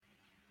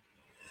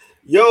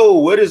Yo,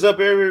 what is up,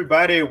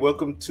 everybody?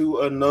 Welcome to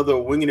another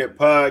Winging It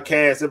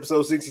podcast,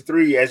 episode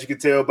 63. As you can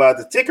tell by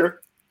the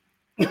ticker,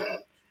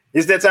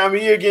 it's that time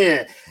of year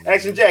again.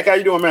 Action Jack, how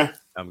you doing, man?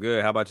 I'm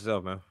good. How about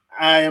yourself, man?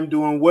 I am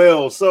doing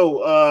well.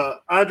 So,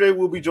 Andre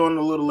will be joining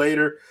a little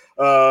later.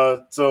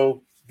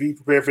 So be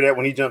prepared for that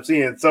when he jumps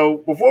in.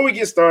 So, before we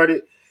get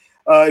started,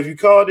 if you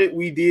called it,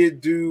 we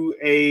did do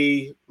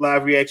a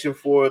live reaction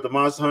for the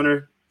Monster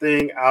Hunter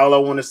thing. All I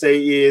want to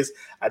say is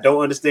I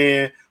don't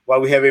understand why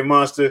we have a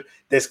monster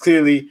that's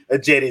clearly a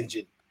jet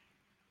engine.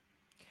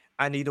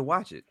 I need to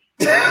watch it.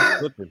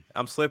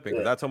 I'm slipping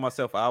because I told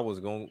myself I was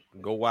going to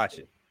go watch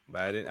it,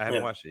 but I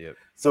haven't watched it yet.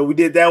 So we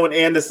did that one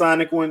and the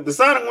Sonic one. The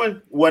Sonic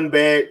one wasn't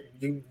bad.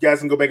 You guys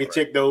can go back and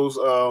check those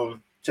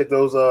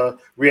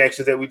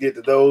reactions that we did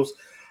to those.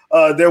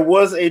 There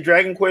was a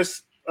Dragon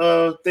Quest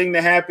thing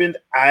that happened.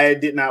 I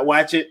did not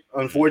watch it,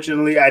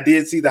 unfortunately. I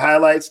did see the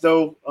highlights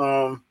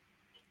though.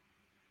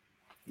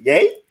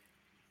 Yay.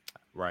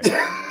 Right.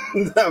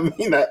 I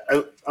mean,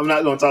 I'm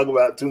not going to talk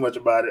about too much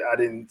about it. I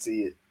didn't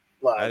see it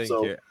live. I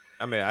didn't care.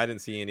 I mean, I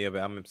didn't see any of it.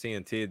 I'm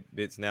seeing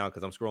tidbits now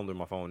because I'm scrolling through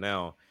my phone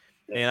now.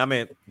 And I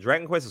mean,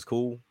 Dragon Quest is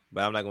cool,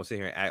 but I'm not going to sit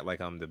here and act like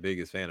I'm the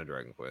biggest fan of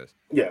Dragon Quest.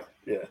 Yeah.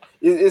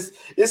 It's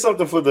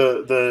something for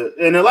the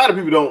and a lot of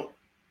people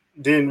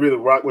didn't really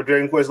rock with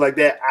Dragon Quest like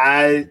that.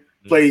 I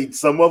played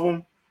some of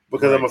them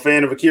because I'm a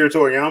fan of Akira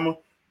Toriyama.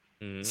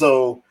 Mm-hmm.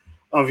 So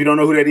if you don't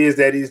know who that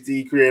is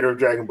the creator of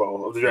Dragon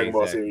Ball, of the Dragon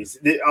Ball series.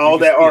 All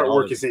that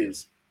artwork is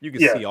his. You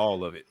can see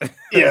all of it.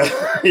 yeah.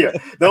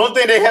 The only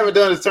thing they haven't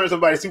done is turn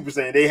somebody Super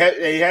Saiyan.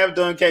 They have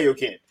done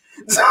Kaioken.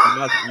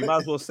 You might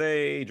as well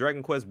say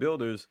Dragon Quest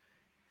Builders.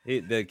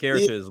 The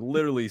character is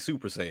literally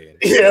Super Saiyan.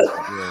 Yeah.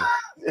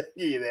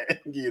 Give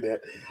you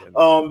that.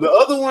 The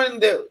other one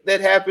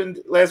that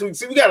happened last week.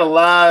 See, we got a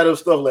lot of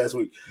stuff last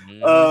week.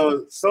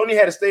 Mm-hmm. Sony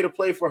had a state of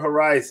play for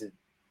Horizon.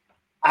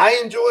 I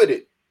enjoyed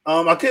it.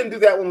 I couldn't do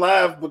that one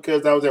live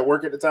because I was at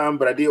work at the time,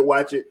 but I did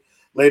watch it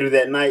later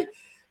that night.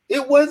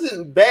 It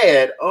wasn't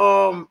bad.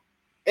 And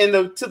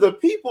to the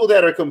people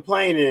that are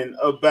complaining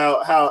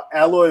about how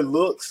Alloy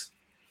looks,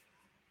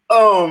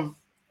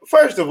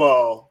 first of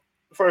all,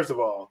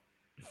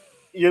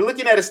 you're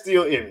looking at a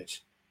still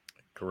image.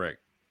 Correct.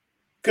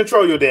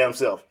 Control your damn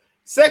self.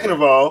 Second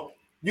of all,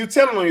 you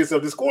telling on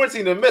yourself. This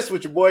quarantine to mess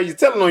with you, boy. You're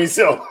telling on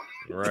yourself.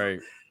 Right.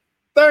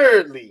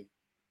 Thirdly,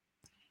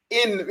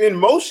 in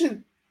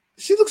motion,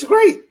 she looks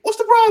great. What's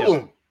the problem?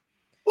 Yep.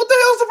 What the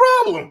hell's the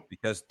problem?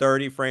 Because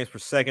 30 frames per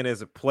second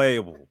isn't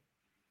playable.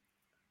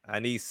 I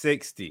need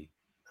 60.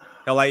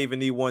 Hell, I even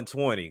need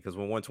 120 because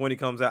when 120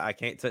 comes out, I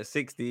can't touch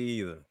 60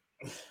 either.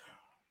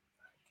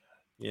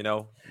 You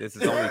know, this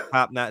is only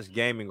top-notch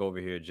gaming over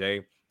here,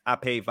 Jay. I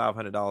paid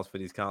 $500 for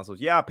these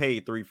consoles. Yeah, I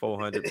paid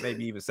 $300-$400,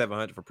 maybe even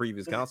 $700 for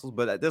previous consoles,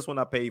 but at this one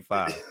I paid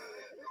 $500.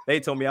 They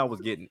told me I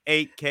was getting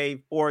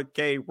 8K,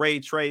 4K, ray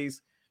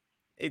trace.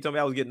 They told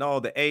me I was getting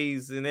all the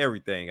A's and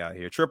everything out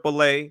here.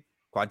 AAA,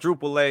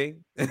 quadruple A.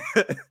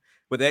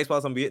 With the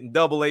Xbox, I'm getting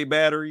AA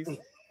batteries.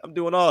 I'm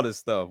doing all this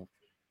stuff.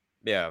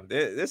 Yeah,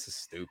 this is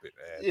stupid,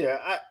 man.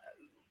 Yeah,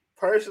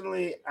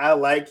 personally, I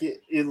like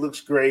it. It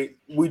looks great.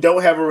 We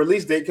don't have a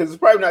release date because it's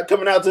probably not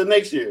coming out till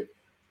next year.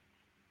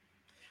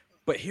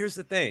 But here's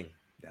the thing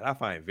that I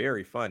find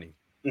very funny.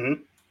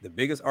 Mm-hmm. The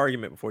biggest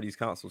argument before these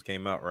consoles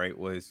came out, right,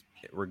 was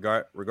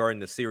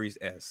regarding the Series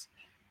S,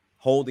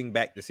 holding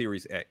back the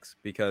Series X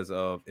because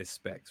of its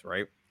specs,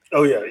 right?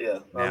 Oh, yeah.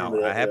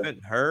 Now, I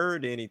haven't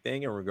heard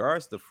anything in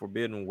regards to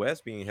Forbidden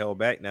West being held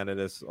back now that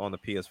it's on the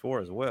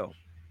PS4 as well.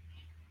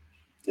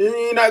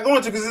 You're not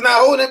going to because it's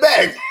not holding it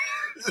back.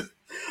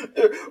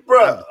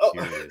 Bro,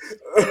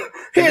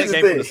 here's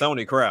the thing. From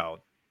the Sony crowd.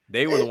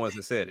 They were the ones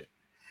that said it.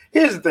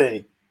 Here's the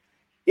thing.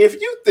 If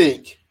you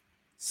think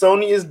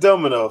Sony is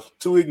dumb enough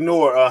to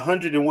ignore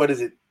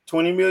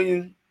 20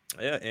 million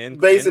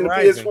base in the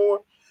PS4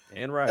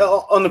 and right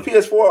on the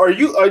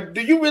PS4,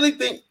 do you really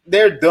think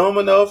they're dumb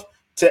enough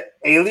to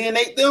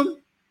alienate them?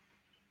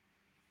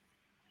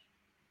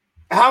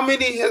 How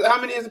many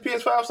is the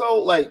PS5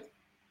 sold? Like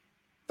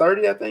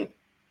 30, I think,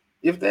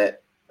 if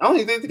that. I don't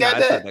even think they got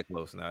that. It's not that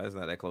close. No, it's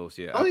not that close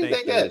yet. I don't even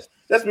think that.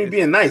 That's me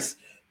being nice.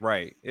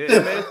 Right.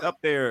 It's up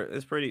there.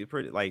 It's pretty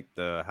like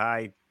the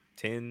high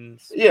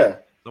 10s. Yeah.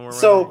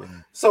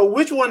 So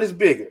which one is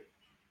bigger?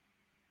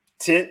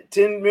 10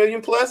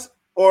 million plus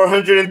or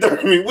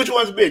 130 million? Which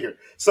one's bigger?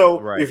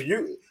 So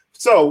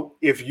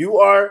if you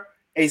are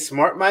a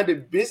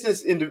smart-minded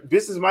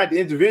business-minded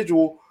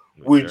individual,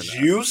 would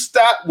you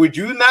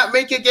not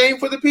make a game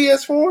for the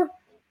PS4?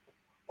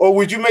 Or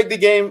would you make the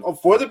game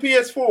for the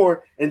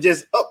PS4 and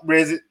just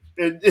up-res it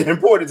and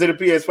import it to the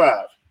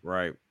PS5?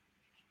 Right.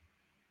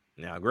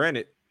 Now,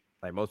 granted,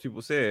 like most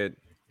people said,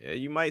 yeah,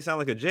 you might sound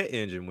like a jet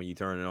engine when you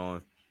turn it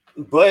on.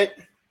 But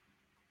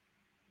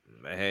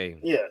hey,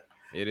 yeah,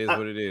 it is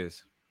what it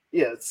is.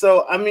 Yeah,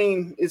 so I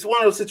mean, it's one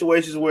of those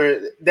situations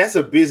where that's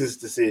a business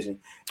decision,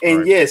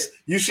 and yes,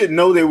 you should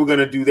know they were going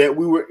to do that.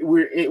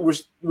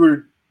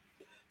 We're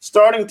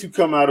starting to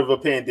come out of a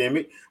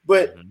pandemic,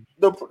 but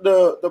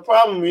the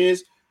problem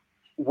is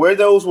where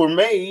those were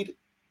made,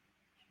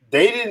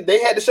 They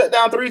had to shut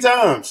down 3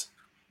 times.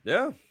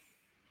 Yeah.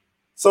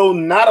 So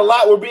not a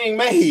lot were being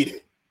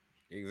made.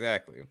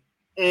 Exactly.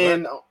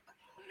 And but,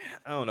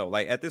 I don't know.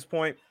 Like at this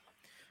point,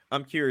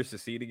 I'm curious to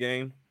see the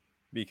game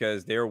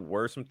because there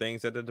were some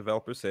things that the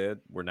developer said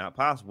were not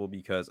possible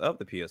because of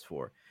the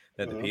PS4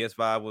 that the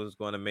PS5 was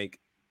going to make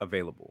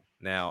available.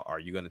 Now, are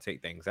you going to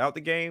take things out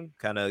the game,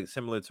 kind of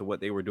similar to what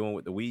they were doing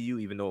with the Wii U,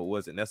 even though it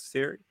wasn't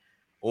necessary?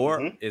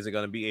 Or is it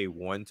going to be a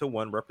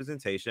 1-to-1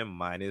 representation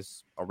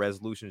minus a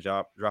resolution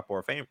drop or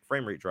a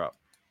frame rate drop?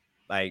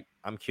 Like,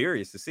 I'm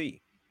curious to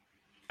see.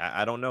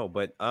 I don't know,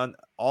 but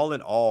all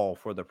in all,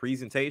 for the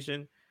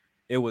presentation,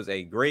 it was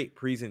a great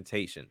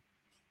presentation.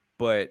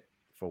 But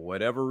for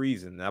whatever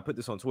reason, and I put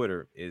this on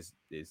Twitter, it's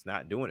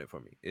not doing it for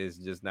me. It's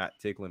just not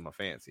tickling my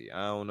fancy.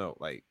 I don't know.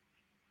 Like,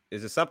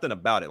 is there something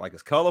about it? Like,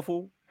 it's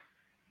colorful.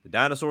 The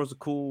dinosaurs are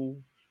cool.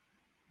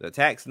 The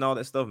attacks and all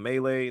that stuff,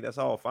 melee, that's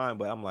all fine.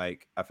 But I'm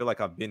like, I feel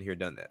like I've been here,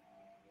 done that.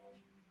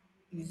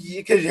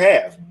 Because you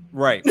have.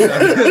 Right.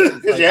 Because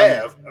like, you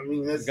have. I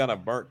mean, it's kind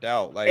of burnt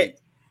out. Like,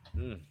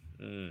 and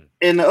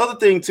the other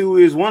thing, too,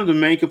 is one of the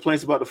main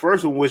complaints about the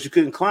first one was you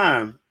couldn't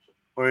climb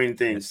or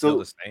anything. It's still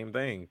the same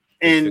thing.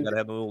 And you got to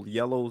have the little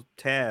yellow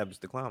tabs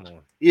to climb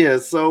on. Yeah.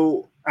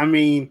 So, I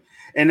mean,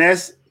 and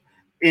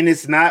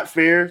it's not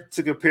fair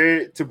to compare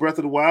it to Breath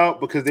of the Wild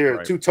because they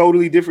are 2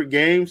 totally different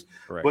games.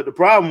 Correct. But the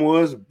problem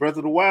was Breath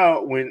of the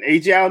Wild, when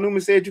A.J.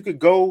 Newman said you could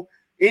go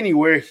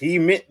anywhere, he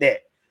meant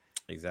that.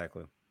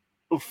 Exactly.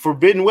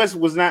 Forbidden West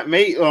was not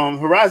made.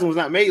 Horizon was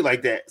not made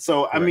like that.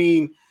 So, I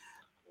mean,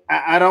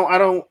 I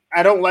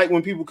don't like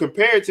when people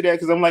compare it to that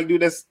because I'm like,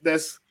 dude,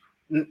 that's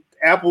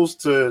apples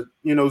to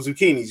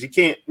zucchinis. You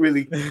can't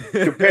really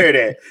compare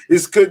that.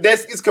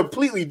 It's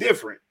completely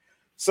different.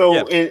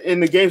 So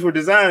and the games were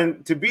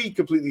designed to be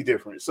completely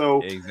different.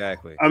 So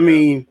exactly. I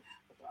mean,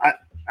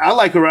 I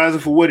like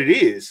Horizon for what it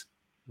is.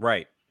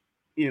 Right.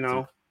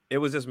 So it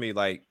was just me.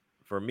 Like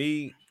for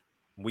me,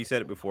 we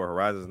said it before.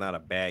 Horizon is not a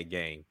bad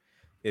game.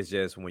 It's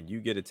just when you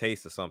get a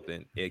taste of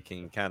something, it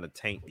can kind of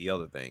taint the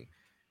other thing.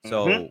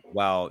 So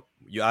while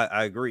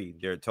I agree,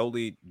 they're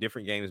totally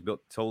different games built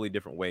totally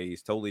different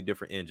ways, totally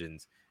different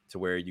engines. To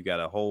where you got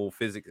a whole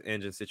physics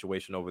engine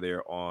situation over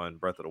there on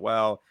Breath of the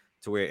Wild,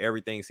 to where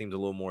everything seems a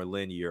little more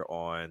linear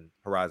on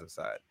Horizon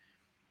side.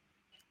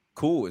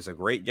 Cool, it's a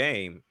great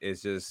game.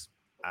 It's just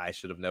I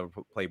should have never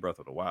played Breath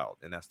of the Wild,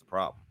 and that's the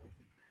problem.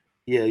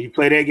 Yeah, you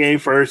play that game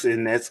first,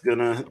 and that's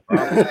gonna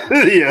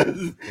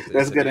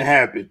that's gonna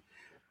happen.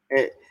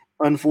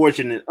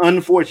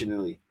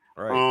 Unfortunately.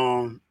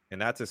 Right. And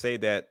not to say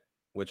that,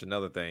 which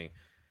another thing,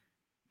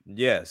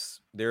 yes,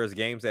 there's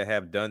games that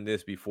have done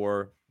this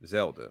before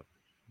Zelda,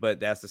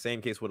 but that's the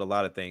same case with a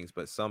lot of things.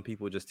 But some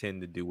people just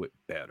tend to do it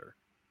better.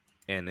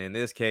 And in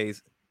this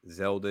case,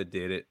 Zelda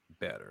did it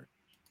better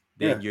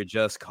than your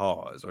Just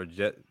Cause or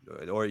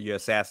your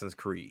Assassin's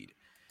Creed.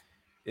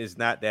 It's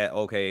not that,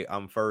 okay,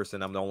 I'm first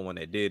and I'm the only one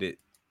that did it.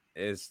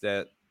 It's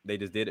that they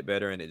just did it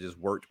better and it just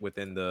worked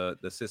within the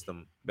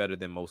system better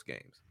than most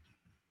games.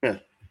 Yeah.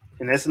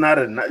 And it's not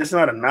a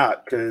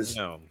knock because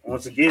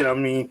once again, I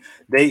mean,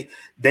 they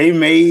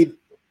made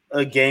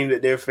a game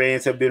that their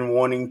fans have been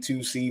wanting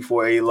to see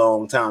for a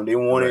long time. They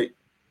wanted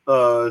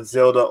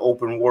Zelda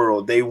open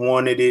world. They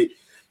wanted it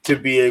to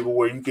be able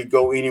where you could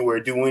go anywhere,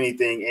 do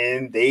anything,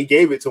 and they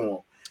gave it to them.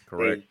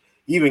 Correct.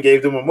 They even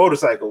gave them a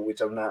motorcycle,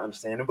 which I'm not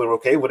understanding, but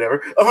okay,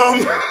 whatever.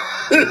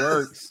 It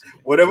works.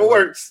 Whatever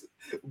works.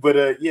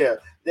 But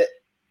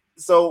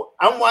so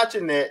I'm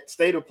watching that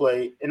state of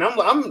play, and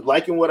I'm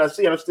liking what I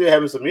see. I'm still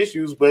having some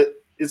issues, but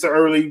it's an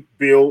early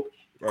build.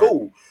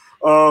 Cool.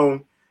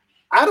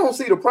 I don't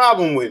see the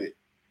problem with it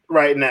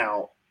right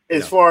now,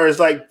 as far as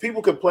like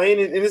people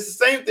complaining, and it's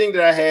the same thing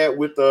that I had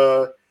with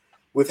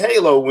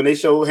Halo when they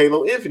showed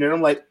Halo Infinite.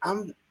 I'm like,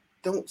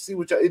 don't see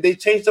what they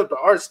changed up the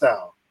art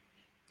style,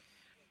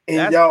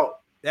 and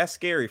that's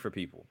scary for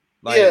people.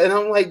 Like, yeah, and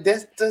I'm like,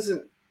 that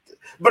doesn't.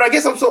 But I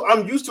guess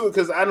I'm used to it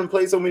because I done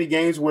played so many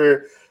games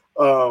where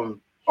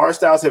art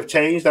styles have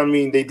changed. I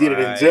mean, they did it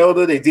in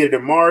Zelda, they did it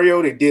in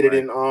Mario, they did it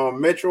in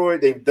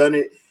Metroid, they've done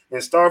it in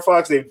Star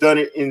Fox, they've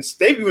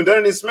even done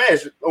it in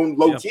Smash on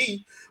low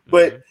key.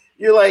 But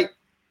you're like,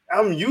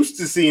 I'm used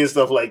to seeing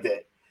stuff like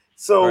that.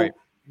 So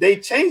they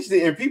changed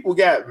it and people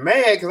got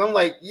mad because I'm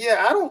like,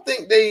 I don't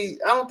think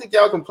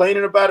y'all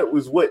complaining about it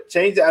was what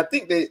changed it. I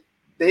think they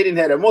didn't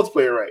have that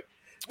multiplayer right.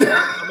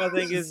 My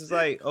thing is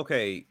like,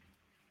 okay,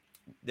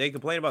 they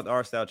complain about the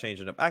art style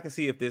changing up. I can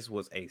see if this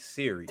was a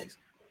series.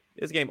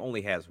 This game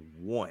only has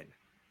one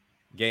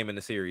game in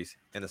the series,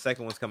 and the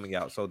second one's coming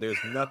out. So there's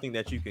nothing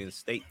that you can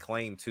state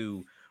claim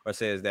to or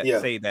say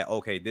that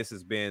okay, this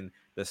has been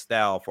the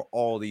style for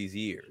all these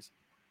years.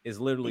 It's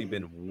literally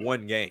been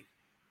one game.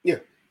 Yeah.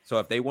 So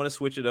if they want to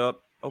switch it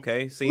up,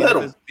 okay, see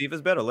if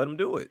it's better. Let them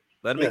do it.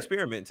 Let them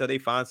experiment until they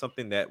find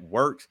something that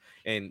works.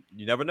 And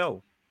you never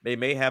know. They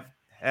may have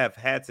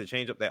had to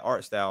change up that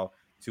art style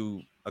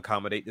to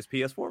accommodate this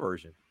PS4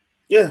 version.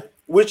 Yeah,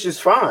 which is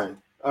fine.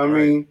 I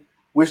mean,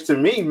 which to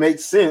me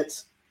makes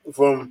sense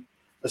from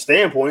a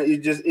standpoint.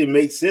 It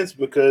makes sense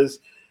because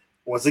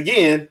once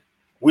again,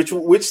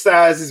 Which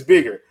size is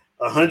bigger,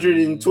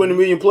 120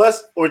 million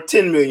plus or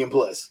 10 million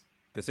plus?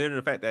 Considering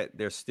the fact that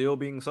they're still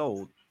being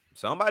sold,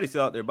 somebody's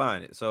still out there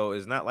buying it. So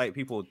it's not like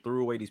people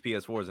threw away these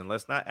PS4s, and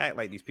let's not act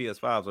like these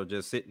PS5s are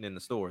just sitting in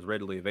the stores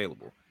readily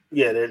available.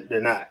 Yeah,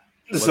 they're not.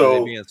 Whether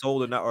they're being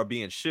sold or not, or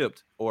being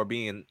shipped or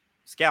being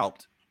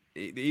scalped,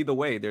 either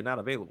way, they're not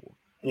available.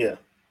 Yeah,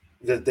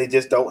 because they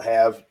just don't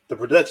have the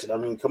production. I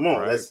mean, come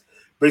on, that's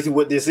basically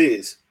what this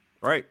is,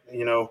 right?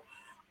 You know,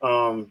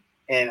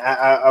 and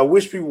I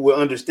wish people would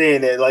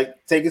understand that.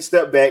 Like, take a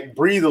step back,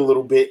 breathe a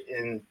little bit,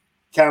 and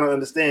kind of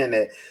understand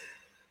that.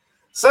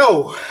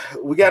 So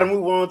we got to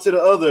move on to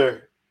the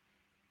other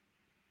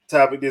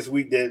topic this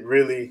week that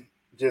really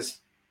just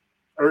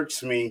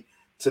irks me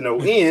to no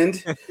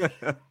end.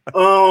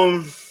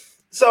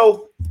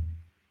 So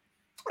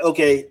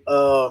okay,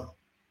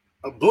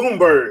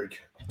 Bloomberg,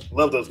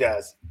 love those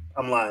guys.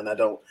 I'm lying, I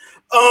don't.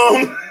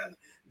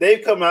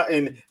 They've come out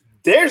and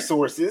their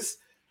sources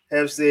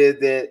have said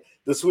that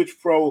the Switch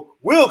Pro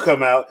will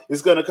come out.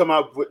 It's going to come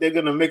out. They're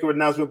going to make an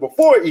announcement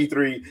before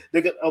E3.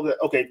 They're gonna,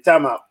 okay,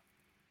 time out.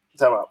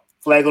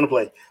 Flag on the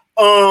play.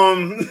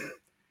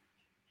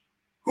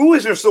 Who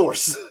is your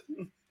source?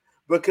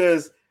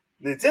 Because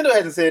Nintendo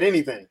hasn't said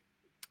anything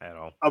at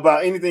all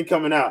about anything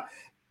coming out.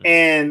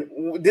 And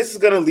this is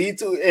going to lead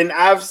to, and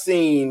I've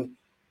seen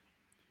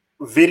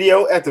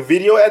video after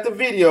video after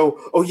video.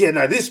 Oh, yeah,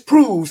 now this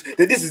proves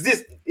that this is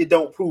this. It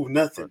don't prove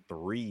nothing. For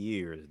 3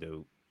 years,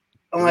 dude.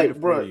 I'm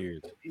like, bro,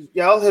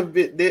 y'all have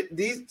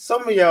been,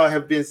 some of y'all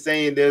have been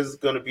saying there's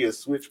going to be a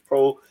Switch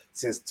Pro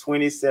since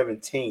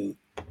 2017.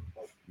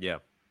 Yeah,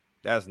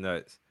 that's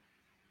nuts.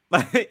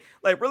 Like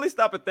really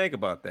stop and think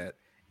about that.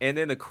 And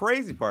then the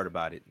crazy part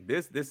about it,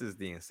 this is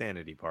the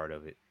insanity part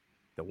of it.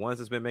 The ones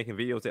that's been making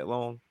videos that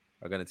long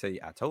are going to tell you,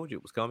 I told you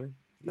it was coming.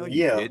 No,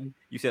 you didn't.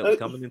 You said it was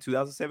coming in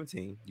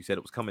 2017. You said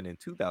it was coming in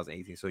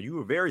 2018. So you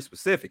were very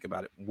specific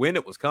about it. When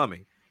it was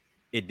coming,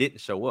 it didn't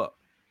show up.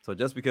 So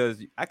just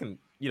because I can,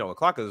 a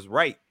clock is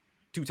right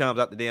 2 times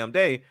out the damn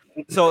day.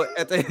 So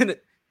at the end,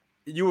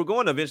 you were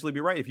going to eventually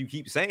be right if you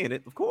keep saying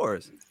it, of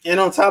course. And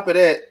on top of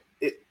that,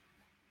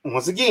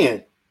 once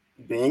again,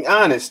 being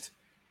honest,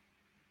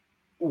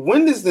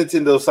 when this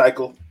Nintendo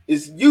cycle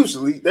is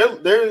usually,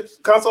 their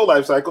console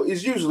life cycle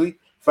is usually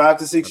 5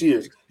 to 6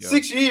 years. Yeah.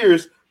 6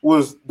 years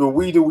was the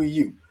Wii to Wii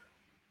U.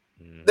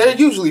 They're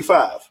usually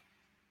 5.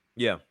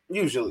 Yeah.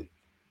 Usually.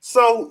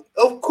 So,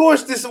 of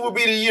course, this will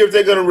be the year if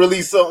they're going to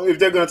release something. If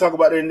they're going to talk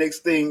about their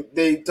next thing,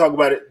 they talk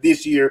about it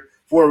this year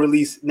for a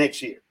release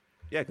next year.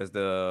 Yeah, because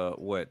the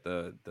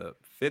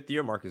 5th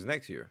year mark is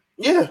next year.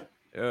 Yeah.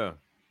 Yeah.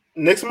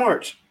 Next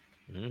March.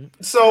 Mm-hmm.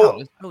 So, wow,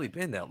 it's really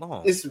been that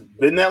long. It's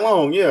been that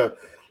long, yeah.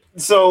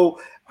 So,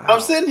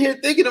 I'm sitting here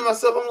thinking to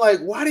myself, I'm like,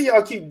 why do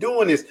y'all keep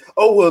doing this?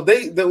 Oh, well,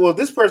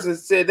 this person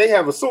said they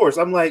have a source.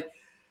 I'm like,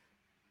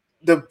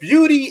 the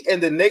beauty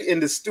and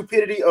the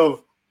stupidity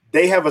of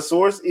they have a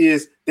source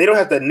is they don't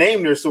have to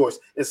name their source.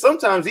 And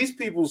sometimes these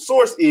people's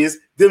source is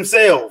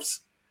themselves.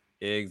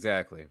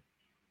 Exactly.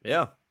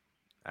 Yeah.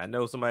 I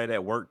know somebody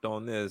that worked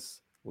on this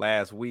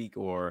last week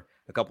or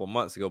a couple of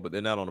months ago, but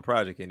they're not on the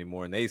project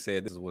anymore. And they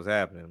said this is what's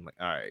happening. I'm like,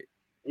 all right,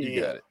 you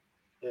got it.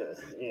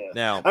 Yeah.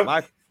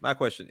 Now, my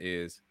question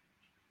is,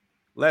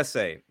 let's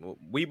say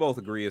we both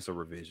agree it's a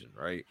revision,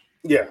 right?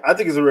 Yeah, I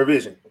think it's a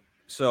revision.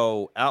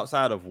 So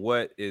outside of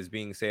what is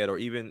being said, or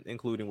even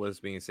including what's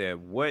being said,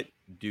 what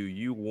do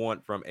you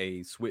want from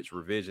a Switch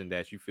revision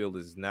that you feel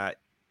is not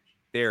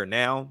there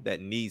now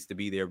that needs to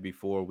be there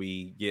before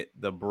we get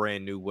the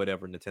brand new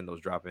whatever Nintendo's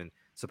dropping,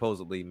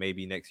 supposedly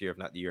maybe next year, if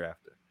not the year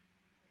after?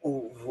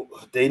 Ooh,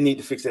 they need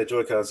to fix that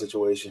Joy-Con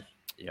situation.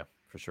 Yeah,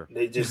 for sure.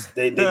 They need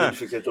to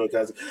fix that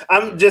Joy-Con.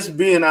 I'm just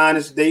being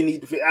honest. They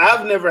need to fix.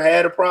 I've never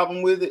had a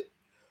problem with it,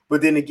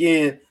 but then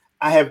again,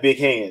 I have big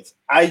hands.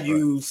 I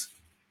use.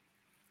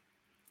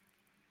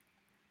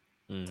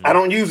 I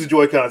don't use the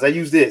Joy-Cons. I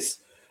use this.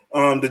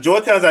 The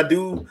Joy-Cons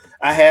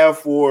I have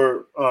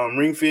for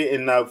Ring Fit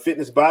and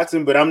fitness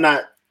boxing, but I'm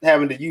not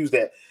having to use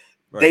that.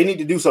 Right. They need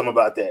to do something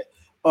about that.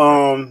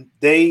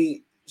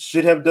 They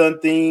should have done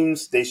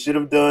themes. They should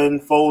have done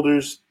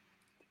folders.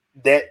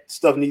 That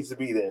stuff needs to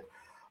be there.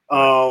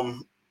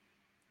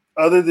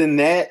 Other than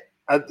that,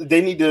 they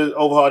need to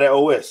overhaul that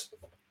OS.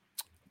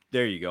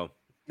 There you go.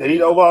 They need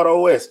to overhaul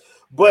the OS.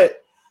 But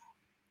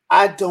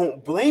I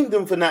don't blame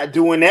them for not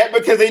doing that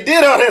because they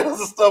did all that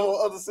other stuff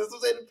on other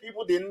systems and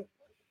people didn't.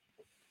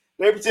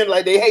 They pretend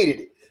like they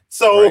hated it.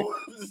 So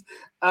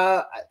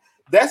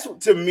that's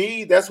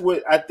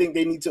what I think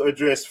they need to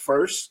address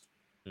first,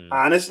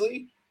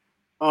 honestly.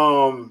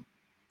 And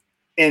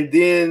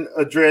then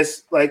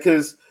address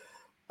because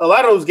a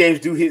lot of those games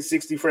do hit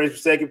 60 frames per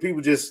second.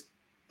 People just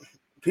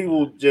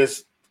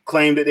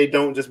claim that they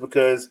don't just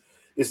because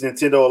it's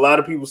Nintendo. A lot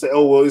of people say,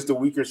 "Oh, well, it's the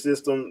weaker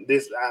system."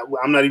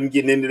 I'm not even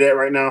getting into that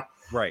right now.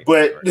 Right.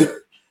 But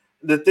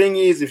the thing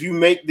is, if you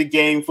make the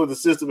game for the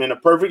system, and a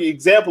perfect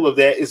example of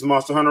that is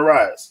Monster Hunter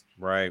Rise.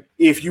 Right.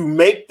 If you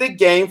make the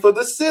game for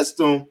the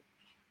system,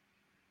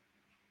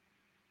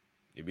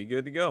 you'll be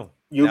good to go.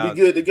 You'll be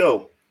good to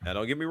go. Now,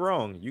 don't get me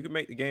wrong. You can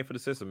make the game for the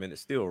system and it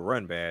still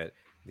run bad.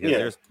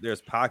 because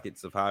there's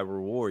pockets of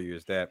Hyrule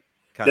Warriors that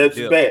kind of that's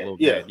dip a bad. little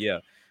bad. Yeah.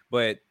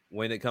 But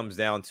when it comes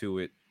down to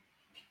it,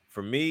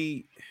 for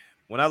me,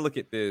 when I look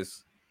at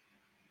this,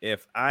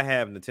 if I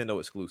have Nintendo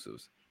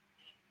exclusives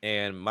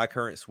and my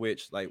current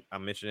Switch, like I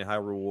mentioned in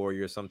Hyrule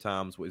Warriors,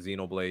 sometimes with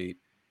Xenoblade,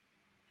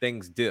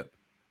 things dip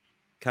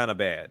kind of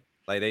bad.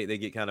 Like they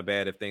get kind of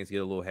bad if things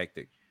get a little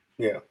hectic.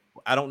 Yeah.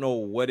 I don't know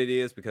what it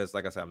is because,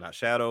 like I said, I'm not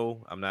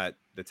Shadow. I'm not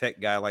the tech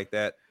guy like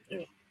that.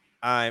 Yeah.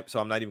 I'm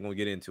not even going to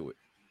get into it.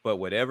 But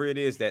whatever it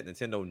is that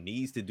Nintendo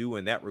needs to do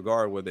in that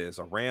regard, whether it's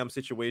a RAM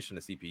situation,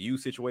 a CPU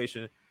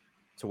situation,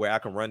 to where I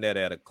can run that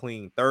at a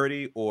clean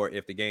 30, or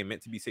if the game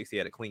meant to be 60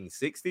 at a clean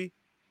 60,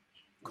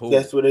 cool.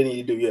 That's what they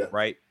need to do. Yeah.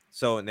 Right.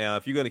 So now,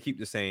 if you're going to keep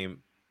the same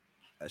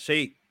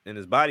shape in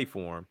his body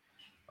form,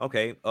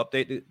 okay,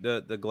 update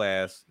the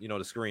glass,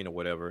 the screen or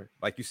whatever.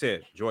 Like you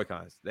said,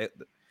 Joy-Cons,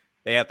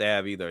 they have to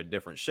have either a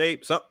different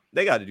shape.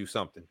 They got to do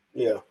something.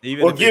 Yeah.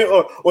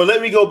 Or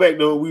let me go back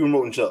to Wii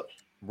Remote and Chuck.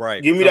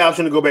 Right. Give me the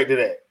option to go back to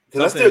that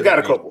because I still got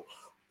a couple.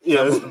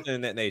 Yeah. Something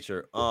in that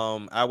nature.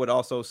 I would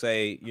also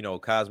say,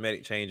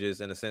 cosmetic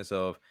changes in the sense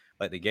of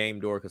like the game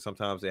door, because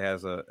sometimes it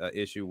has a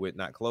issue with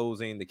not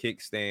closing, the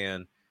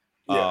kickstand,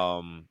 heat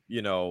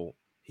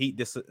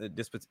I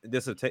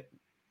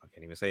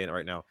can't even say it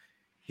right now.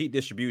 Heat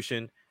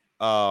distribution.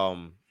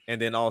 And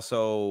then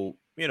also,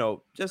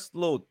 just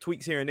little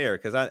tweaks here and there.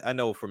 Because I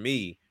know for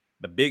me,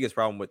 the biggest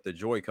problem with the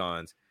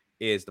Joy-Cons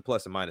is the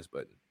plus and minus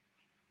button.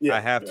 Yeah, I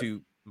have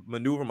to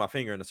maneuver my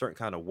finger in a certain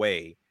kind of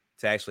way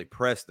to actually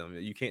press them.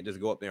 You can't just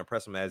go up there and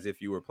press them as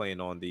if you were playing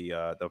on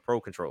the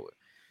Pro controller.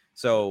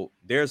 So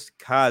there's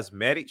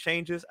cosmetic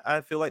changes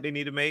I feel like they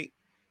need to make.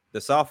 The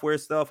software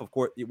stuff, of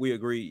course, we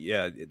agree.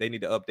 Yeah, they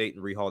need to update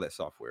and rehaul that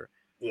software.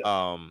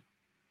 Yeah.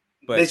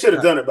 But they should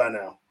have done it by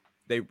now.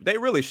 They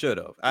really should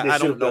have. I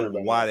don't know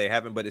why they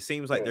haven't, but it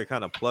seems like they're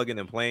kind of plugging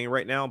and playing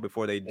right now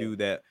before they do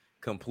that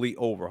complete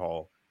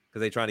overhaul,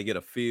 because they're trying to get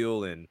a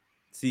feel and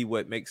see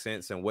what makes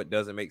sense and what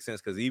doesn't make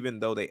sense. Because even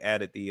though they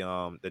added the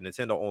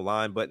Nintendo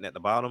Online button at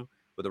the bottom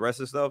with the rest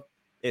of the stuff,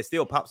 it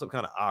still pops up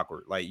kind of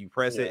awkward. Like you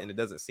press it and it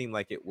doesn't seem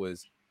like it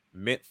was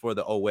meant for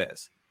the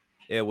OS.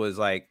 It was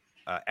like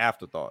an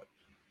afterthought.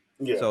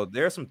 Yeah. So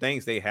there's some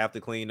things they have to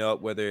clean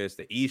up, whether it's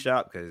the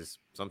eShop, because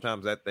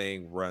sometimes that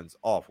thing runs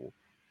awful.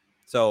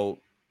 So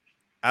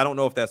I don't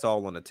know if that's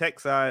all on the tech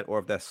side or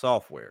if that's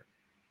software.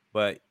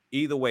 But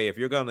either way, if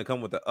you're going to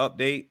come with an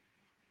update,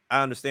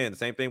 I understand the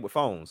same thing with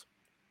phones.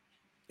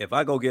 If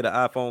I go get an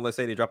iPhone, let's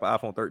say they drop an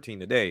iPhone 13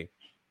 today,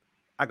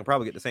 I can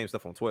probably get the same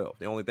stuff on 12.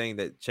 The only thing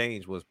that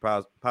changed was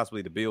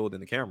possibly the build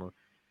and the camera.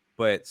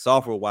 But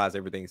software-wise,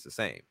 everything's the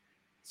same.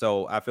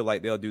 So I feel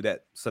like they'll do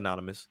that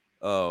synonymous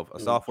of a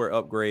software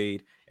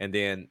upgrade and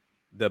then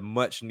the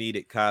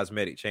much-needed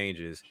cosmetic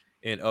changes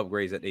and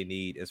upgrades that they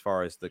need as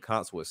far as the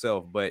console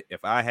itself. But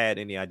if I had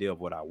any idea of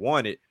what I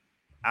wanted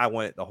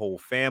the whole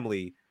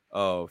family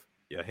of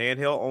your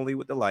handheld only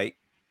with the light,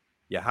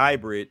 your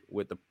hybrid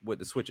with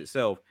the Switch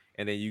itself,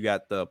 and then you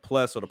got the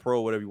Plus or the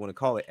Pro, whatever you want to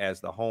call it, as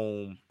the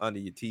home under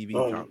your TV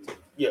console.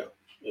 Yeah.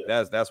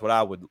 That's what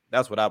I would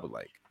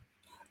like.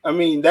 I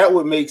mean, that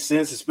would make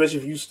sense, especially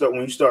if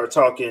when you start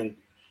talking.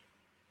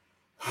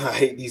 I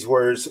hate these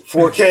words.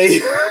 4K.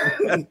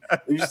 If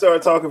you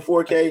start talking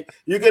 4K,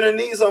 you're gonna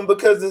need something,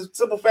 because the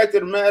simple fact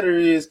of the matter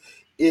is,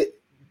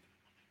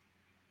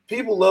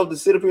 people love to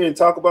sit up here and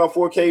talk about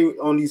 4K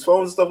on these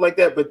phones and stuff like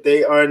that, but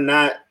they are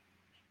not.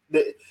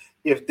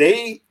 If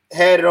they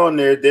had it on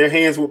there, their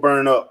hands would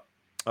burn up.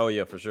 Oh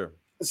yeah, for sure.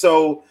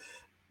 So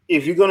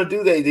if you're gonna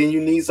do that, then you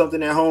need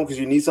something at home, because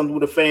you need something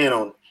with a fan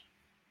on it.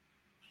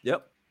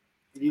 Yep.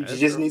 You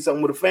just need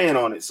something with a fan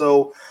on it.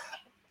 So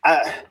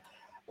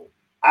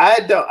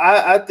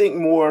I think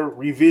more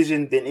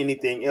revision than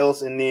anything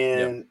else, and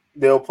then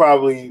they'll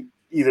probably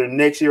either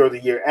next year or the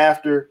year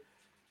after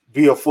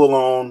be a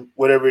full-on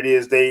whatever it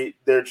is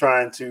they're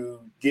trying to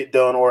get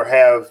done or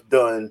have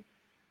done.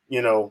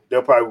 They'll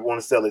probably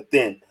want to sell it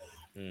then.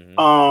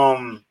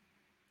 Mm-hmm.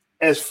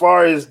 As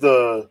far as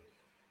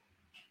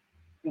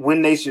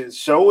when they should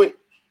show it,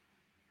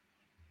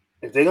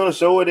 if they're gonna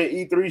show it at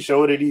E3,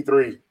 show it at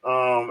E3.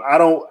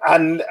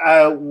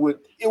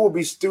 It would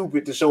be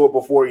stupid to show it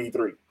before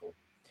E3.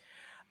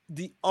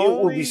 It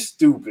would be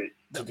stupid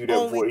to do that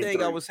before E3. The only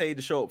thing I would say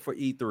to show up for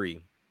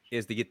E3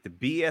 is to get the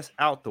BS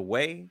out the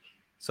way,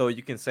 so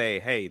you can say,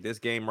 "Hey, this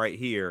game right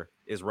here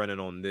is running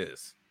on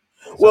this."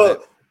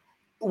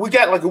 We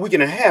got like a week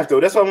and a half though.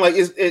 That's why I'm like,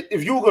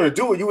 if you were going to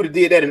do it, you would have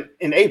did that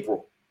in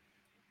April.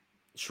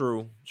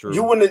 True.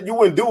 You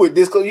wouldn't do it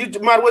this close. You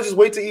might as well just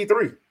wait till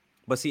E3.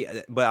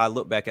 But I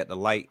look back at the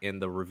light in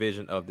the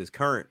revision of this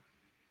current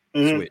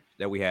Switch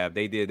that we have.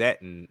 They did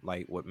that in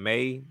like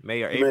May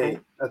or April.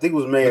 I think it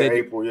was May or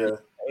April. Yeah,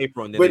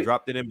 April, and then they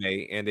dropped it in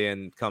May, and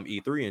then come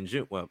E3 in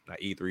June. Well, not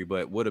E3,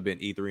 but would have been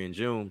E3 in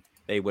June.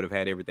 They would have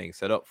had everything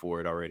set up for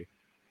it already.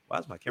 Why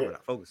is my camera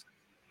not focusing?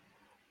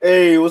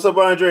 Hey, what's up,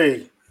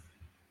 Andre?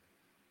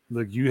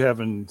 Look, you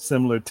having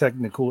similar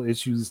technical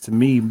issues to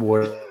me,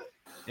 boy.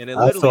 And it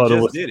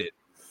literally just did it.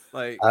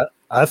 Like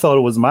I thought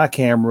it was my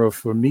camera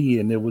for me,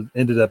 and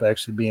ended up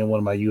actually being one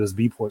of my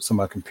USB ports. So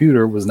my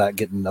computer was not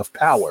getting enough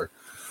power,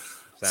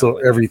 so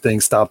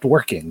everything stopped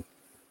working.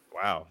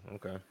 Wow.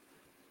 Okay.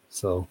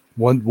 So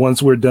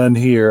once we're done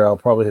here, I'll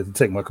probably have to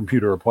take my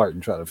computer apart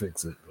and try to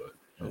fix it.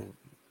 But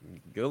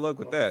good luck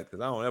with that, because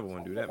I don't ever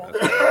want to do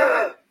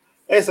that.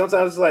 Hey,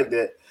 sometimes it's like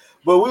that.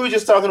 But we were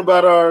just talking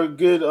about our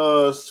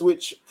good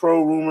Switch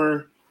Pro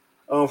rumor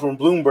from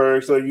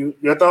Bloomberg. So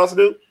your thoughts,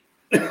 dude?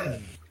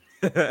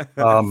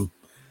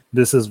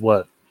 This is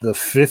what, the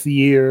 5th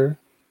year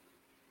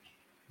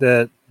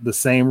that the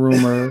same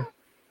rumor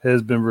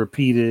has been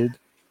repeated.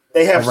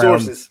 They have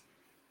sources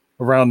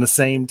around the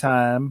same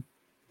time,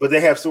 but they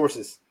have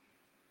sources.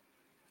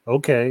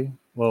 Okay,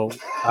 well,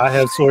 I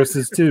have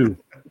sources too,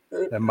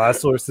 and my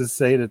sources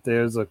say that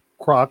there's a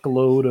crock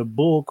load of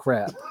bull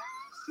crap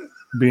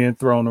being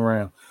thrown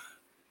around.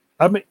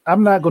 I mean,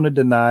 I'm not going to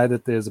deny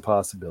that there's a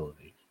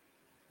possibility.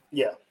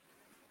 Yeah.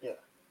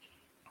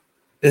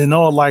 In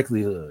all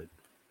likelihood,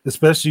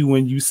 especially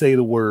when you say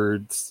the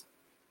words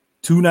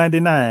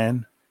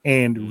 $299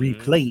 and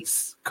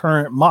replace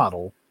current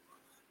model,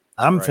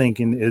 I'm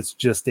thinking it's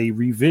just a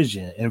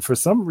revision. And for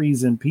some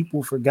reason,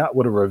 people forgot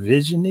what a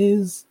revision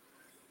is,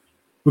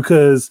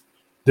 because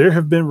there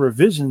have been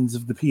revisions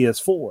of the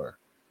PS4.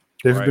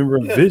 There have been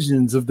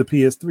revisions of the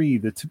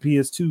PS3, the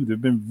PS2. There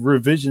have been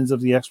revisions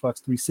of the Xbox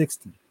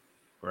 360.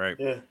 Right.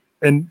 Yeah.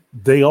 And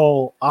they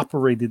all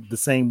operated the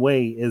same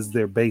way as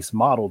their base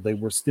model. They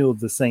were still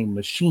the same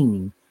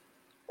machine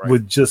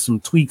with just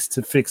some tweaks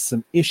to fix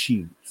some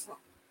issues.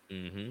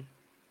 Mm-hmm.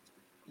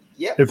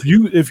 Yeah.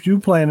 If you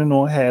planning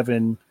on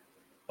having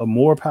a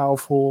more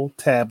powerful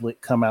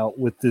tablet come out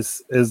with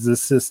this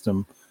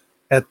system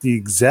at the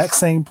exact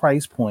same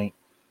price point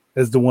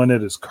as the one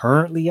that is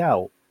currently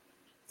out,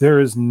 there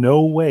is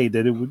no way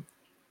that it would.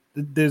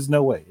 There's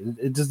no way.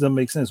 It just doesn't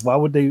make sense. Why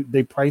would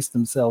they price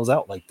themselves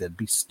out like that? It'd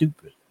be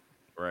stupid.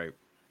 Right.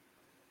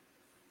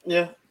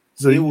 Yeah.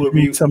 So you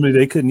mean somebody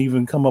they couldn't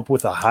even come up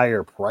with a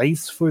higher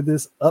price for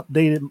this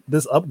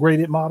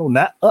upgraded model?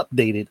 Not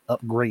updated,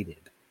 upgraded.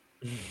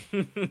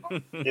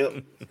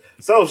 Yep.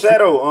 So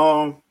Shadow,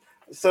 are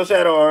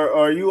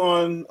you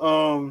on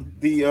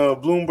the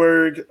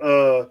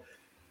Bloomberg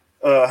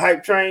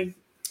hype train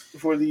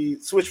for the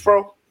Switch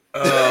Pro?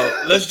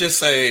 Let's just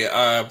say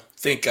I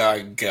think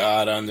I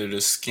got under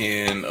the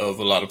skin of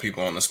a lot of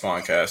people on the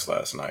Spawncast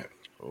last night.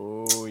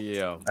 Oh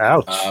yeah.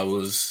 Ouch. I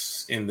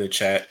was in the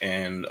chat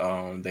and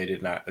they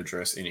did not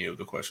address any of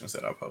the questions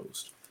that I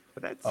posed.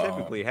 But that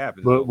typically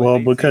happens.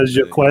 Because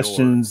your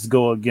questions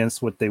go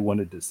against what they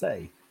wanted to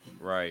say.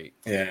 Right.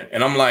 Yeah.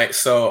 And I'm like, hey,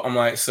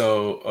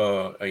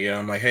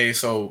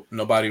 so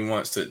nobody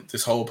wants to,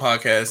 this whole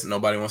podcast,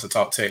 nobody wants to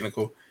talk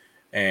technical.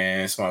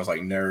 And somebody was like,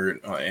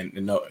 nerd, and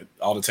no,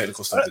 all the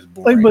technical stuff is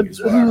boring.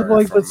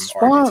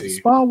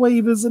 Spawn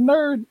Wave is a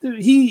nerd,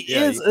 dude. He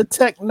is a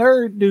tech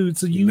nerd, dude.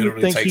 So you would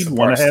think he'd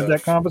want to have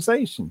that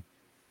conversation.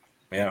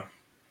 Yeah.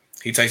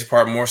 He takes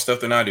apart more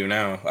stuff than I do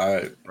now.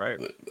 I've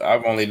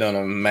only done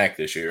a Mac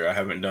this year. I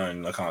haven't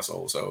done a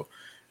console. So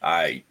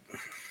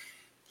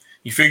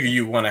you figure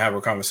you want to have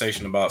a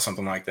conversation about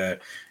something like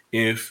that.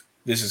 If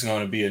this is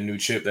going to be a new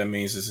chip, that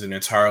means it's an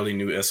entirely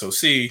new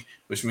SoC,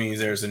 which means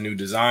there's a new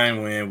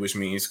design win, which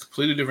means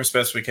completely different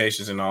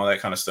specifications and all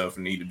that kind of stuff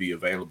need to be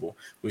available,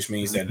 which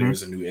means that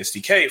there's a new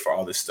SDK for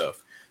all this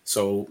stuff.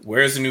 So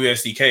where's the new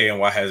SDK and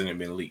why hasn't it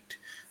been leaked?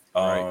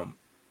 In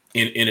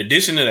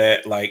addition to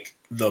that, like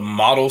the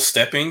model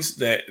steppings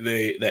that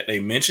they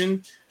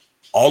mentioned,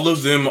 all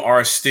of them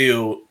are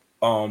still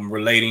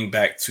relating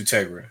back to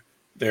Tegra.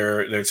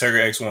 They're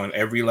Tegra X1.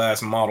 Every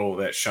last model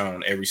that's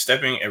shown, every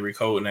stepping, every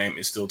code name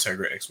is still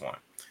Tegra X1.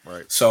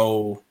 Right.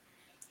 So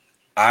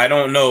I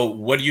don't know.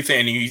 What do you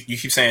think? And you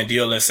keep saying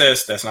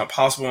DLSS. That's not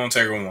possible on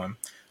Tegra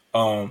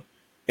 1.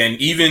 And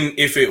even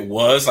if it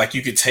was, like,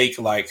 you could take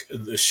like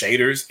the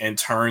shaders and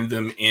turn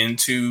them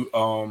into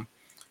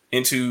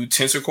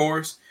tensor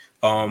cores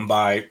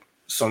by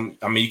some.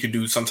 I mean, you could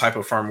do some type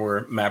of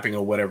firmware mapping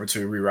or whatever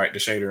to rewrite the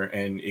shader,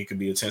 and it could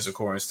be a tensor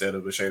core instead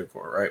of a shader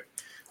core, right?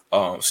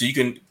 So you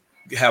can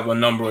have a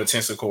number of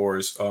tensor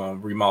cores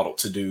remodeled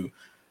to do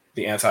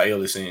the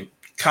anti-aliasing,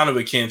 kind of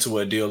akin to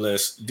what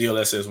DLSS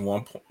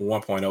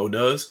 1.0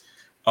 does.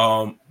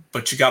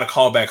 But you got to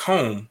call back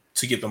home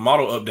to get the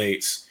model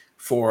updates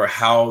for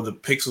how the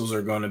pixels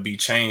are going to be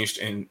changed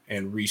and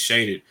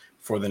reshaded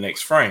for the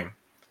next frame.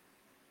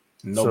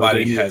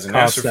 Nobody has an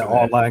answer for that.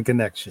 Online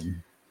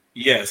connection.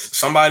 Yes,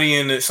 somebody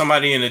in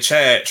the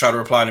chat try to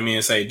reply to me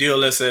and say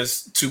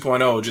DLSS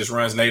 2.0 just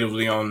runs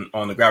natively on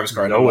the graphics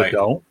card. No, it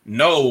don't.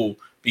 No,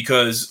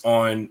 because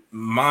on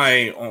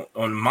my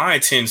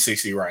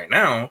 1060 right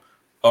now,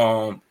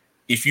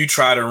 if you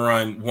try to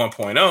run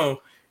 1.0,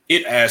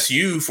 it asks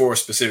you for a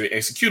specific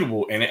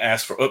executable, and it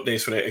asks for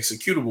updates for that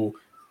executable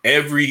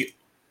every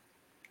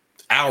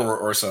hour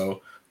or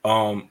so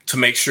to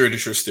make sure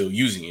that you're still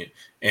using it,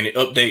 and it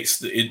updates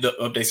the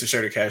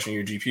shader cache in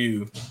your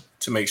GPU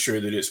to make sure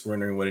that it's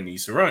rendering what it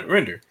needs to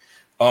render.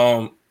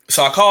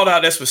 So I called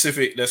out that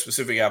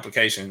specific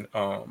application.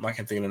 I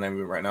can't think of the name of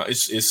it right now.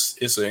 It's an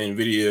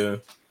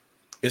NVIDIA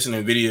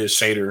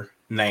shader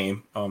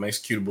name,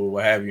 executable,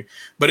 what have you.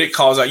 But it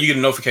calls out. You get a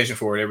notification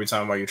for it every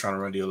time while you're trying to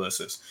run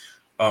DLSS.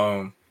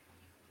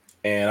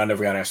 And I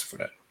never got an answer for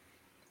that.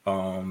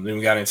 Then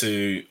we got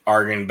into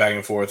arguing back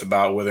and forth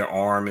about whether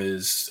ARM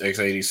is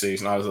x86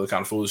 and all this other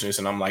kind of foolishness.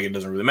 And I'm like, it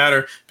doesn't really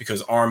matter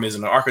because ARM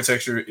isn't an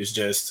architecture; it's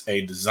just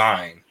a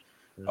design.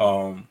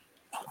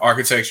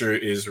 Architecture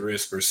is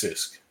RISC or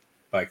CISC,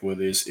 like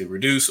whether it's it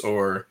reduce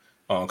or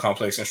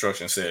complex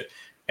instruction set,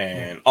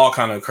 and all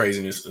kind of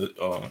craziness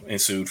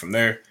ensued from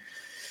there.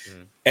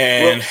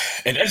 And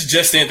that's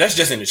just in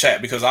the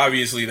chat because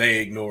obviously they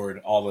ignored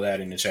all of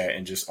that in the chat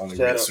and just only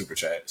read super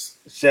chats.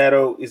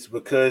 Shadow, is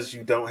because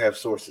you don't have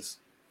sources.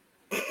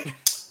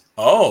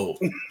 Oh,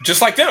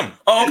 just like them.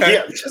 Oh, okay.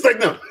 Yeah, just like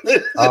them.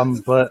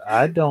 But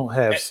I don't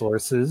have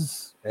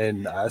sources,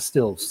 and I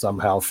still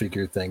somehow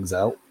figure things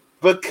out.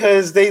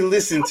 Because they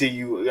listen to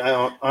you,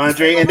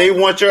 Andre, and they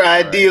want your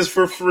ideas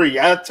for free.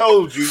 I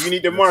told you, you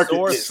need to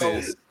market this.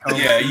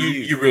 Yeah,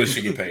 you really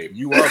should get paid.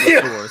 You are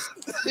the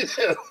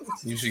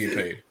source. You should get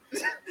paid.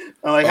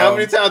 I'm like, how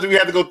many times do we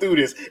have to go through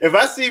this? If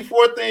I see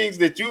 4 things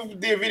that you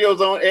did videos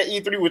on at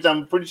E3, which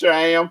I'm pretty sure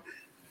I am.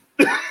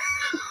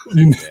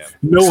 You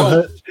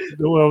know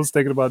what I was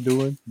thinking about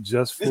doing?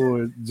 Just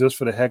for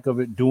the heck of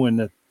it,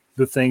 doing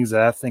the things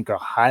that I think are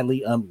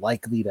highly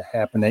unlikely to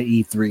happen at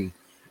E3.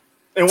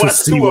 And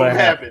watch 2 of them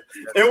happen.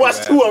 And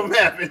watch 2 of them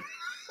happen.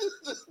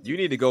 You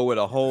need to go with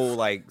a whole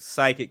like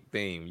psychic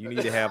theme. You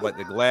need to have like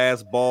the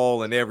glass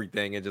ball and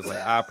everything, and just like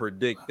I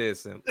predict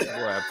this, and boy,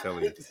 I'm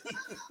telling you.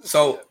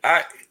 So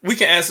we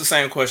can ask the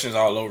same questions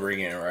all over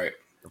again, right?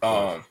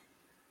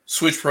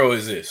 Switch Pro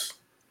is this,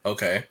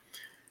 okay?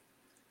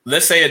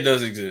 Let's say it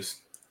does exist.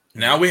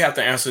 Now we have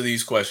to answer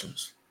these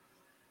questions.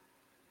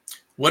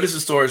 What is the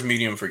storage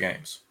medium for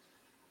games?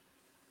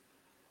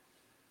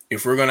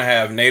 If we're going to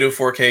have native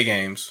 4K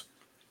games,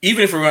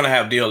 even if we're going to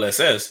have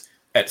DLSS,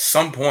 at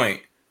some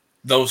point,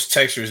 those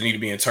textures need to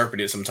be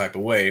interpreted some type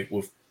of way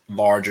with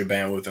larger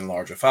bandwidth and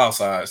larger file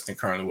size than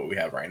currently what we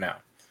have right now.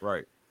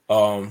 Right.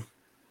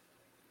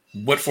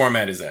 What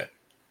format is that?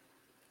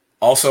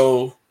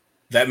 Also,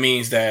 that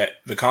means that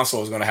the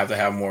console is going to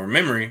have more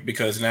memory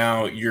because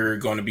now you're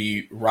going to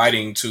be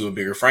writing to a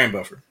bigger frame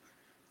buffer.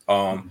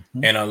 And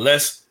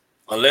unless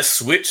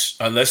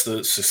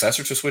the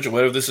successor to Switch or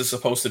whatever this is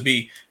supposed to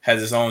be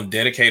has its own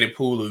dedicated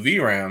pool of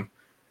VRAM,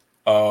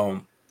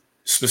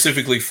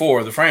 specifically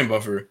for the frame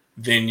buffer,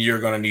 then you're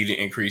going to need to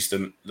increase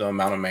the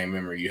amount of main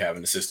memory you have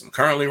in the system.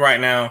 Currently, right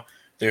now,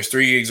 there's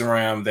 3 gigs of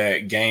RAM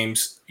that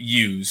games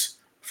use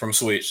from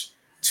Switch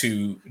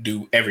to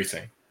do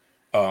everything.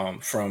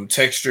 From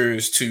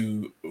textures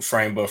to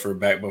frame buffer,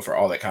 back buffer,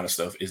 all that kind of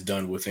stuff is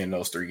done within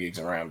those 3 gigs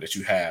of RAM that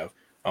you have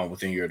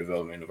within your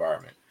development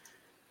environment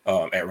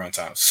at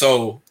runtime.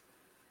 So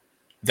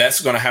that's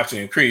going to have to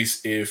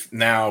increase if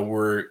now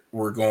we're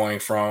going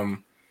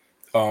from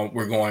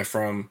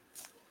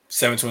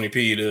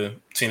 720p to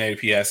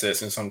 1080p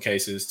assets in some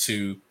cases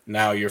to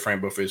now your frame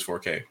buffer is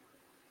 4K.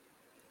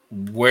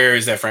 Where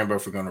is that frame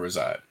buffer going to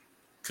reside?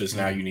 Because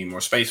now you need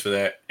more space for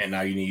that, and now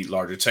you need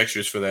larger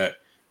textures for that.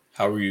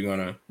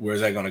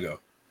 Where's that gonna go?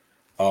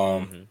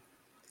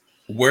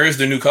 Where's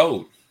the new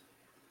code?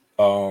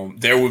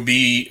 There would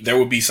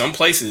be some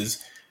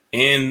places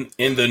in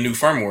the new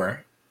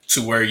firmware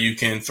to where you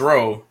can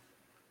throw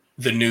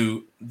the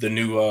new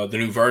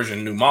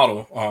version, new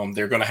model.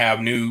 They're gonna have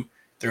new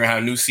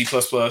C++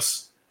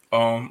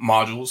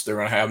 modules. They're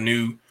gonna have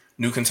new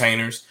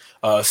containers.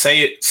 Say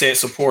it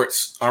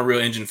supports Unreal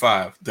Engine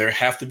 5. There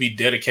have to be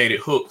dedicated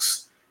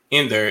hooks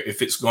in there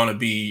if it's going to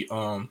be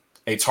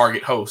a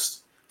target host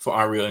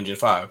for Unreal Engine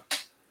 5.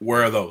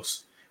 Where are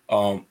those?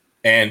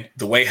 And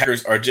the way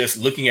hackers are just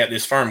looking at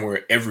this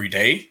firmware every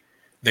day,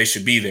 they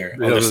should be there.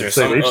 Unless there's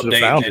some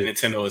update that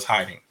Nintendo is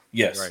hiding.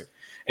 Yes. Right.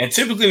 And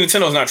typically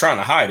Nintendo's not trying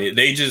to hide it.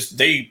 They just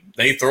they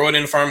throw it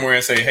in the firmware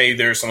and say, hey,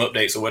 there's some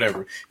updates or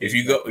whatever. If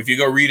you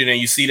go read it and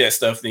you see that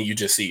stuff, then you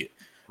just see it.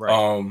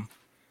 Right.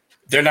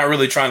 They're not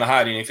really trying to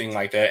hide anything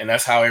like that. And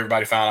that's how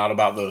everybody found out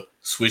about the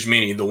Switch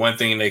Mini. The one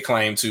thing they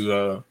claim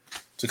to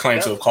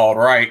have called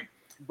right.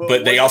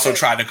 But they also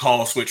tried to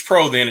call Switch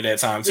Pro then at that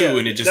time too,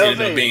 and it just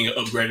ended up being an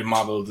upgraded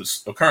model of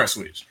the current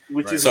Switch.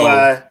 Which is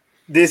why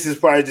this is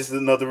probably just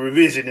another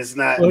revision. It's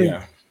not.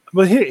 Well,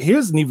 but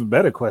here's an even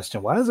better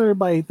question: why does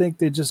everybody think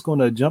they're just going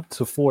to jump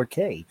to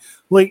 4K?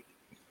 Like,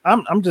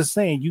 I'm just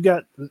saying, you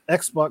got the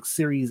Xbox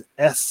Series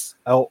S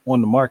out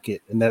on the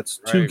market, and that's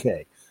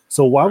 2K.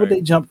 So why would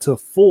they jump to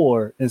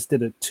 4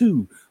 instead of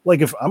 2?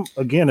 Like, if I'm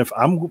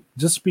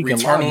just speaking,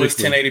 Returnal is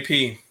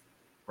 1080p.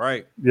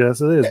 Right.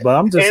 Yes, it is. But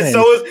I'm just saying.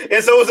 So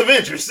is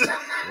Avengers.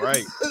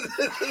 Right.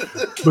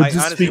 But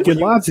just speaking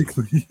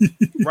logically.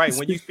 Right.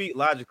 When you speak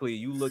logically,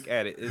 you look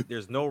at it.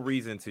 There's no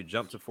reason to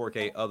jump to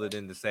 4K other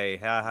than to say,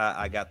 "Ha,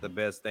 I got the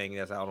best thing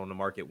that's out on the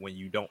market." When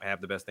you don't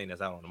have the best thing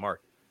that's out on the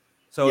market,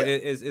 so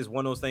it's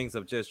one of those things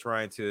of just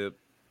trying to.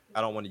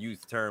 I don't want to use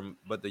the term,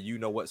 but the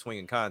what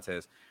swinging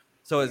contest.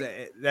 So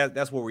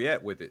that's where we're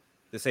at with it.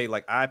 to say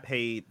like I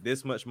paid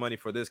this much money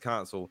for this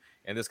console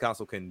and this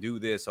console can do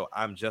this, so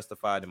I'm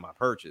justified in my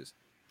purchase.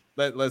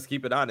 Let's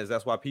keep it honest.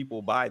 That's why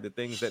people buy the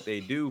things that they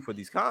do for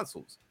these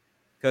consoles.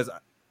 Because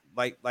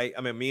like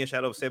I mean, me and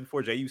Shadow said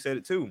before, Jay, you said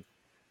it too.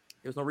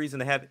 There's no reason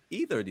to have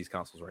either of these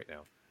consoles right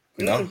now.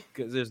 No,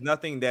 because there's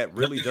nothing that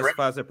really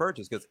justifies their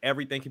purchase. Because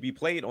everything can be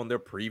played on their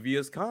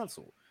previous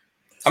console.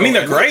 So, I mean,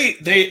 they're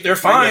great. They're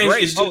fine.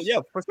 Yeah,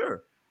 for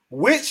sure.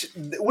 Which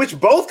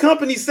both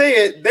companies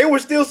said they were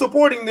still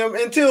supporting them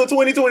until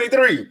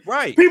 2023.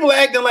 Right. People are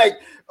acting like,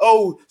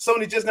 oh,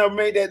 Sony just never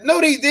made that. No,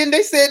 they didn't.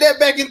 They said that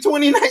back in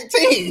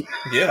 2019.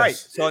 Yeah. Right.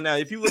 So now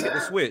if you look at the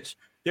Switch,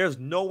 there's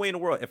no way in the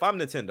world. If I'm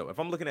Nintendo, if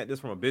I'm looking at this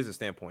from a business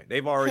standpoint,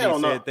 they've already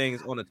said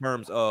things on the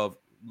terms of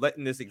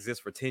letting this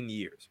exist for 10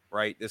 years,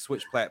 right? The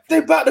Switch platform. They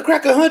about to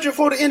crack 100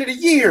 for the end of the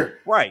year.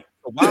 Right.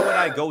 So why would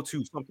I go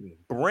to something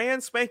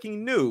brand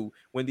spanking new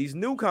when these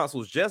new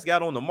consoles just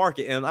got on the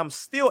market and I'm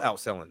still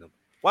outselling them?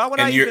 Why would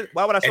I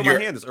show my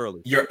hand this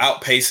early? You're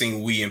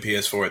outpacing Wii and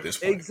PS4 at this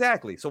point.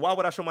 Exactly. So why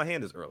would I show my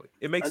hand this early?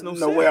 It makes no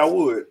sense. No way I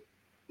would.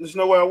 There's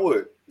no way I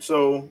would.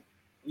 So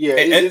yeah.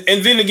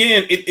 And then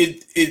again,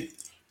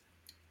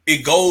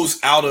 it goes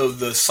out of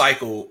the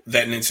cycle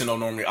that Nintendo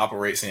normally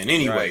operates in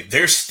anyway. Right.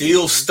 They're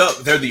still stuck.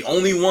 They're the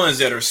only ones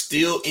that are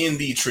still in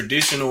the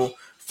traditional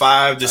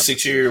 5 to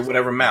 6 year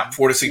whatever map,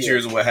 4 to 6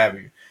 years or what have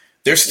you.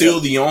 They're still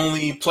the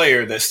only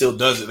player that still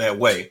does it that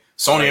way.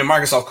 Sony and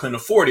Microsoft couldn't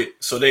afford it,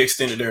 so they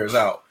extended theirs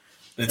out.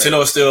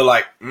 Nintendo is still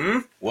like,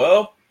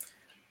 well,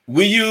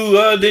 Wii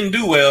U didn't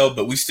do well,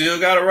 but we still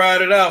got to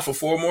ride it out for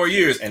 4 more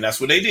years, and that's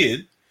what they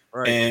did.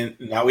 Right. And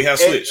now we have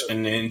Switch,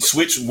 and then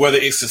Switch, whether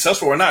it's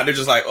successful or not, they're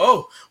just like,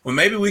 oh, well,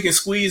 maybe we can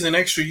squeeze an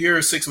extra year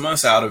or 6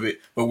 months out of it,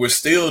 but we're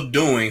still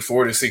doing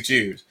 4 to 6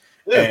 years.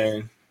 Yeah.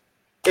 And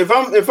if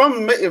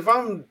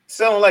I'm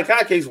selling like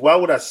hotcakes, why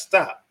would I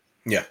stop?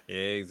 Yeah,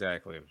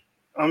 exactly.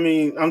 I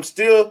mean, I'm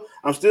still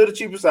the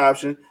cheapest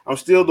option. I'm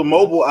still the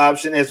mobile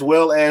option as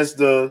well as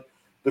the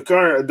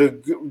current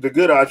the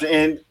good option.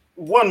 And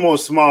one more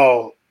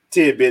small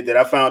tidbit that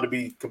I found to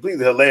be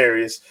completely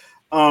hilarious.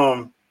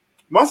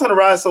 Monster Hunter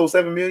Rise sold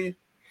 7 million.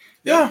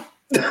 Yeah.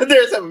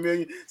 There's 7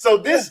 million. So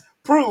this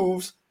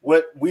proves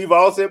what we've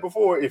all said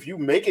before. If you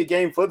make a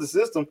game for the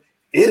system,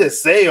 it'll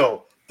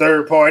sell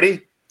third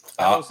party.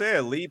 I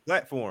said lead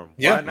platform.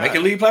 Yeah, make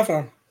it lead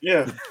platform.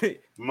 Yeah.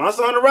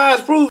 Monster Hunter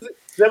Rise proves it.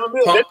 7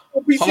 million.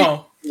 Hold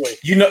on.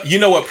 You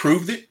know what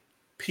proved it?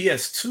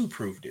 PS2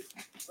 proved it.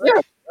 Yeah.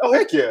 Oh,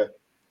 heck yeah.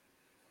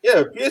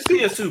 Yeah,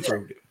 PS2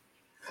 proved it.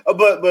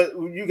 But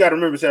you got to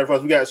remember,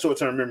 Sacrifice, we got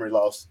short-term memory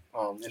loss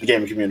in the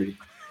gaming community.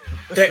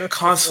 That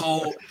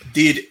console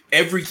did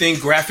everything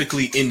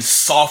graphically in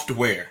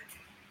software,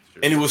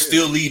 and it was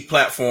still lead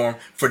platform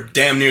for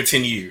damn near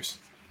 10 years.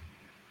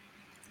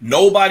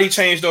 Nobody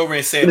changed over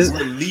and said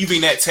we're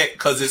leaving that tech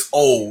because it's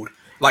old,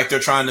 like they're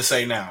trying to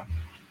say now.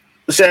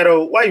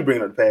 Shadow, why are you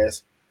bringing up the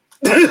past?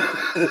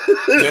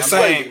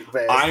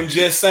 I'm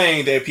just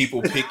saying that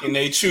people pick and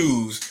they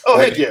choose.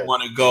 They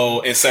want to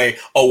go and say,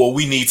 oh, well,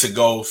 we need to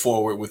go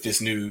forward with this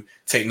new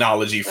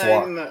technology for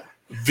our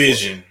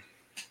vision.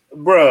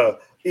 Bruh,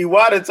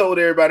 Iwata told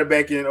everybody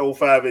back in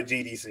 05 at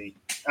GDC.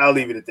 I'll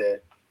leave it at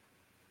that.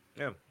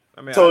 Yeah.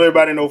 I mean, told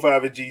everybody in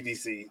 05 at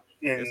GDC.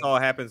 And this all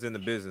happens in the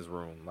business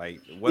room.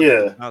 Like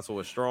whether the console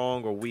is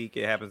strong or weak,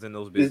 it happens in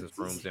those business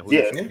rooms and who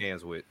you shake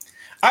hands with.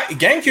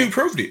 GameCube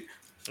proved it.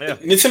 Yeah.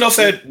 Nintendo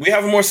said we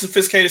have a more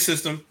sophisticated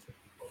system.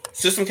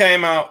 System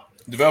came out.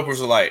 Developers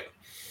are like,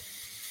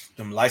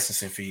 them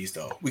licensing fees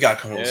though. We gotta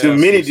come up with the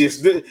mini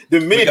disc. The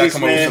mini disc,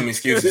 man. With some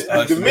excuses.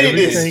 The mini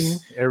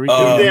disc.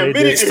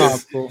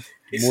 Everything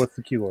more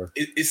secure.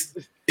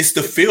 It's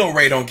the fill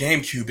rate on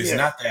GameCube is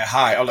not that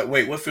high. I'm like,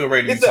 wait, what fill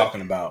rate are you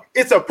talking about?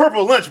 It's a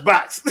purple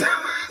lunchbox.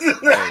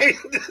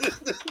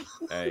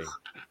 Hey,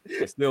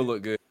 it still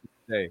look good.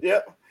 Hey.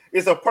 Yep.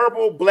 It's a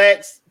purple,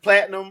 black,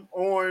 platinum,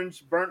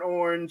 orange, burnt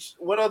orange.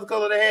 What other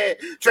color they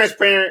had?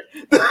 Transparent.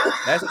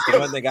 That's the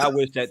one thing I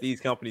wish that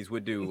these companies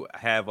would do.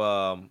 Have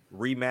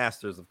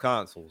remasters of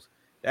consoles.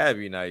 That'd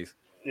be nice.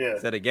 Yeah.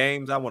 Instead of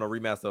games, I want a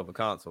remaster of a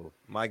console.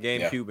 My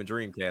GameCube and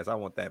Dreamcast, I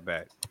want that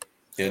back.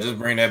 Yeah, just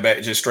bring that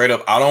back. Just straight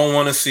up. I don't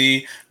want to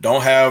see. I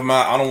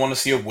don't want to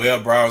see a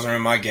web browser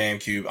in my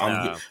GameCube.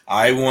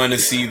 I want to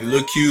see the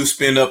little cube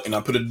spin up, and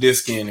I put a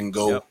disc in and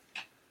go. Yep.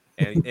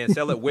 And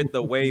sell it with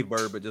the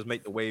Wavebird, but just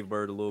make the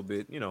Wavebird a little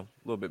bit, a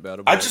little bit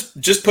better. I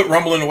just put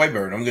Rumble in the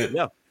Wavebird. I'm good.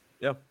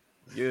 Yeah,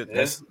 good.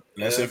 That's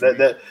it.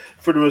 That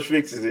pretty much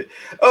fixes it.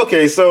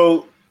 Okay,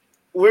 so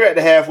we're at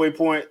the halfway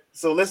point.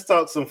 So let's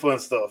talk some fun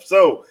stuff.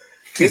 So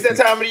it's that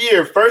time of the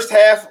year, first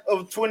half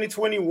of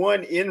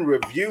 2021 in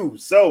review.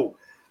 So,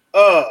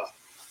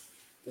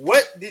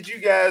 what did you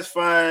guys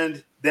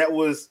find that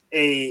was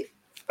a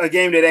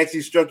game that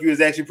actually struck you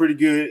as actually pretty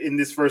good in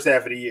this first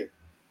half of the year?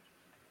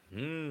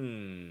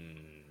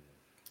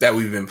 That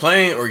we've been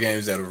playing, or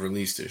games that have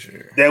released this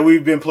year? That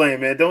we've been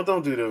playing, man. Don't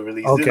do the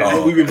release.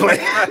 Okay. We've been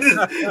playing.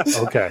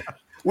 Okay.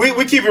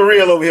 We keep it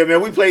real over here, man.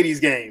 We play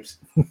these games.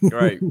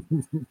 Right.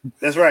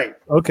 That's right.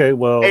 Okay.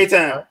 Well.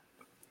 A-Town.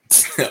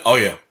 Oh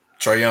yeah,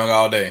 Trae Young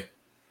all day.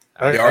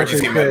 The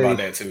artist came mad about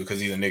that too because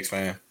he's a Knicks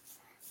fan.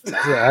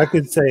 Yeah, I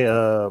could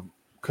say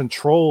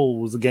Control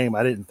was a game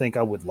I didn't think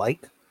I would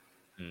like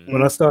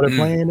when I started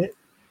playing it.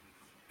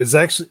 It's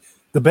actually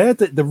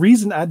the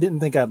reason I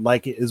didn't think I'd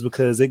like it is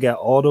because it got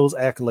all those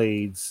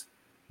accolades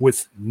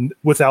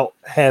without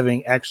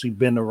having actually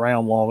been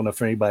around long enough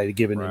for anybody to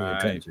give it any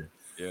attention.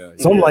 Yeah.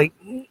 So I'm like,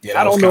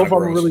 I don't know if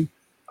gross.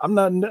 I'm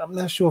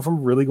not sure if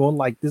I'm really going to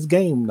like this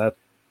game. And I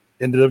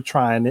ended up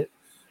trying it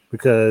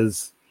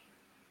because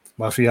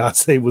my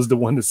fiance was the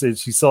one that said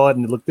she saw it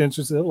and it looked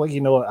interesting. I'm like,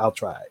 you know what? I'll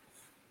try it.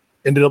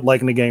 Ended up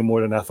liking the game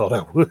more than I thought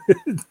I would.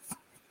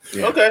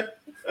 Yeah. Okay.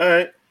 All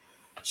right.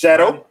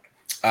 Shadow.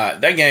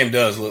 That game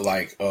does look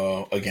like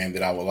a game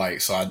that I would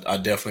like, so I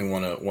definitely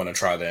want to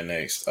try that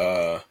next.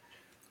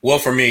 Well,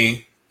 for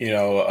me,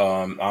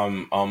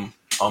 I'm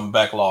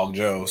backlog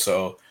Joe,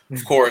 so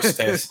of course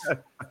that's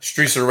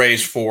Streets of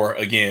Rage 4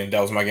 again.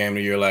 That was my game of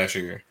the year last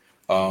year.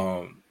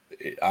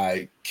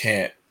 I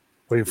can't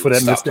wait for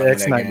that Mr.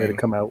 X Nightmare to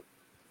come out.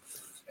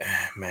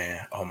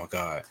 Man, oh my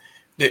god,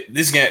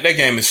 that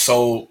game is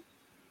so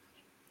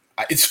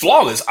it's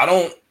flawless. I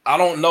don't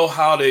know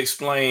how to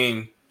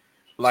explain.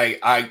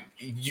 Like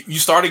you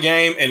start a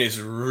game and it's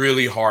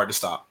really hard to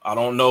stop. I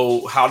don't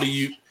know how to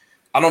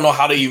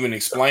even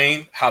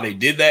explain how they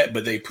did that,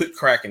 but they put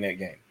crack in that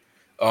game.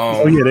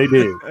 Oh yeah,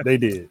 they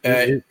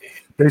did.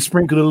 They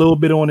sprinkled a little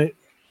bit on it,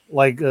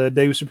 like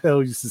Dave Chappelle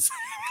used to say.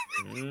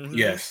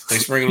 Yes, they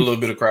sprinkled a little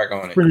bit of crack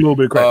on it. Sprinkle a little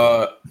bit of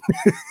crack.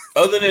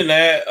 Other than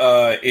that,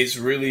 it's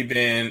really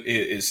been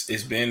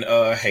it's been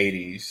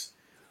Hades.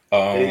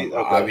 Okay.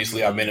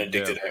 Obviously, I've been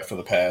addicted to that for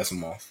the past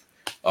month.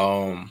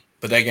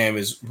 But that game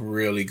is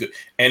really good,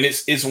 and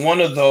it's one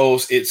of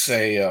those. It's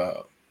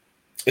a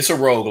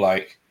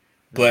roguelike,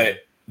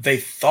 but they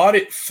thought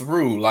it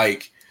through.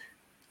 Like,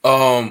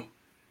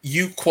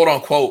 you quote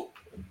unquote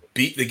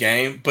beat the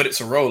game, but it's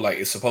a roguelike.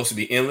 It's supposed to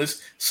be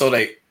endless, so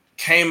they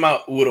came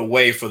out with a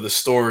way for the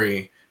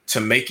story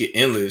to make it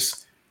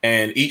endless.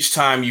 And each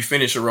time you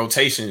finish a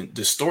rotation,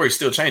 the story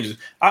still changes.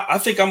 I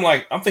think I'm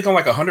like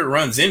 100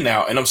 runs in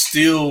now, and I'm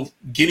still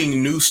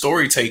getting new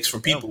story takes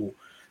from people.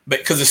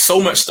 Because there's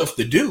so much stuff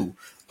to do.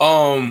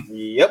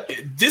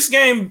 This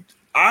game,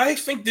 I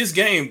think this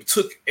game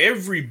took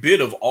every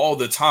bit of all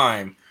the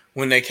time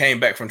when they came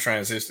back from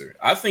Transistor.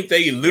 I think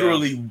they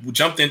literally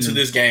jumped into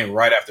this game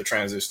right after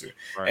Transistor,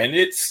 and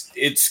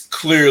it's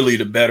clearly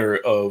the better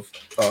of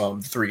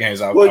the three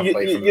games I've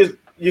played.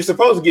 You're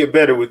supposed to get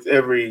better with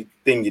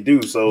everything you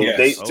do. So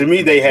they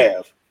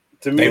have.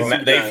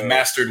 They've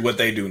mastered what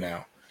they do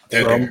now.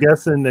 I'm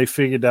guessing they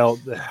figured out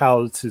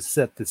how to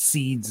set the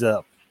seeds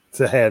up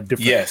to have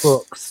different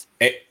hooks,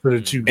 so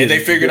that you get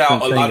they figured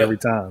out a lot every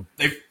time.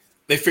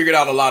 They figured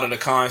out a lot of the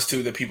cons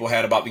too that people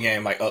had about the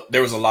game. Like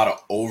there was a lot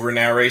of over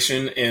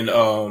narration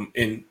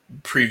in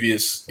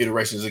previous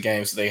iterations of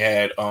games they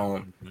had.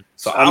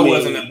 So I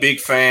wasn't a big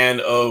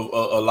fan of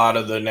a lot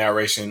of the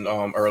narration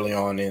early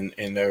on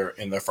in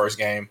their first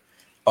game.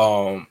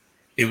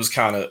 It was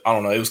kind of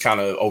it was kind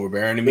of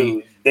overbearing to me.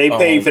 Dude, they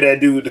paid for that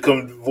dude to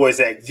come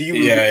voice act. He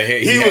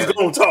was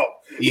going to talk.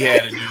 He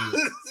had to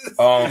do.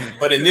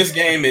 But in this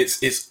game,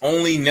 it's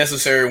only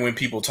necessary when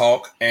people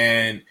talk,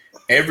 and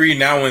every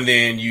now and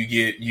then you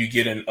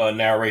get a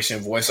narration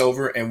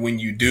voiceover, and when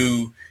you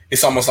do,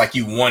 it's almost like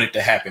you want it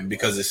to happen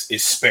because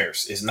it's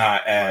sparse. It's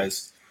not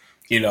as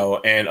and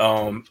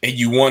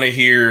you want to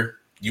hear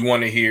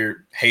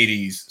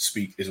Hades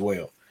speak as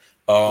well.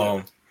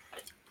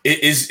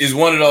 It is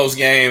one of those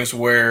games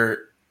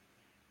where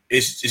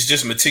it's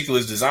just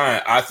meticulous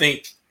design. I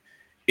think.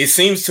 It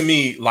seems to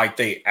me like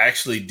they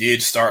actually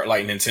did start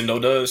like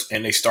Nintendo does,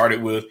 and they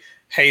started with,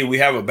 hey, we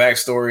have a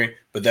backstory,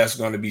 but that's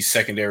going to be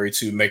secondary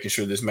to making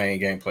sure this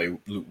main gameplay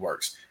loop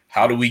works.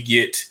 How do we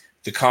get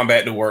the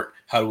combat to work?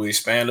 How do we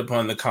expand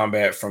upon the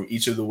combat from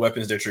each of the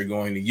weapons that you're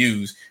going to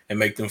use and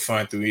make them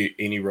fun through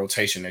any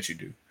rotation that you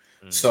do?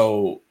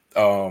 So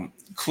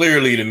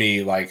clearly to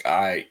me, like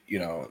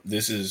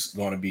this is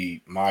going to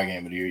be my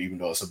game of the year, even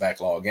though it's a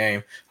backlog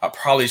game. I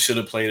probably should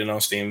have played it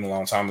on Steam a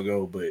long time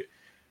ago, but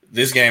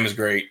this game is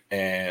great,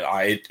 and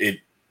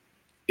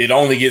it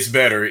only gets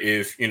better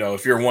if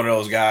you're one of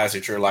those guys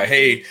that you're like,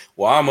 hey,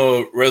 well, I'm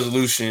a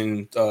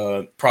resolution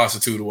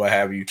prostitute or what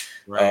have you.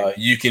 Right.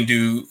 You can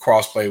do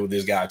crossplay with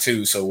this guy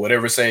too. So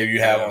whatever save you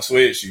have on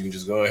Switch, you can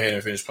just go ahead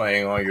and finish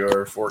playing on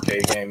your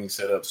 4K gaming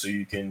setup, so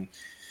you can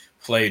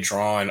play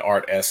drawing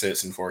art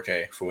assets in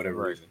 4K for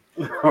whatever reason.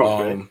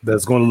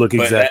 That's going to look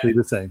exactly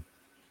the same.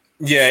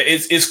 Yeah,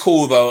 it's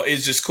cool though.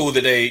 It's just cool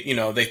that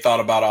they thought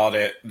about all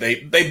that.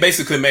 They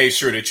basically made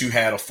sure that you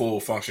had a full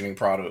functioning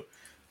product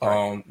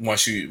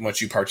once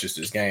you purchase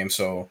this game.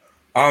 So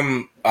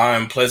I'm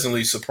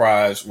pleasantly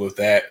surprised with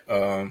that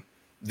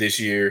this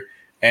year.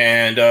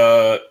 And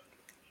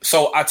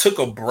so I took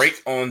a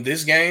break on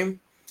this game,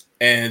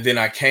 and then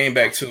I came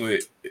back to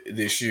it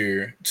this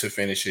year to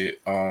finish it.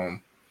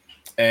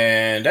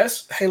 And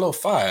that's Halo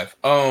 5.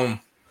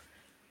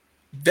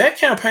 That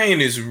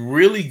campaign is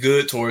really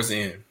good towards the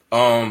end.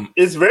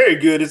 It's very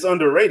good. It's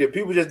underrated.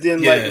 People just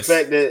didn't like the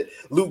fact that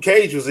Luke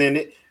Cage was in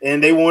it,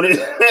 and they wanted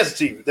Master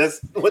Chief. That's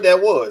what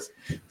that was.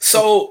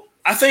 So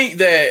I think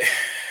that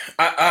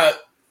I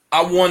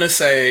want to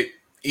say,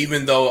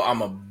 even though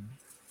I'm a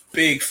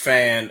big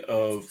fan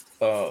of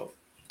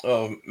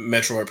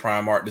Metroid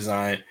Prime art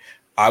design,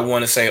 I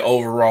want to say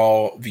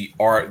overall the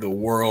art, the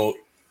world,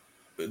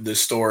 the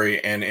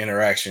story, and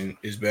interaction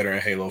is better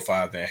in Halo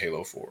 5 than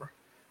Halo 4.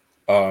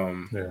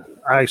 Yeah,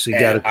 I actually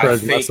got to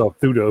credit myself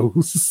through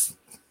those.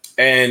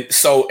 And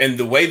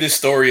the way this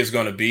story is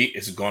going to be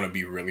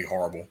really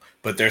horrible.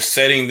 But they're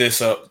setting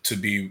this up to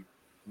be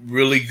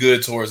really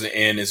good towards the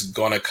end. It's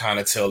going to kind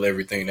of tell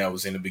everything that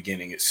was in the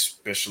beginning,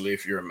 especially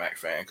if you're a Mac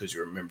fan, because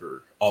you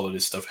remember all of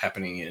this stuff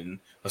happening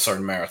in a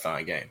certain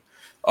marathon game.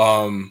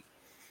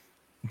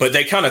 But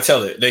they kind of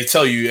tell it. They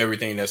tell you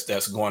everything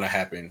that's going to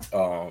happen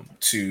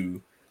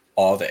to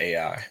all the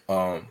AI.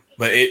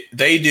 But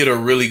they did a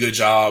really good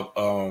job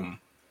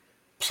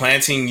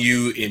planting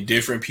you in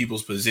different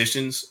people's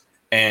positions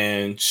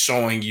and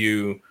showing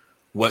you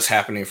what's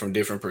happening from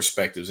different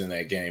perspectives in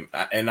that game.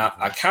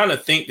 I kind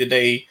of think that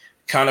they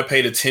kind of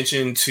paid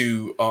attention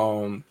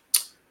to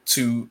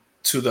the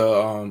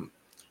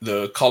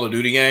Call of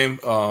Duty game.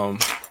 I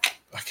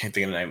can't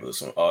think of the name of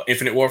this one.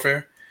 Infinite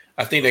Warfare.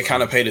 I think they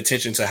kind of paid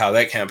attention to how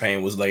that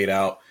campaign was laid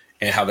out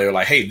and how they were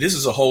like, hey, this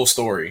is a whole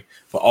story,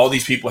 but all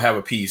these people have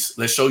a piece.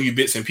 Let's show you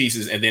bits and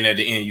pieces. And then at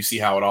the end, you see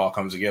how it all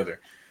comes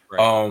together.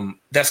 Right.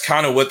 That's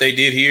kind of what they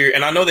did here.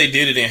 And I know they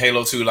did it in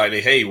Halo 2, like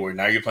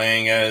now you're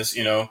playing as,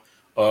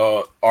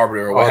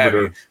 Arbiter or what have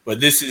you.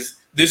 But this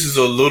is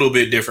a little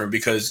bit different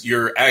because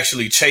you're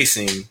actually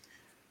chasing,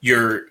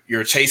 you're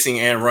chasing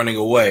and running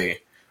away.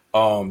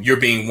 You're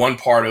being one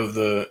part of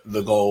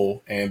the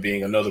goal and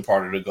being another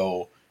part of the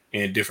goal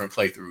in different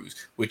playthroughs,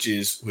 which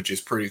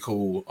is pretty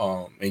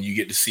cool. And you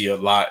get to see a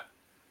lot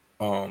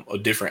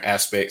of different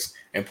aspects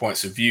and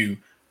points of view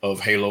of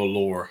Halo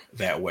lore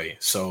that way.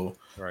 So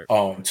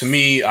to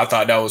me, I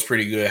thought that was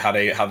pretty good how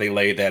they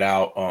laid that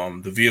out.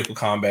 The vehicle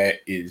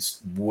combat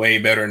is way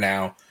better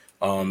now.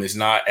 It's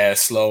not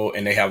as slow,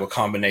 and they have a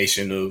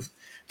combination of,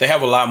 they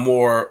have a lot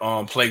more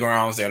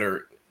playgrounds that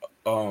are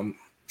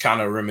kind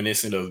of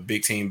reminiscent of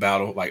Big Team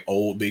Battle, like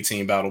old Big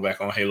Team Battle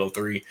back on Halo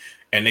 3.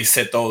 And they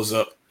set those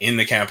up in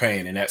the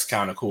campaign, and that's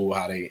kind of cool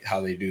how they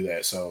do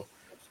that. So,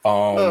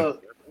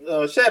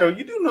 Shadow,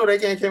 you do know that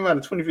game came out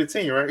in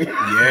 2015, right?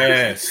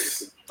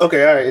 Yes.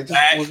 Okay, all right.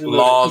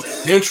 Backlog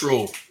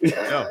Central.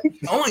 Yeah. I'm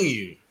telling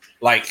you,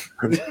 but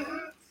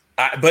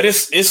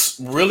it's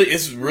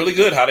really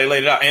good how they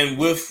laid it out, and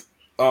with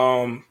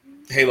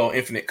Halo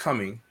Infinite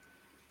coming,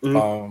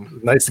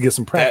 nice to get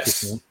some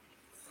practice.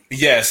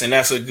 Yes, and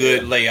that's a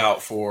good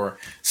layout for.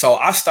 So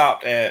I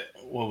stopped at,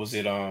 what was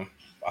it? I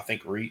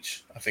think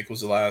Reach. I think was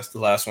the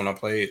last one I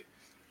played.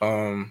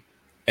 And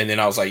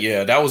then I was like,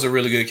 yeah, that was a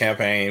really good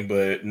campaign,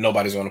 but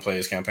nobody's going to play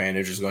this campaign.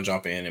 They're just going to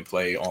jump in and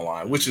play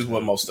online, which is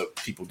what most of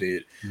people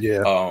did.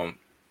 Yeah.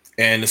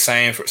 And the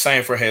same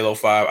for Halo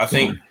 5. I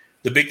think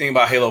the big thing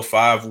about Halo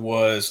 5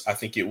 was, I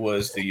think it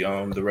was the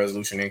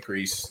resolution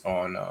increase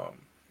on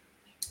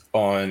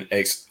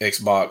Xbox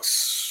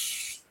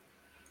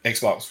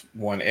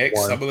One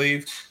X, I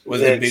believe,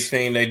 was the big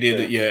thing they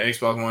did.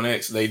 Xbox One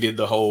X. They did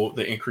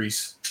the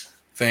increase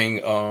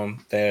thing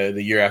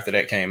the year after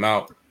that came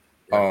out.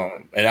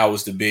 And that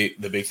was the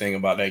big thing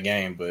about that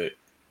game. But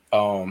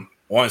on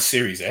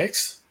Series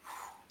X,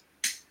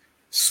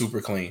 super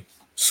clean.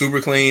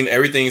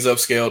 Everything's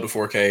upscaled to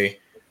 4K,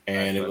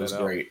 and it was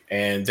great.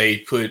 And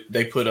they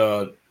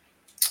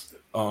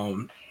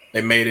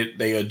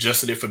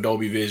adjusted it for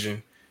Dolby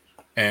Vision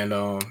and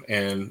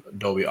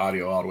Dolby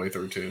Audio all the way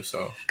through too.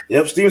 So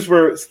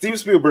Steven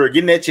Spielberg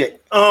getting that check.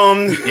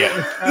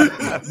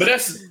 But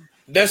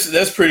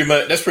that's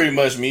pretty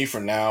much me for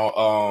now.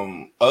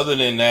 Other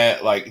than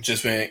that,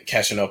 just been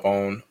catching up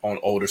on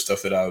older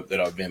stuff that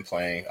I've been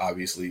playing,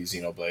 obviously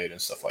Xenoblade and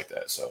stuff like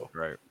that. So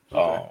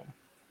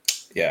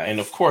and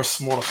of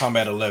course Mortal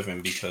Kombat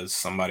 11, because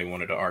somebody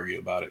wanted to argue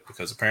about it,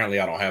 because apparently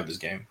I don't have this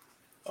game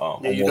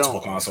on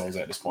multiple consoles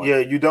at this point. Yeah,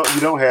 you don't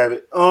have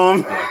it.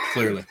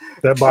 Clearly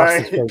that box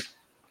is fake.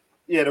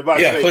 Yeah, the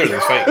box. Yeah, fake. Clearly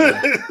it's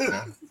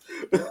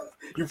fake.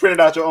 You printed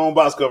out your own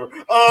box cover.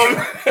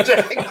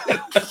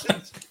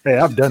 Hey,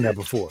 I've done that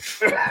before.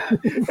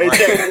 Hey,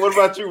 Jack, what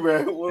about you,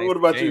 man? What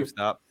about you?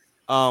 Stop.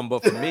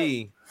 But for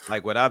me,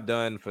 what I've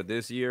done for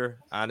this year,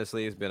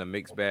 honestly, it's been a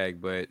mixed bag.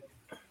 But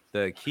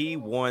the key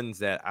ones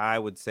that I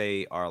would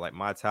say are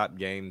my top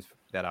games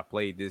that I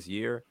played this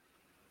year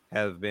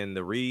have been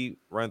the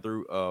run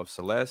through of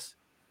Celeste,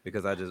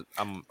 because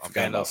I'm a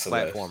fan of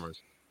platformers.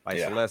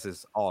 Celeste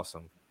is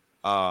awesome.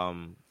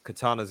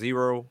 Katana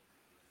Zero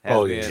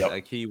has been a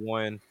key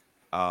one.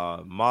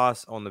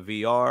 Moss on the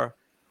VR,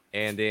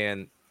 and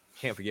then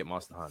can't forget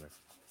Monster Hunter.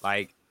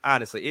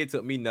 Honestly, it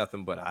took me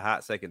nothing but a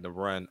hot second to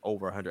run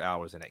over 100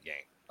 hours in that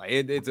game.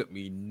 It took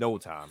me no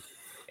time.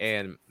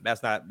 And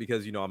that's not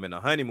because, I'm in a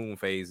honeymoon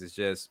phase. It's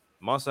just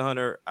Monster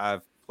Hunter,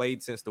 I've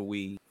played since the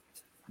Wii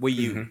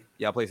U. Mm-hmm.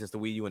 Yeah, I played since the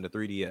Wii U and the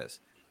 3DS.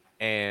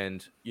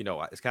 And,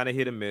 it's kind of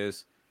hit and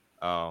miss.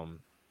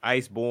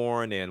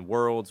 Iceborne and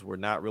Worlds were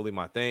not really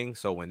my thing.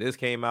 So when this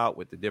came out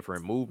with the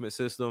different movement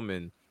system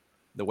and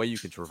the way you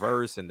can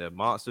traverse and the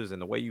monsters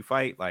and the way you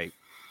fight, like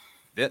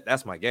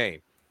that's my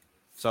game.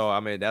 So I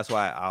mean, that's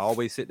why I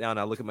always sit down and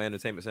I look at my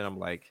entertainment center. I'm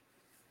like,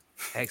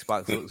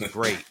 Xbox looks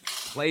great,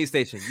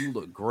 PlayStation, you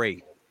look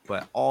great,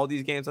 but all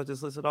these games I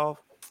just listed off,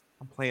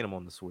 I'm playing them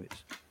on the Switch.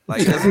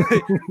 Like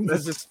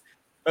let's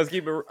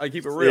keep it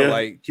real. Yeah,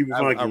 like keep it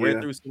funky, I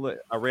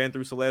ran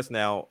through Celeste.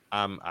 Now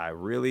I'm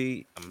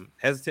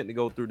hesitant to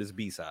go through this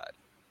B-side.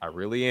 I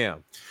really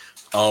am.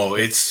 Oh,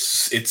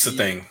 it's a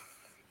thing.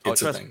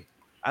 It's a thing. Me.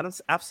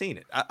 I've seen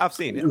it. I've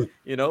seen it.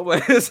 You know,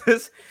 but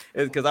it's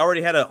because I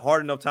already had a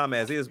hard enough time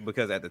as is,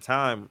 because at the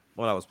time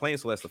when I was playing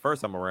Celeste the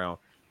first time around,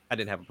 I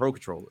didn't have a Pro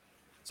Controller.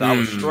 So I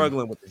was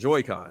struggling with the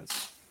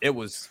Joy-Cons. It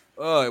was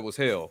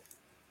hell.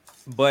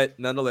 But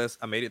nonetheless,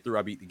 I made it through.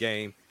 I beat the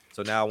game.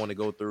 So now I want to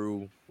go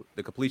through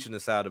the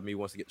completionist side of me,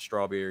 wants to get the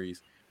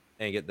strawberries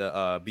and get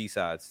the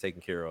B-sides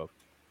taken care of.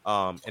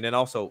 And then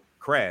also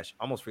Crash.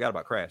 I almost forgot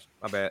about Crash.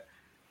 My bad.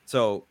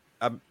 So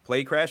I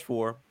played Crash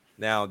 4.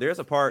 Now there's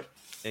a part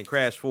in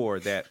Crash 4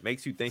 that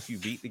makes you think you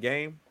beat the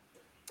game,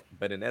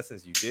 but in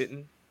essence you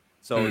didn't.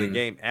 So the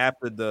game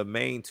after the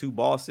main 2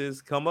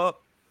 bosses come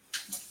up,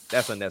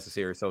 that's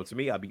unnecessary. So to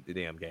me, I beat the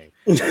damn game.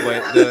 But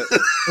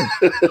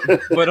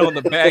on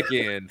the back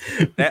end,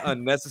 that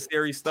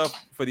unnecessary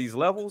stuff for these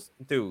levels,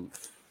 dude,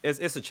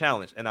 it's a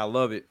challenge, and I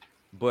love it.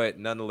 But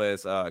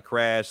nonetheless,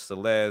 Crash,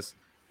 Celeste,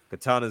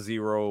 Katana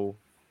Zero,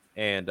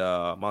 and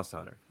Monster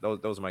Hunter.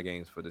 Those are my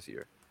games for this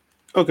year.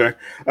 Okay.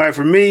 All right.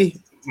 For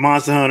me,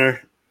 Monster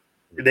Hunter.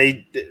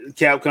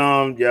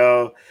 Capcom,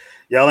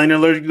 y'all ain't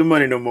allergic to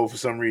money no more for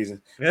some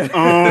reason.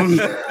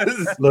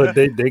 Look,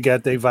 they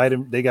got their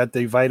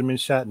vitamin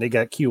shot and they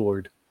got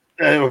cured.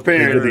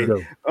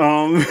 Apparently.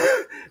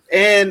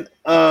 And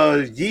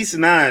Yeast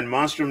 9,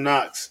 Monstrum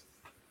Nox.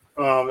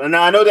 And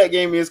I know that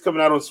game is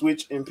coming out on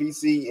Switch and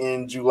PC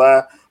in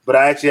July, but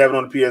I actually have it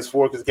on the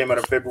PS4 because it came out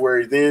in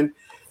February then.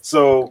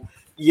 So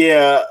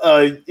yeah,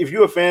 if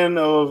you're a fan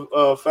of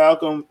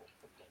Falcom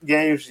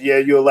games, yeah,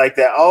 you'll like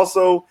that.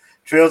 Also,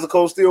 Trails of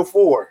Cold Steel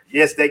 4.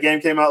 Yes, that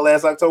game came out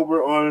last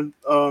October on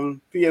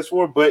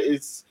PS4, but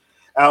it's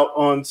out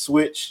on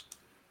Switch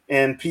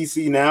and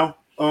PC now.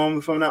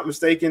 If I'm not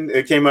mistaken,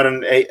 it came out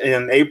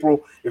in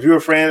April. If you're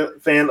a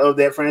fan of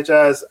that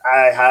franchise,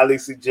 I highly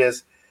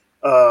suggest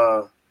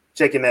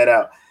checking that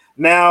out.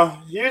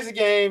 Now, here's a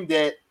game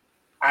that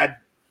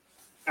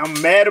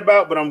I'm mad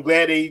about, but I'm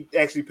glad they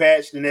actually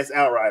patched, and that's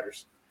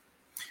Outriders.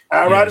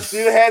 Outriders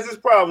still has its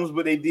problems,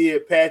 but they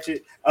did patch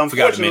it.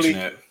 Forgot to mention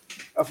that.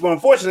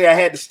 Unfortunately, I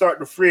had to start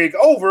the frig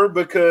over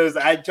because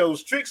I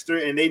chose Trickster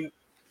and they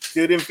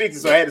still didn't fix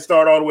it, so I had to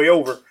start all the way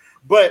over.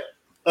 But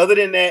other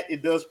than that,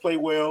 it does play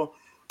well.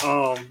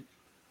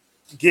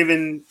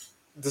 Given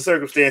the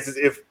circumstances,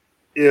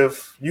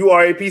 if you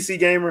are a PC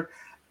gamer,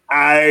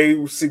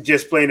 I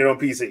suggest playing it on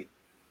PC.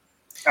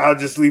 I'll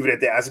just leave it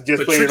at that. I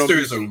suggest playing Trickster it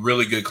on PC. is a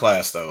really good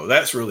class, though.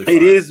 That's really fun.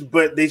 It is,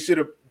 but they should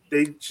have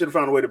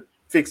found a way to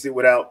fix it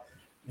without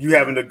you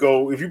having to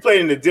go. If you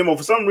played in the demo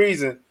for some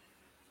reason,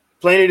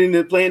 playing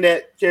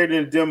that character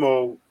in the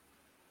demo,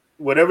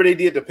 whatever they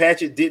did to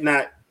patch it did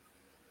not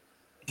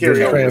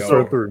carry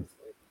over.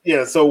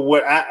 Yeah, so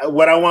what I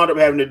wound up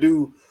having to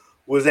do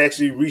was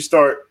actually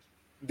restart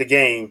the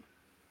game,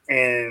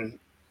 and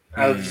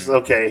I was just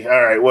okay,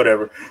 all right,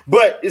 whatever.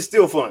 But it's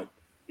still fun.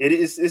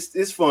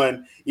 It's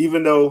fun,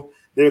 even though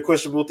there are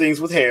questionable things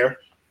with hair.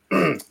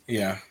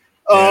 Yeah.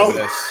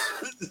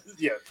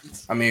 Yeah.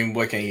 I mean,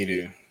 what can you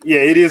do? Yeah,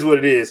 it is what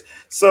it is.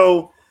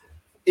 So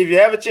if you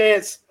have a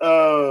chance,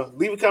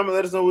 leave a comment.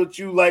 Let us know what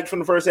you like from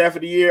the first half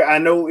of the year. I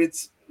know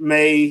it's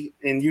May,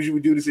 and usually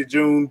we do this in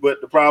June,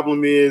 but the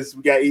problem is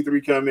we got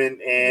E3 coming,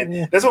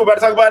 and that's what we're about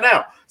to talk about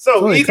now.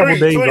 So E3, a couple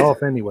days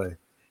off anyway.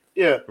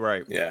 Yeah,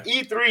 right. Yeah,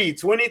 E3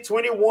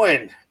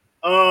 2021.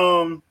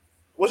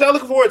 What y'all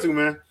looking forward to,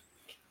 man?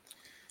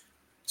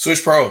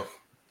 Switch Pro.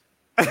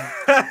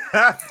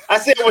 I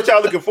said what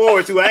y'all looking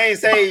forward to. I ain't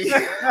say,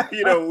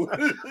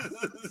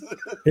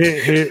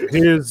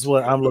 Here's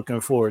what I'm looking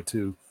forward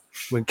to.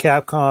 When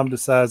Capcom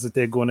decides that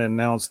they're going to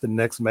announce the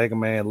next Mega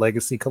Man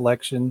Legacy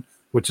Collection,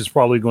 which is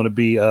probably going to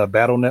be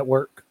Battle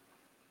Network,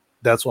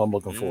 that's what I'm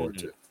looking forward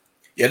to.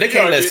 Yeah, they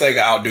can't let Sega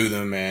outdo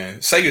them, man.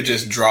 Sega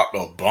just dropped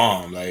a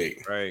bomb.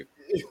 Like, right.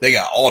 They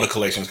got all the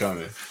collections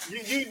coming.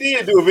 You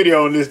did do a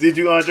video on this, did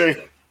you,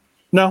 Andre?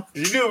 No.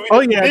 Did you do a video? Oh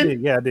yeah, I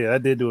did. Yeah, I did. I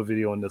did do a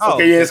video on this.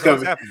 Okay, yeah, it's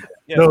coming.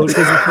 Yeah. No,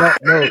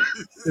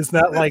 it's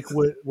not like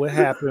what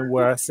happened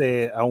where I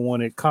said I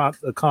wanted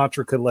a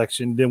Contra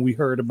collection, then we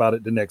heard about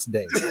it the next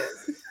day.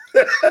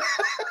 That's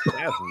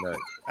nuts.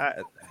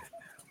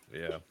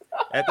 Yeah.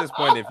 At this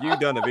point, if you've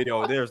done a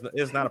video,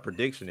 it's not a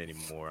prediction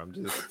anymore. I'm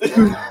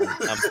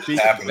speaking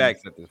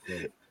facts at this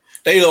point.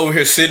 They over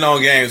here sitting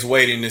on games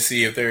waiting to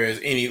see if there is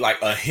any like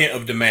a hint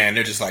of demand.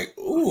 They're just like,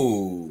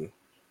 ooh,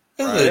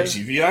 that's a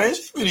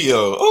GVI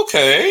video.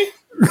 Okay.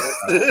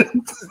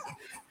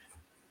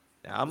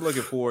 Now, I'm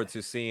looking forward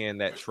to seeing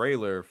that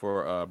trailer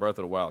for Breath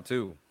of the Wild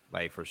 2.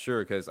 like for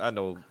sure. Because I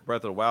know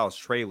Breath of the Wild's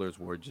trailers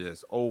were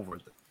just over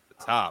the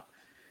top,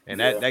 and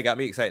that got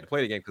me excited to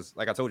play the game. Because,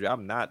 like I told you,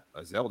 I'm not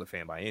a Zelda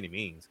fan by any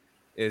means.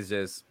 It's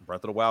just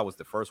Breath of the Wild was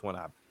the first one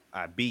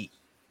I beat.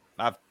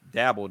 I've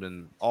dabbled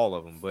in all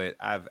of them, but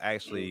I've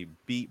actually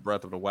beat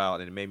Breath of the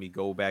Wild, and it made me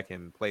go back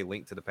and play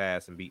Link to the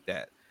Past and beat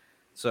that.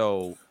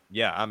 So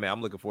yeah, I mean,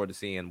 I'm looking forward to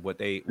seeing what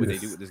they do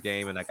with this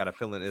game, and I got a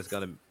feeling it's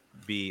gonna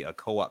be a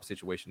co-op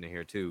situation in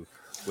here too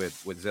with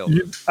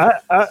Zelda.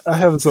 I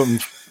have something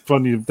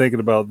funny I'm thinking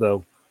about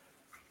though.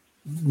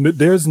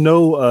 There's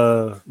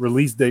no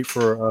release date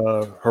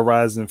for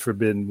Horizon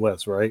Forbidden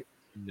West, right?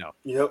 No,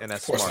 Yep. and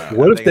that's smart.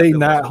 What if they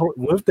not?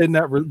 What if they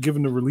not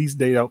giving the release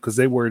date out because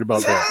they worried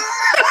about that?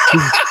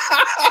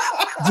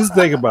 Just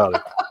think about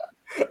it.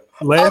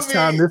 Last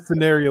time this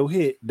scenario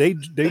hit, they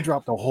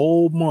dropped a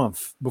whole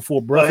month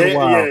before Breath of the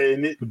Wild.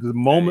 The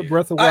moment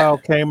Breath of the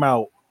Wild came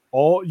out,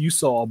 you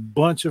saw a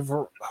bunch of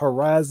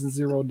Horizon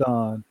Zero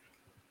Dawn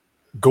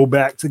go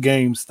back to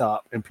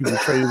GameStop and people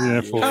traded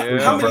in for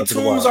how many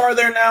tombs are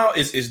there now?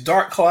 Is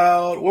Dark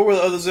Cloud? What were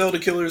the other Zelda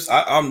killers?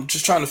 I'm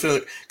just trying to feel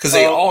it because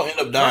they all end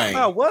up dying.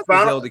 What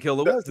was Zelda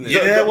killer, wasn't it?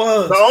 Yeah, it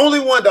was. The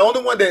only one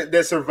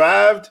that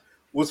survived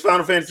was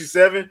Final Fantasy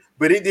VII,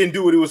 but it didn't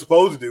do what it was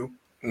supposed to do.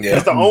 Yeah.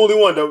 That's the only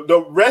one.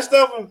 The rest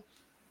of them,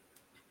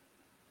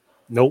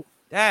 nope.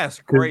 That's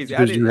crazy.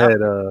 Because you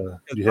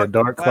had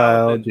Dark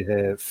Cloud, you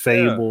had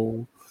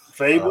Fable.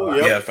 Fable,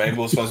 yeah,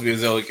 Fable was supposed to be a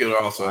Zelda killer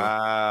also.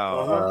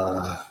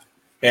 Wow.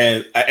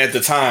 And at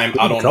the time,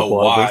 I don't know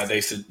why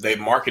they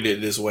marketed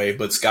it this way,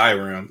 but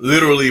Skyrim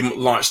literally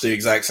launched the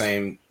exact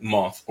same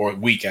month or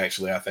week,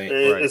 actually, I think.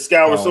 And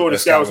Skyward Sword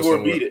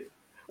beat it.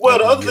 Well,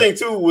 the other thing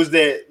too was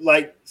that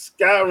like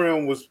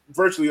Skyrim was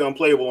virtually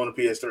unplayable on the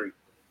PS3.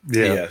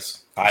 Yeah.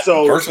 Yes.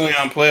 Virtually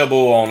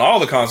unplayable on all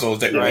the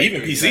consoles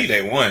even PC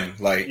day one.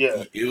 Like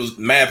it was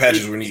mad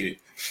patches were needed.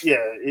 Yeah,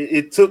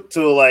 it took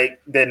till like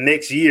that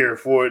next year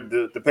for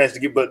the patch to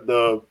get, but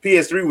the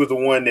PS3 was the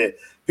one that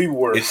people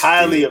were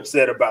highly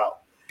upset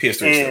about. PS3 is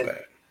still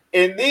bad.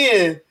 And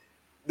then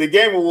the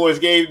Game Awards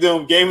gave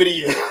them Game of the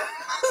Year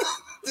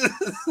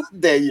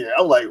that year.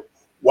 I'm like,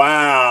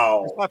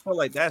 wow. I feel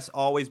like that's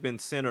always been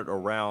centered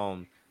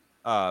around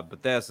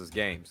Bethesda's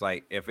games.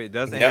 Like if it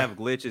doesn't have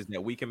glitches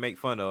that we can make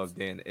fun of,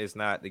 then it's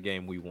not the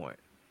game we want.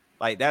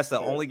 Like that's the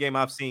only game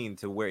I've seen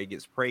to where it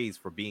gets praised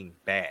for being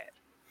bad.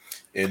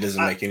 It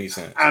doesn't make any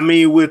sense. I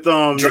mean, with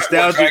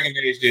nostalgia, Dragon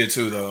Age did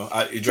too, though.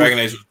 Dragon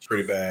Age was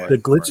pretty bad. The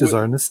glitches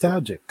are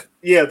nostalgic.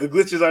 Yeah, the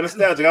glitches are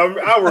nostalgic.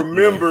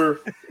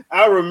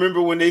 I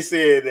remember when they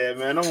said that,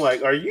 man. I'm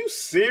like, are you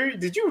serious?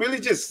 Did you really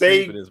just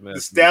say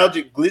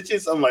nostalgic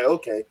glitches? I'm like,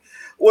 okay.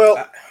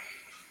 Well,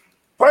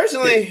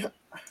 personally,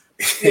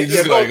 go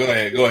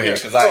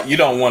ahead, because you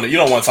don't want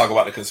to talk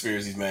about the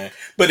conspiracies, man.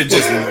 But it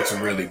just looks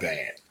really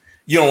bad.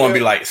 You don't want to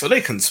be like, so they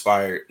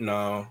conspired.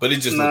 No, but it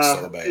just looks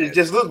so bad. It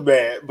just looks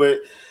bad. But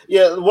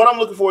yeah, what I'm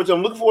looking forward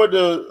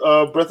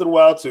to Breath of the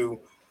Wild 2,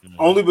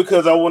 only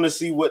because I want to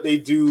see what they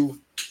do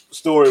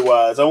story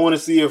wise. I want to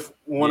see if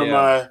one of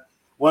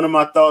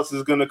my thoughts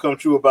is going to come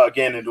true about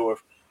Ganondorf.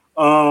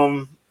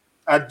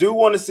 I do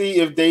want to see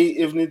if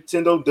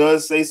Nintendo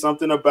does say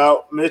something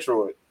about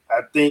Metroid.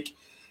 I think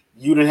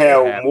you didn't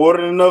have more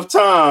than enough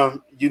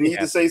time. You need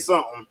to say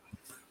something.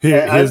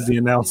 Here's the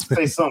announcement.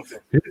 Say something.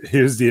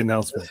 Here's the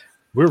announcement.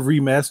 We're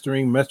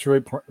remastering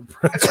Metroid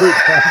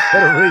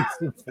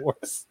Federation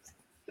Force.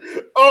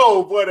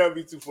 Oh boy, that'd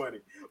be too funny.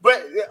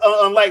 But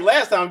unlike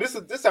last time, this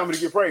time it'll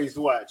get praised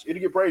to watch.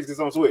 It'll get praised because it's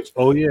on Switch.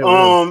 Oh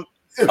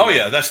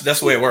yeah. That's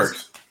the way it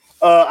works.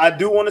 I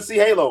do want to see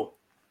Halo.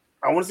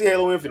 I want to see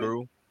Halo Infinite.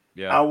 True.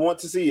 Yeah. I want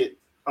to see it.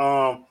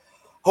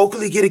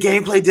 Hopefully get a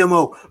gameplay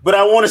demo, but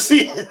I want to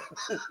see it.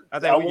 I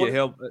think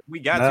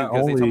we got to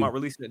because they're talking about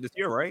releasing it this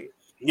year, right?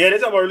 Yeah, they're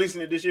talking about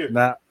releasing it this year.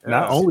 Not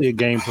only a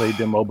gameplay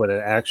demo, but an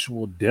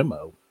actual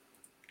demo.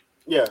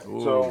 Yeah.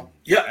 Ooh. So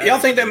y'all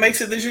think that makes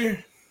it this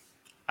year?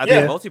 I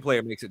think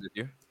multiplayer makes it this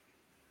year.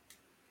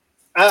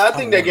 I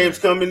think that game's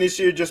coming this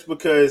year just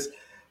because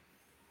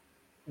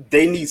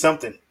they need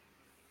something.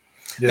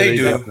 Yeah, they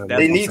do.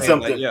 They need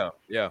something. Like,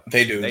 yeah.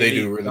 They do. They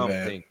do really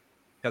bad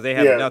because they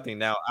have nothing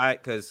now.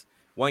 Because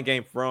one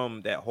game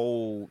from that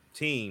whole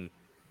team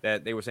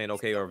that they were saying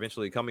are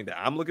eventually coming that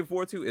I'm looking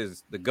forward to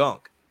is the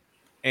Gunk.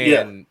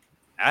 And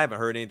I haven't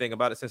heard anything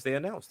about it since they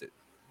announced it.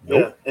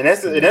 Nope. Yeah, and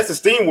that's the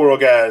Steam World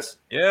guys.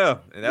 Yeah,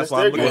 and that's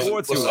why I'm looking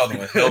forward to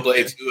it.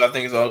 Hellblade 2, I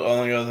think is the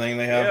only other thing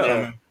they have.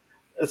 Yeah.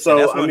 So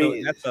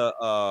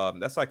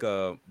that's like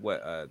a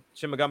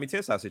Shin Megami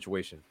Tensei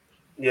situation.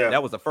 Yeah,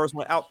 that was the first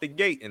one out the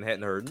gate, and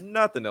hadn't heard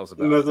nothing else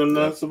about nothing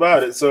else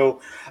about it.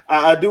 So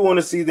I do want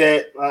to see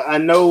that. I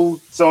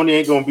know Sony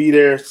ain't gonna be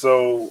there,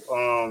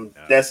 so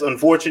that's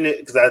unfortunate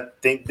because I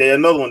think they're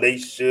another one they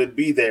should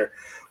be there.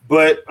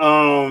 But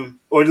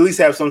or at least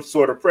have some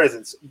sort of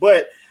presence.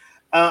 But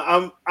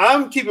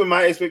I'm keeping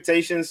my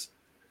expectations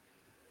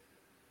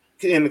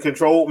in a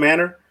controlled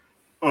manner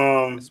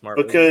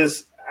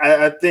because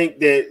I think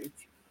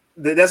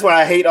that's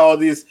why I hate all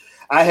this.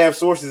 I have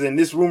sources in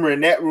this rumor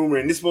and that rumor,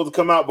 and this is supposed to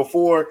come out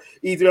before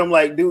E3. I'm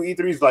like, dude,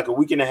 E3 is like a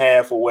week and a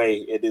half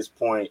away at this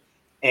point,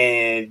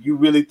 and you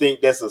really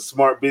think that's a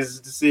smart business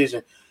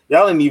decision?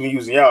 Y'all ain't even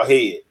using y'all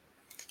head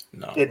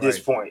at this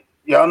point.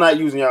 Y'all not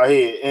using y'all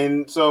head,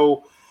 and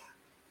so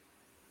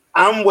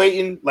I'm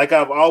waiting. Like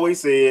I've always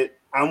said,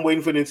 I'm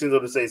waiting for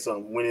Nintendo to say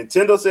something. When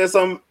Nintendo says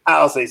something,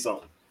 I'll say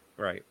something.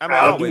 Right. I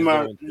mean,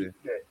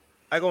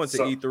 I go into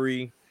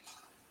E3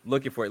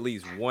 looking for at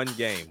least one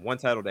game, one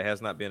title that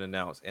has not been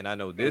announced, and I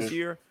know this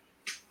year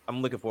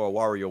I'm looking for a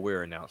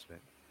WarioWare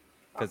announcement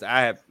because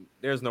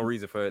there's no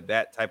reason for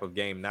that type of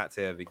game not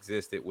to have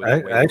existed with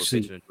the way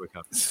actually.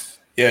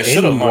 Yeah, it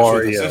should have launched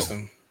with the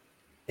system.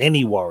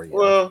 Any Wario.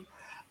 Well,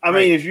 I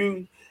mean, if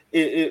you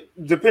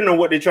depending on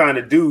what they're trying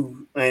to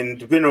do and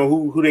depending on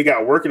who they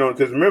got working on,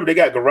 because remember they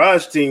got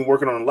Garage Team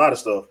working on a lot of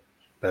stuff.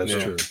 That's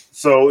true.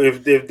 So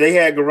if they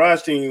had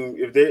Garage Team,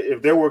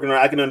 if they're working on,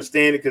 I can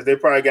understand it because they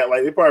probably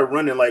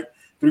running like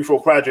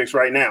 3-4 projects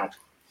right now.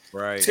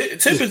 Right.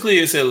 Typically,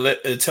 it's an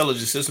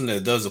intelligent system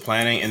that does the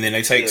planning, and then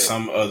they take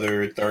some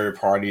other third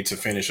party to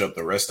finish up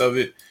the rest of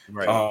it.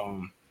 Right.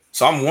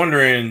 So I'm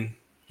wondering,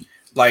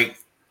 but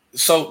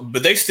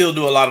they still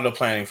do a lot of the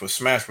planning for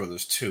Smash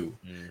Brothers too.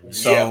 Mm-hmm.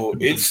 So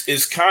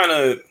it's kind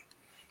of.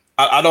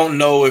 I don't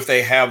know if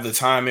they have the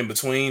time in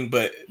between,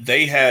 but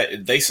they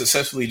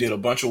successfully did a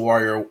bunch of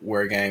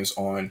WarioWare games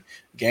on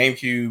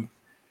GameCube,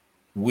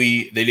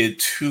 Wii. They did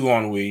 2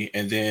 on Wii,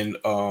 and then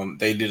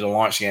they did a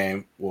launch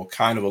game,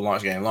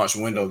 launch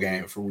window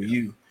game for Wii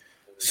U.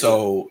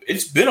 So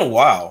it's been a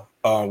while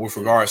with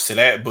regards to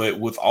that, but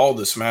with all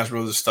the Smash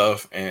Brothers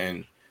stuff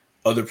and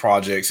other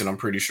projects, and I'm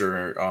pretty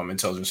sure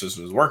Intelligent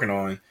Systems is working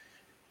on,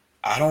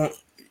 I don't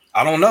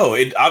know.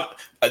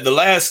 The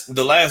last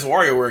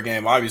WarioWare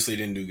game obviously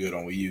didn't do good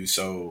on Wii U,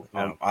 so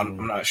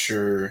I'm not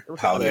sure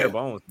how that. Bare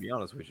bones, to be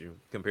honest with you,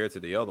 compared to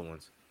the other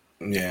ones.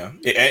 Yeah,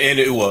 and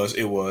it was.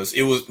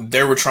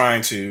 They were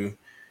trying to,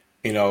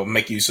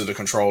 make use of the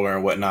controller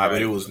and whatnot,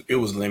 but it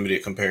was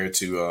limited compared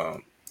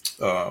to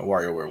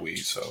WarioWare Wii.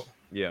 So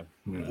yeah,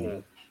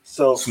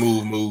 so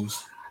smooth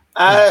moves.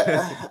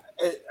 I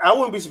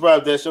wouldn't be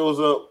surprised if that shows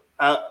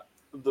up.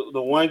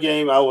 The one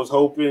game I was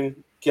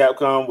hoping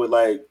Capcom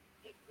would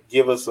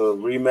give us a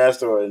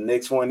remaster or a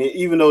next one,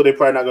 even though they're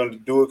probably not going to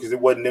do it because it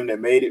wasn't them that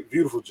made it.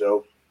 Beautiful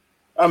Joe.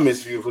 I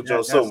miss Beautiful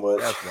Joe so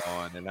much. That's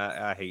gone, and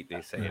I hate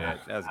they say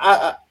that. That's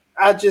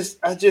I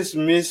just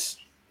miss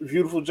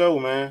Beautiful Joe,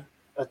 man.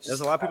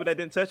 There's a lot of people that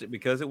didn't touch it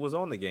because it was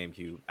on the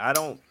GameCube. I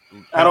don't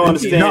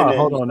understand. No,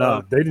 hold on,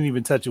 no. They didn't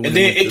even touch it. And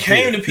then it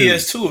came to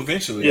PS2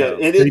 eventually. Yeah,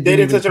 they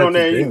didn't touch it on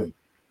there either.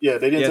 Yeah,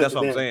 they didn't. That's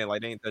what I'm saying.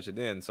 Like they didn't touch it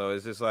then, so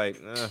it's just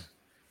like.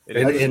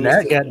 And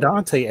that got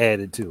Dante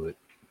added to it.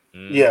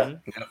 Mm-hmm. Yeah,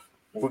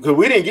 because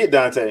we didn't get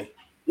Dante,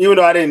 even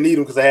though I didn't need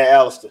him because I had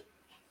Alistair.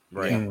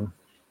 Right. Mm-hmm.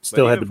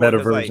 Still had the better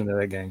version of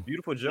that game.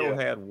 Beautiful Joe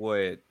had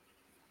what?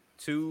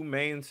 2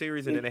 main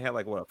series, and then they had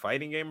a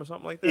fighting game or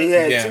something like that.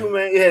 It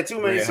had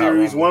two main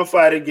series, one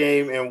fighting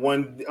game and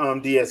one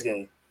DS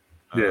game.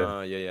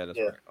 Yeah, that's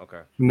right.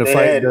 Okay.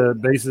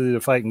 And basically the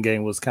fighting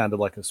game was kind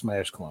of like a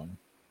Smash clone.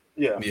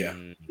 Yeah.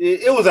 Mm-hmm.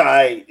 It was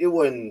alright. It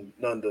wasn't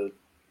none to.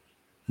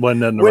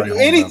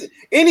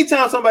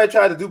 Anytime somebody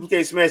tried to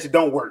duplicate Smash, it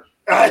don't work.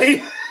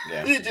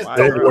 It just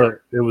don't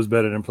work. It was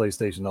better than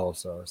PlayStation All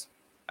Stars.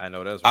 I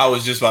know that's. I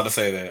was just about to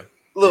say that.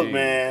 Look,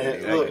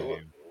 man.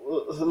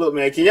 Look,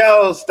 man. Can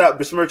y'all stop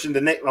besmirching the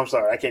next? I'm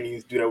sorry, I can't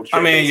even do that with you.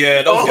 I mean,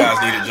 those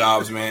guys needed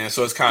jobs, man.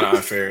 So it's kind of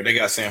unfair. They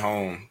got sent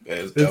home.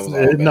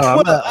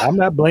 I'm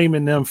not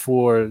blaming them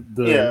for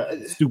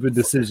the stupid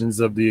decisions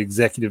of the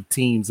executive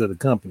teams of the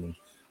company.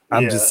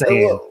 I'm just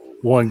saying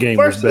one game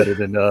was better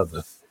than the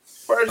other.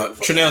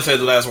 Trinell said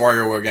the last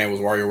WarioWare game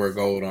was WarioWare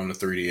Gold on the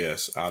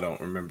 3DS. I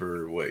don't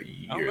remember what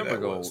year that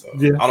was. So.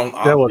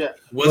 Yeah,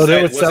 was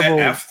that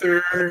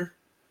after?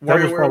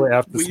 That was probably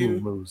after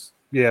Smooth Moves.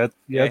 Yeah,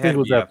 I think it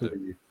was after.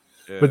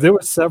 But there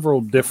were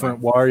several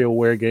different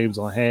WarioWare games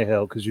on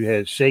handheld because you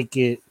had Shake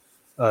It,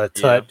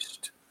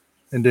 Touched,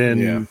 and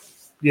then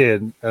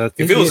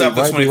if it was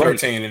after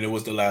 2013 and it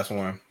was the last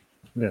one,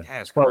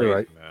 that's probably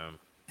right.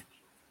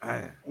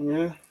 Man.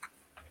 Yeah.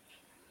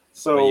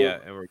 So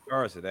in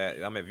regards to that,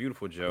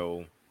 Beautiful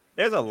Joe.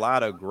 There's a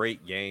lot of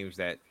great games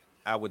that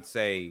I would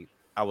say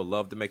I would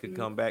love to make a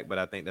comeback, but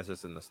I think that's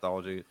just a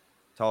nostalgia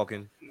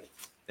talking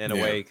in a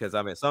way because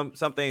some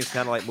things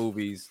kind of like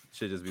movies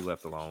should just be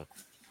left alone.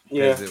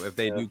 Yeah, if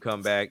they do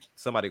come back,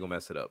 somebody gonna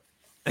mess it up.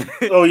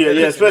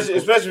 Especially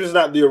if it's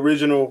not the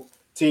original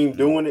team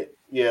doing it.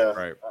 Yeah,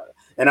 right.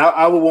 And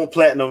I would want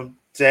Platinum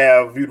to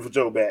have Beautiful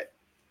Joe back.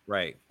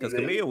 Right, because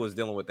Camille was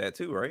dealing with that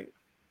too, right?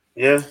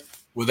 Yeah.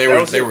 Well, they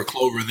were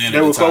Clover then.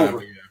 They were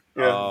Clover.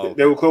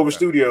 They were Clover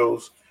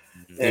Studios,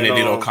 and they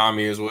did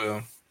Okami as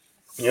well.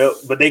 Yep,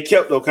 but they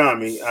kept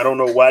Okami. I don't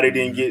know why they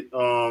didn't get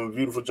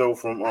Beautiful Joe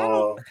from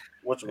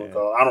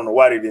whatchamacallit. I don't know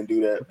why they didn't do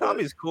that.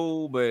 Okami's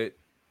cool, but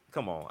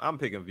come on, I'm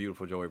picking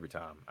Beautiful Joe every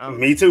time.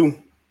 Me too.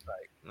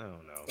 No.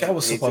 That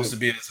was supposed to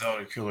be a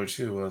Zelda killer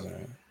too, wasn't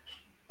it?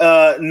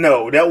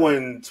 No, that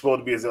wasn't supposed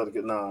to be a Zelda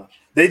killer. Nah,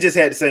 they just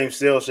had the same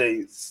cell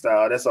shade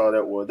style. That's all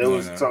that was. They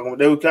was talking.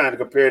 They would kind of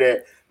compare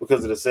that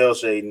because of the cell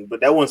shading,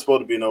 but that wasn't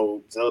supposed to be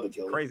no Zelda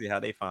killer. Crazy how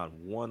they found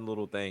one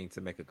little thing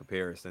to make a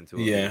comparison to.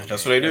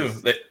 That's what they do.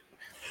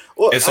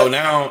 And so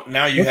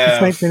now you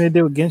have the same thing they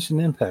did with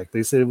Genshin Impact.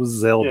 They said it was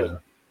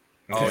Zelda.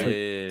 Yeah. Oh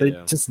yeah, they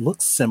just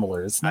look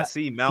similar. It's not. I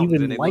see mountains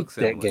even and they like look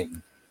similar. That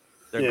game.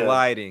 They're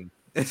gliding.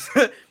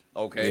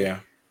 Okay. Yeah.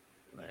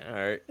 All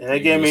right. And that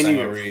game ain't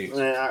even.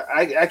 Man,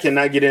 I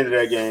cannot get into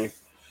that game.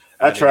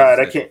 I tried.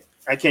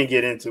 I can't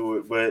get into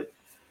it, but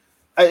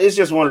it's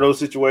just one of those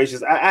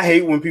situations. I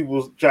hate when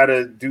people try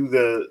to do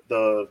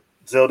the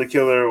Zelda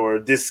killer or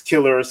this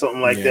killer or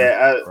something like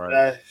that.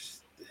 I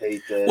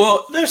hate that.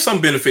 Well, there's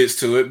some benefits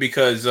to it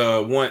because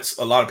once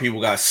a lot of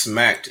people got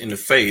smacked in the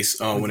face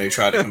when they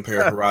tried to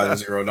compare Horizon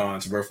Zero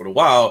Dawn to Breath of the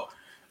Wild,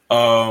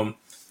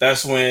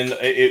 that's when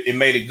it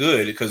made it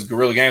good because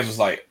Guerrilla Games was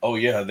like, oh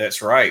yeah,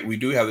 that's right. We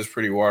do have this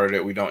pretty water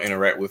that we don't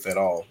interact with at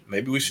all.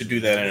 Maybe we should do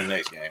that in the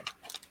next game.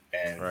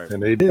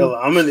 And they did.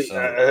 I'm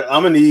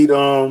gonna need.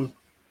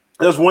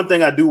 There's one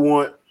thing I do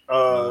want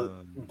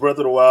Breath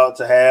of the Wild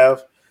to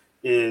have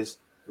is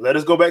let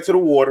us go back to the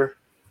water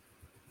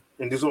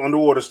and do some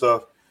underwater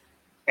stuff.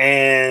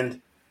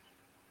 And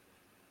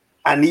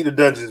I need the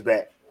dungeons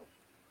back.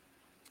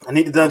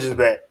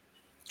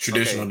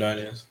 Traditional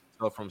dungeons.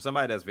 So from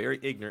somebody that's very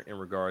ignorant in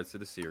regards to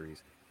the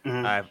series,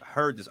 I've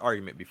heard this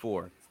argument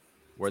before.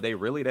 Were they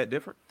really that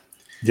different?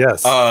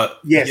 Yes.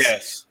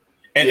 Yes.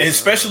 And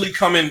especially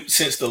coming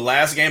since the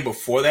last game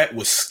before that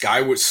was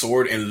Skyward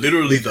Sword, and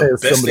literally the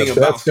best thing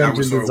about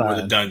Skyward Sword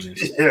were the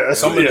dungeons. Yeah,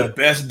 some of the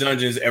best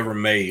dungeons ever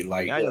made.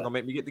 Like now you're gonna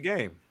make me get the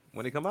game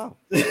when they come out.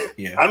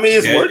 Yeah, I mean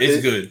it's worth it's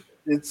it. Good.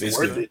 It's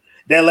worth it.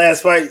 That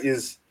last fight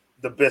is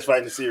the best fight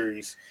in the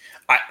series.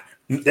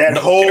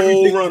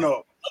 Whole run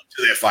up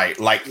to that fight,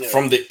 like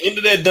from the end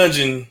of that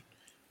dungeon,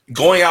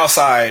 going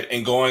outside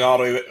and going all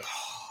the way.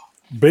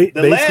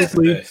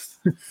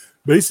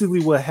 Basically,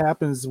 what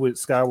happens with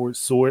Skyward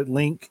Sword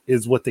Link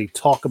is what they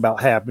talk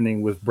about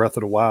happening with Breath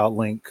of the Wild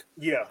Link.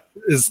 Yeah,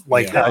 is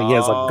like how he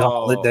has a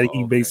gauntlet that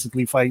he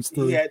basically fights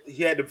through.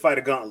 He had to fight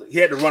a gauntlet. He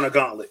had to run a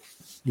gauntlet.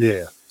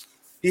 Yeah,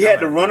 he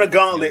had to run a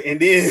gauntlet, and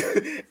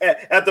then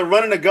after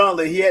running a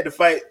gauntlet, he had to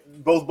fight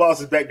both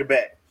bosses back to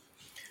back.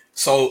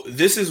 So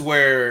this is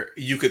where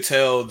you could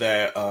tell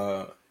that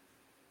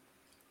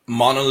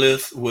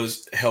Monolith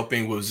was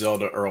helping with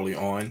Zelda early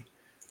on.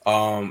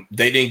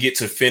 They didn't get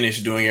to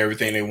finish doing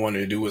everything they wanted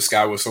to do with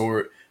Skyward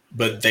Sword,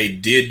 but they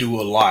did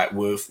do a lot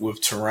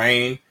with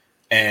terrain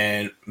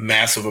and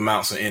massive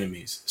amounts of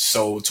enemies.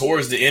 So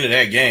towards the end of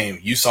that game,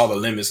 you saw the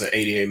limits of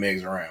 88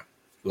 megs around.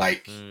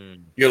 Like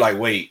you're like,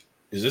 wait,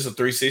 is this a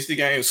 360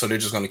 game? So they're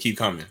just going to keep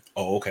coming.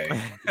 Oh, okay.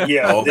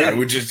 Yeah. Okay.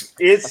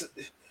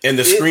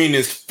 The screen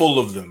is full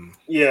of them.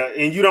 Yeah,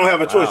 and you don't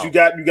have a choice. Wow. You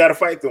got to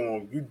fight through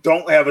them. You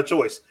don't have a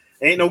choice.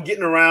 Ain't no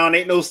getting around.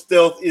 Ain't no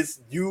stealth. It's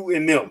you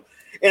and them.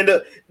 And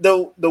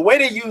the way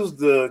they use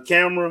the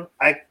camera,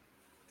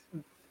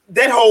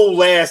 that whole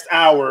last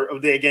hour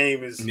of that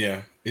game is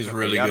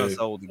really y'all good. Done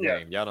sold the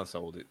game. Y'all done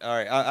sold it. All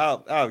right,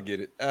 I'll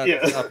get it. I'll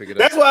pick it up.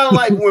 That's why I'm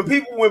like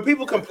when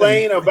people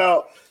complain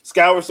about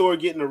Skyward Sword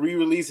getting a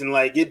re-release and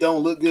like it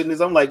don't look good.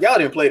 I'm like, y'all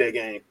didn't play that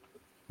game.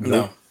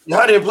 No,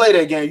 y'all didn't play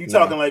that game. You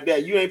talking like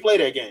that? You ain't play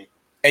that game.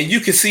 And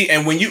you can see,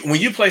 and when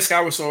you play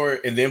Skyward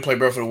Sword and then play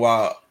Breath of the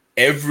Wild,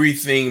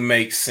 everything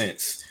makes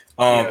sense.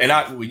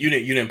 And you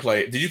didn't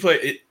play it. Did you play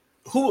it?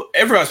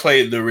 Everybody's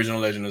played the original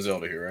Legend of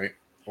Zelda here, right?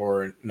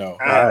 Or no?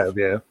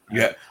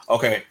 Yeah.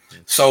 Okay.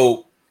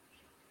 So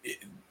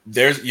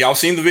y'all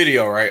seen the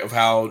video, right, of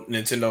how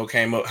Nintendo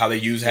came up, how they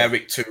use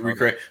Havoc to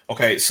recreate.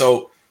 Okay,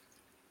 so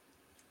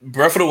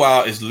Breath of the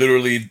Wild is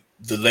literally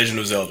the Legend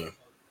of Zelda.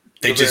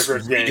 They just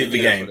redid the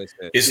game.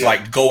 It's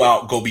like go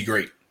out, go be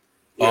great.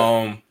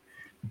 Yeah.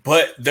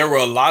 But there were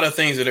a lot of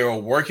things that they were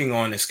working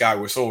on in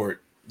Skyward Sword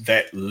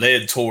that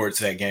led towards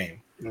that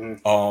game.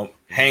 Mm-hmm.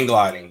 Hang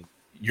gliding,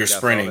 you're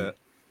sprinting,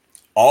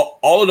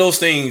 all of those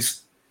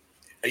things,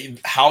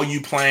 how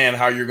you plan,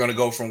 how you're going to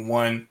go from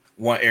one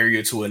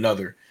area to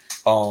another,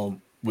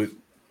 with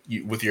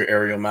your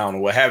aerial mount or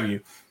what have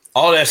you,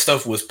 all that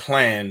stuff was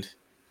planned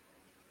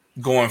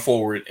going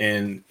forward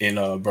in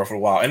Breath of the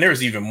Wild. And there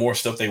was even more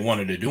stuff they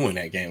wanted to do in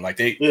that game. Like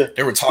they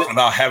were talking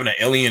about having an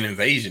alien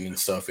invasion and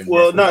stuff. And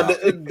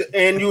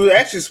you were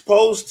actually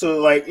supposed to,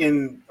 like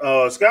in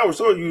Skyward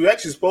Sword, you were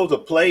actually supposed to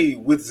play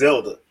with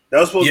Zelda. That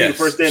was supposed to be the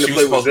first game to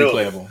play with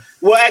Zelda.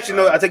 Well, actually,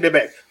 no, I take that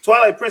back.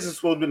 Twilight Princess was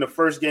supposed to be the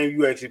first game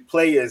you actually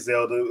play as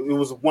Zelda. It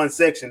was one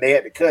section. They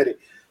had to cut it.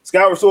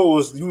 Skyward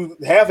Sword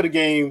half of the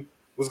game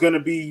was going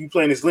to be you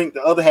playing as Link.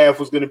 The other half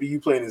was going to be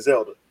you playing as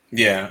Zelda.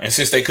 Yeah, and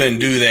since they couldn't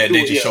do that,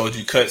 they just showed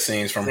you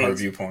cutscenes from her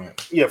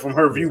viewpoint. Yeah, from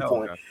her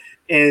viewpoint.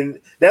 And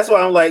that's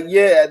why I'm like,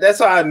 that's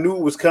how I knew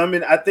it was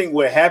coming. I think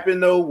what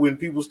happened, though, when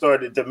people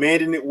started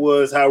demanding it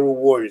was Hyrule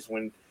Warriors.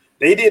 When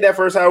they did that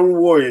first Hyrule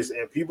Warriors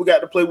and people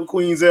got to play with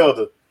Queen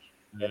Zelda,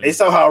 and they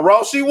saw how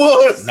raw she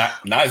was.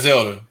 Not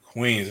Zelda,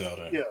 Queen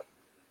Zelda. Yeah.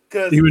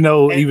 even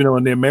though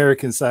on the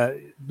American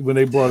side, when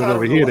they brought it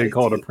over here, they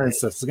called her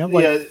princess. I'm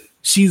like,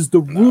 she's the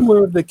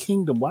ruler of the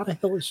kingdom. Why the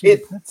hell is she a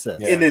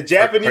princess? In the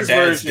Japanese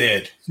version,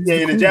 dead.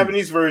 In the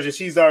Japanese version,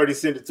 she's already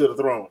sent it to the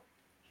throne.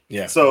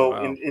 Yeah.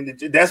 So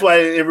that's why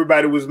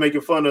everybody was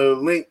making fun of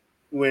Link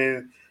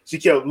when she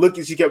kept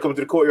looking. She kept coming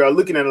to the courtyard,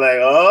 looking at it like,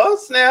 "Oh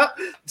snap!"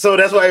 So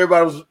that's why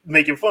everybody was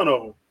making fun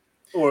of him.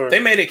 Or they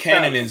made it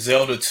canon in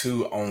Zelda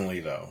 2 only,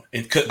 though.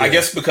 I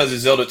guess because in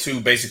Zelda 2,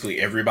 basically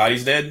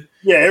everybody's dead.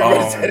 Yeah,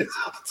 everybody's dead in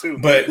Zelda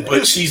 2.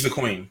 But she's the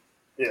queen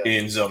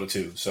in Zelda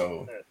 2.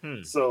 So,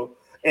 you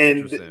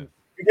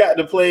got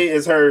to play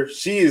as her.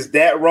 She is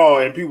that raw,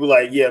 and people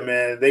like, yeah,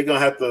 man, they're gonna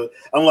have to.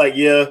 I'm like,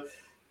 yeah,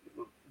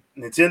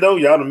 Nintendo,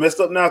 y'all done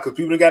messed up now because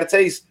people done got a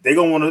taste. They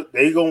gonna want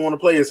to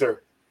play as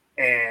her,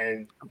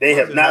 and they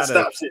have not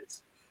stopped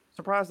since.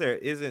 Surprised there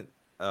isn't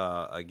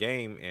a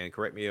game, and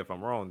correct me if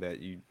I'm wrong,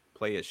 that you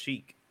play as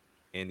Sheik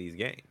in these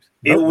games.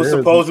 It was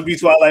supposed to be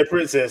Twilight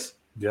Princess.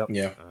 Yep.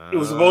 Yeah. It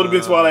was supposed to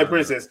be Twilight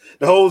Princess.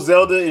 The whole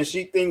Zelda and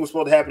Sheik thing was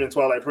supposed to happen in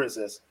Twilight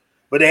Princess,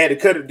 but they had to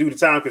cut it due to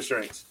time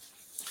constraints.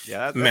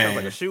 Yeah, that sounds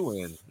like a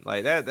shoe-in.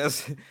 Like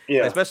that's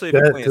especially if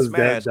you're playing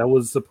Smash. That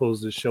was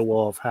supposed to show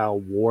off how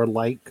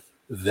warlike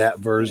that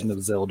version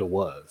of Zelda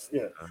was.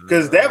 Yeah,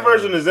 because that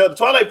version of Zelda,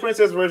 Twilight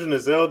Princess version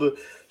of Zelda,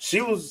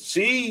 she would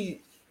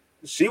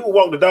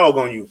walk the dog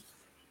on you.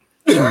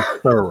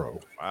 Thorough.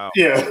 Wow.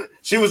 Yeah,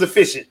 she was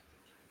efficient.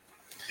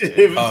 And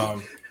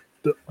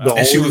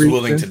she was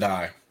willing to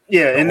die.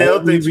 Yeah, and the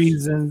only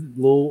reason,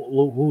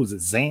 who was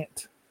it,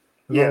 Zant?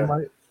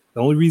 The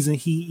only reason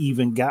he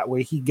even got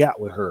where he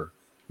got with her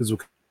is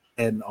because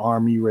he had an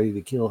army ready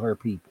to kill her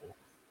people.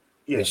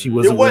 Yeah, and she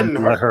wasn't willing to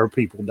let her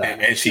people die,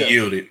 and she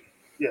yielded.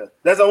 Yeah,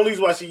 that's the only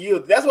reason why she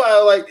yielded. That's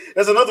why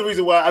that's another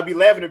reason why I be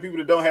laughing at people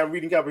that don't have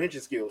reading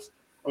comprehension skills.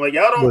 I'm like,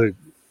 y'all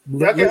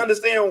can't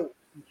understand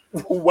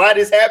why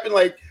this happened.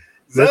 Like,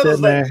 let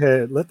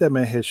that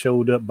man had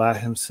showed up by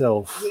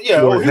himself.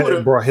 Yeah, or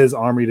had brought his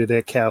army to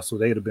that castle,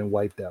 they'd have been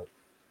wiped out.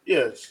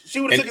 Yeah, she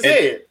would have took his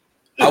head.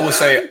 I would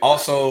say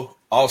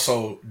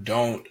also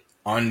don't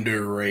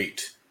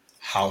underrate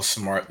how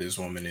smart this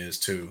woman is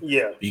too.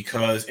 Yeah,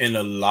 because in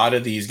a lot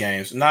of these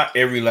games, not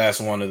every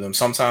last one of them,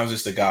 sometimes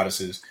it's the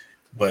goddesses,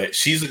 but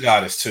she's a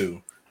goddess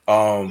too.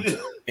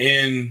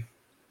 In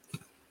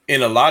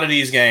a lot of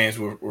these games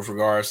with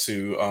regards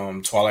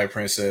to Twilight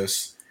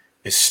Princess,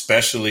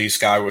 especially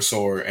Skyward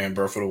Sword and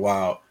Breath of the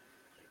Wild,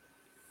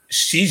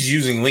 she's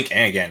using Link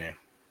and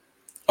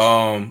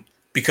Ganon.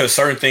 Because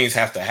certain things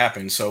have to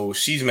happen. So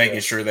she's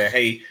making sure that,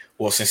 hey,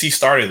 well, since he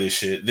started this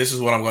shit, this is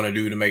what I'm going to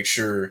do to make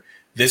sure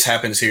this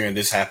happens here and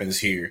this happens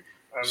here.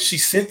 She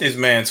sent this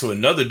man to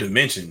another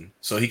dimension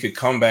so he could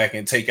come back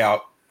and take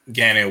out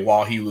Ganon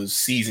while he was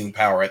seizing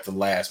power at the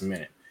last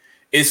minute.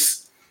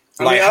 It's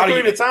like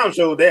Ocarina of Time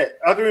showed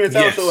that. Ocarina of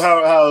Time showed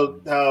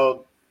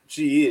how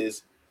she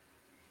is.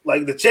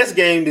 Like, the chess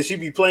game that she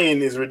be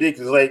playing is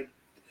ridiculous. Like,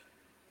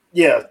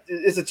 yeah,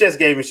 it's a chess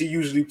game and she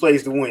usually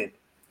plays to win.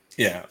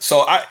 Yeah.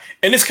 So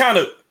it's kind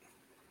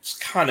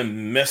of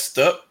messed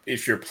up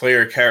if your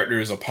player character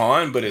is a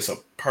pawn, but it's a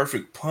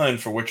perfect pun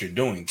for what you're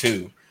doing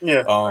too.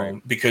 Yeah.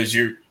 Because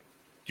you're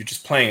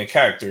just playing a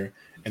character,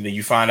 and then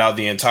you find out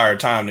the entire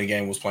time the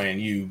game was playing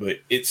you. But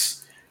it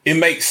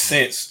makes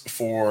sense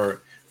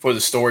for the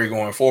story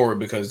going forward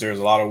because there's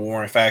a lot of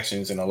warring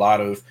factions and a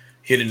lot of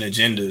hidden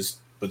agendas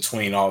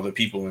between all the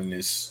people in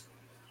this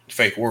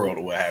fake world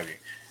or what have you.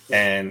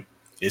 And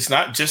it's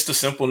not just a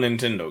simple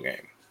Nintendo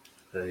game.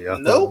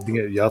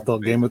 Y'all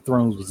thought Game of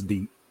Thrones was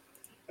deep.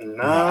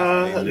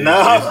 Nah.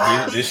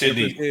 This shit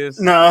deep.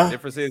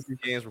 Difference is these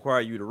games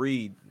require you to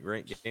read.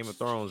 Game of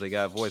Thrones, they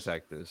got voice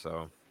actors,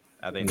 so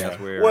I think that's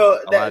where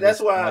that's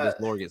why this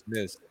lore gets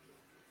missed.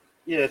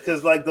 Yeah,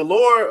 because like the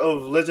lore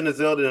of Legend of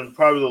Zelda and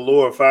probably the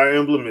lore of Fire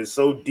Emblem is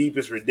so deep,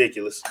 it's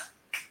ridiculous.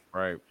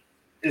 Right.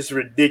 It's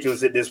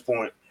ridiculous at this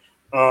point.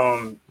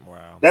 Wow.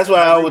 That's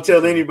why I would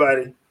tell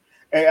anybody.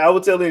 Hey, I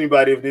would tell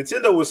anybody if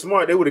Nintendo was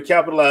smart, they would have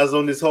capitalized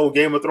on this whole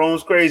Game of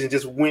Thrones craze and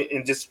just went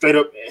and just straight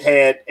up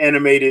had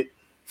animated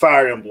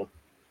Fire Emblem.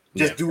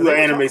 Just do the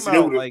animation. They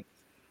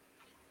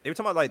were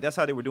talking about like that's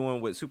how they were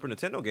doing with Super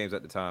Nintendo games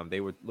at the time.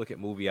 They would look at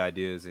movie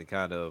ideas and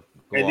kind of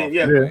go off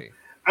that way.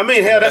 I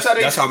mean, hell, that's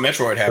how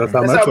Metroid happened.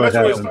 That's how Metroid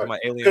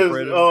started.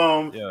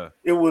 Because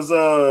it was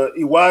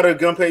Iwata,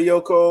 Gunpei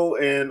Yoko,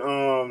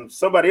 and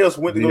somebody else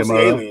went to go see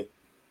Alien.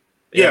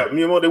 Yeah,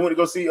 Miyamoto, they went to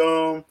go see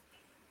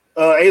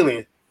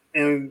Alien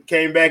and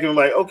came back and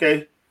like,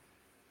 okay,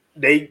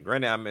 they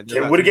granted, I mean,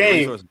 with a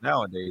game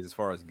nowadays as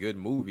far as good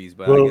movies,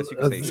 but I guess you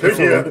could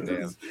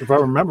say if I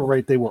remember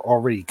right, they were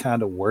already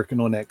kind of working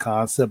on that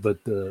concept,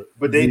 but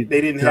they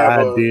didn't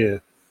have an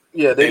idea.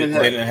 They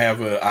didn't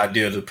have an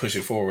idea to push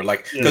it forward,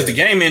 like because the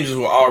game engines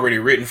were already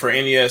written for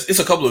NES. It's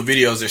a couple of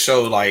videos that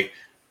show like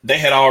they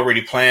had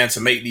already planned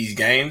to make these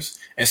games,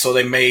 and so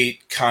they made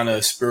kind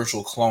of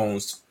spiritual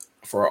clones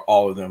for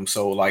all of them.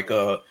 So like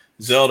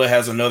Zelda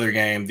has another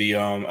game,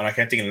 and I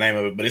can't think of the name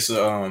of it, but it's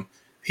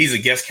he's a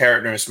guest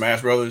character in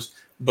Smash Brothers,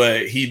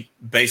 but he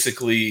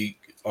basically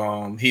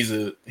he's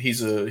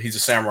a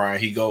samurai.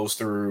 He goes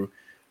through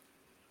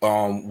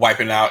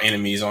wiping out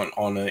enemies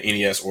on the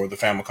NES or the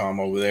Famicom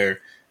over there,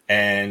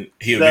 and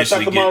he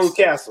eventually Takamaru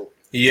Castle.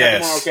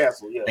 Yes, Takamaru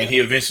Castle. Yeah, and he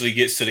eventually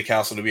gets to the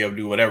castle to be able to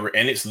do whatever,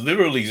 and it's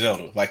literally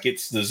Zelda, like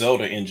it's the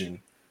Zelda engine,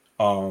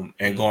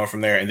 and going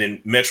from there, and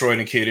then Metroid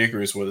and Kid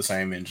Icarus were the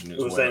same engine as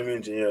well. The same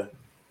engine, yeah.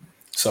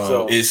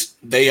 So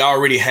they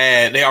already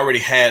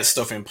had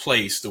stuff in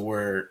place to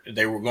where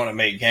they were going to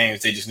make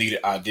games. They just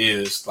needed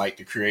ideas like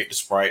to create the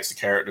sprites, the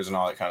characters, and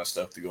all that kind of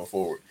stuff to go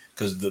forward.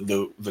 Because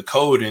the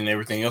code and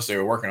everything else they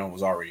were working on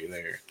was already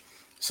there.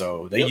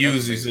 So they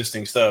used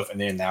existing stuff, and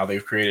then now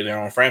they've created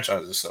their own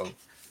franchises. So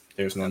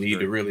there's no need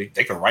to really.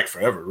 They can write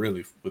forever,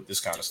 really, with this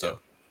kind of stuff.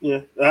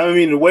 Yeah, I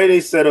mean the way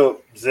they set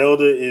up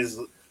Zelda is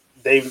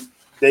they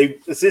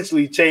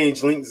essentially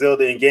change Link,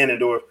 Zelda, and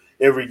Ganondorf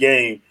every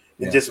game.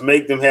 And just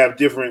make them have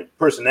different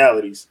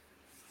personalities.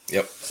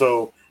 Yep.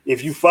 So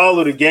if you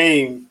follow the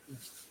game,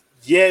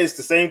 yeah, it's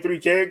the same three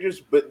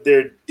characters, but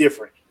they're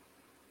different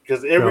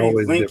because every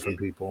Link, different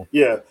people.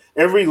 Yeah,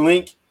 every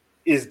Link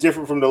is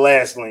different from the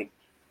last Link.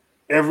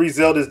 Every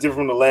Zelda is different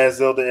from the last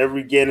Zelda.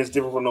 Every Ganon is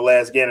different from the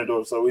last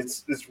Ganondorf. So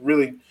it's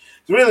really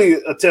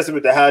a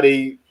testament to how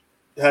they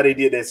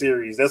did that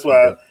series. That's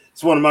why.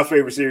 It's one of my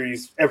favorite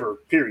series ever,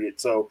 period.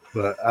 So,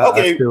 but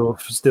I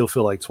still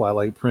feel like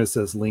Twilight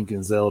Princess, Link,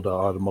 and Zelda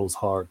are the most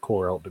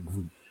hardcore out the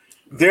group.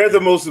 They're the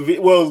most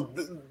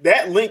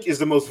that Link is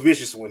the most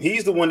vicious one.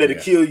 He's the one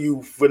that'll kill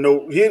you for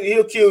no.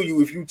 He'll kill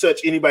you if you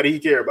touch anybody he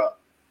care about.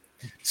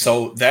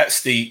 So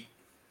that's the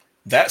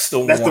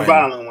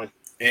violent one.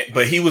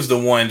 But he was the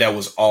one that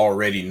was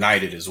already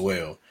knighted as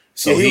well.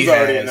 So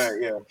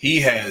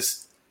he has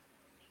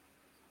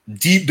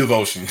deep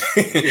devotion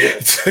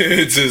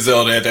to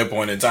Zelda at that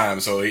point in time.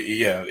 So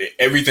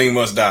everything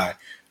must die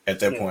at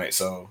that point.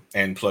 So,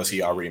 and plus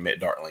he already met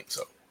Dark Link.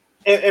 So,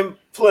 and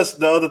plus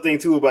the other thing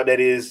too about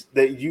that is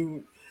that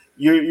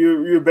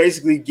you're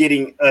basically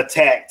getting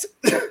attacked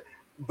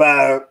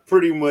by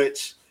pretty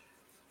much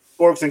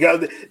orcs and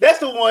goblins. That's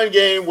the one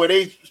game where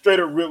they straight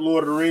up ripped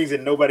Lord of the Rings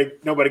and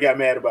nobody got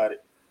mad about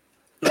it.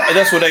 And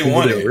that's what they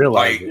wanted.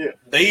 Like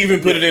they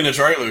even put it in the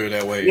trailer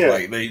that way. Yeah.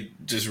 Like they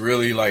just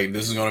really like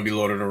this is going to be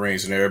Lord of the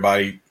Rings, and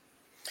everybody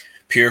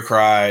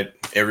cried.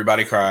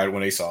 Everybody cried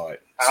when they saw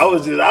it. So, I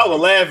was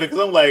laughing because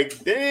I'm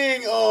like,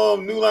 dang,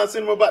 New Line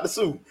Cinema about to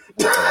sue.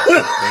 They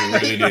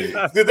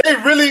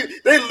really did.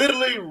 They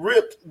literally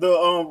ripped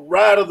the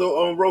ride of the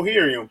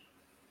Rohirrim.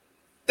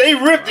 They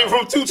ripped it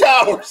from 2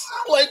 towers.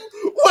 Like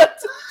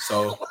what?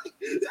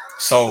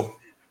 So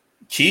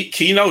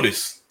key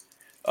notice.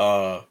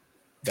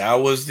 That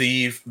was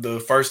the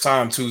first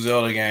time 2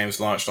 Zelda games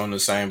launched on the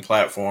same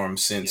platform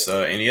since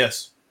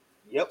NES.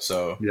 Yep.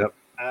 So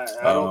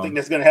I don't think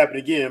that's gonna happen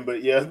again,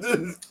 but yeah.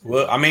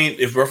 Well, I mean,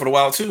 if Breath of the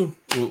Wild 2,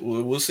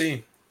 we'll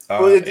see.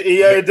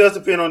 It does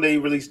depend on the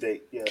release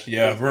date.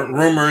 Yeah.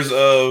 Rumors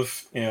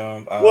of do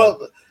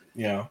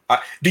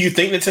you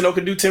think Nintendo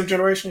could do 10th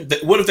generation?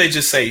 What if they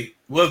just say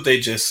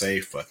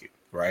fuck it,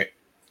 right?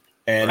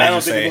 And I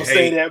don't think they're gonna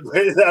say that. But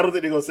I don't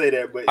think they're gonna say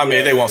that. But I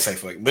mean, they won't say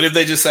fuck. But if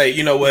they just say,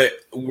 you know what,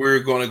 we're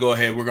gonna go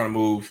ahead, we're gonna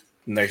move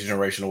next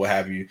generation or what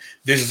have you.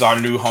 This is our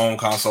new home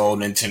console,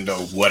 Nintendo,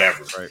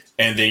 whatever. Right.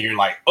 And then you're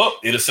like, oh,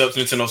 it accepts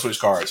Nintendo Switch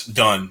cards,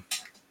 done,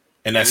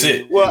 and that's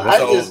it. Well,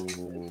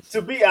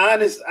 to be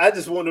honest, I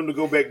just want them to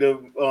go back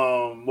to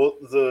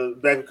the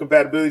backward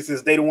compatibility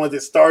since they the ones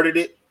that started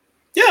it.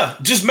 Yeah,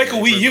 just make a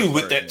Wii U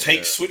with that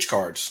takes Switch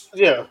cards.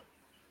 Yeah,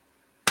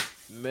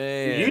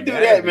 man, you do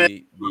that,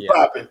 man. We're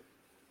popping.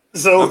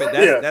 So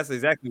that's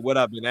exactly what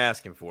I've been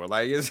asking for.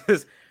 Like it's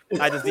just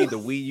I just need the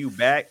Wii U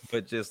back,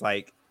 but just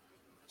like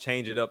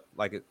change it up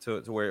like it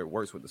to where it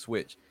works with the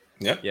Switch.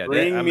 Yeah.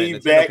 Bring me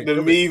back the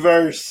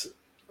Miiverse.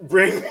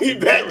 Bring me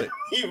back the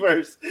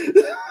Miiverse.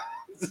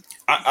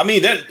 I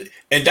mean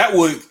that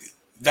would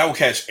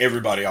catch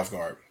everybody off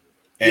guard.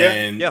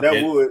 And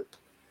that would.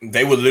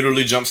 They would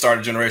literally jumpstart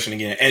a generation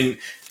again. And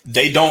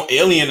they don't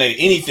alienate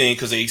anything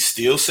because they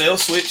still sell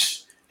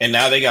Switch. And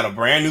now they got a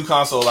brand new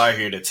console out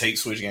here that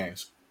takes Switch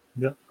games.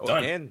 Yeah.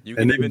 And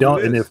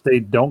if they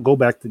don't go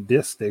back to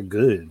disc, they're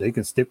good. They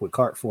can stick with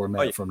cart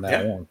format from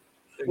now on.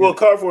 Well,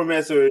 cart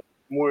formats are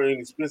more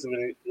inexpensive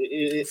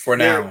for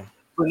now.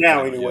 For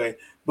now, anyway.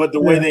 But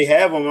the way they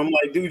have them, I'm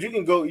like, dude, you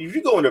can go if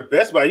you go into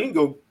Best Buy, you can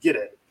go get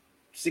a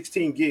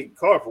 16 gig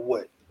card for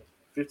what?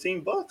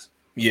 $15?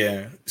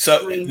 Yeah.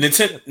 So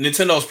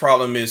Nintendo's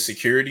problem is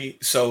security.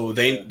 So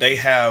they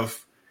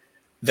have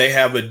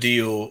a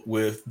deal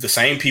with the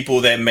same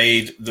people that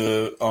made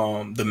the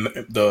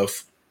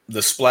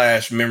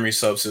Splash memory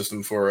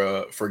subsystem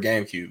for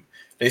GameCube.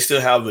 They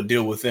still have a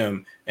deal with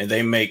them, and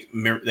they made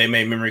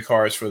memory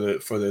cards for the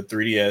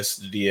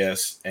 3DS, the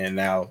DS, and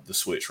now the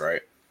Switch.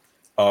 Right.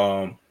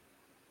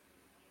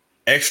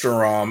 Extra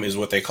ROM is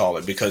what they call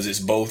it because it's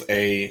both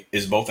a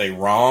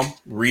ROM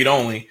read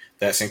only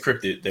that's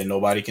encrypted that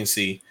nobody can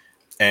see,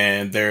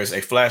 and there's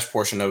a flash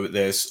portion of it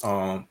that's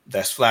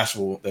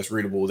flashable, that's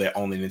readable, that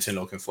only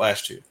Nintendo can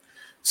flash to.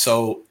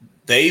 So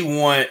they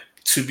want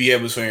to be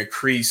able to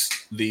increase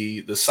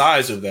the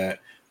size of that,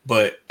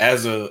 but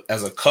as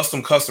a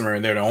custom customer,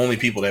 and they're the only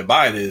people that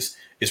buy this,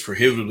 is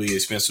prohibitively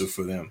expensive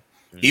for them.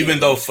 Even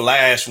though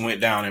Flash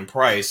went down in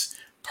price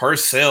per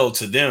cell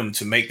to them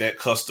to make that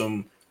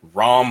custom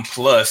ROM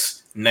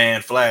plus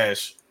NAND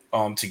Flash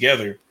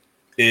together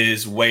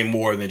is way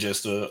more than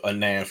just a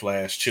NAND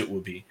Flash chip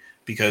would be,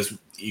 because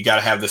you got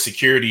to have the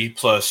security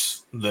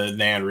plus the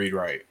NAND read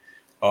write.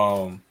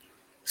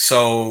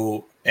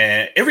 So,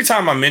 and every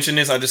time I mention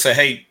this, I just say,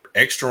 hey,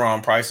 extra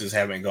ROM prices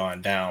haven't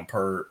gone down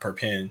per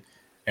pin.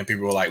 And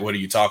people are like, what are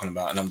you talking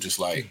about? And I'm just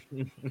like,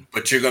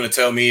 but you're going to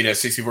tell me that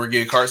 64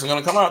 gig cards are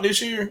going to come out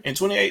this year in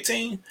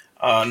 2018?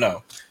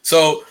 No.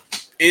 So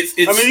it's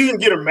I mean, you can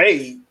get them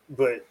made,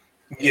 but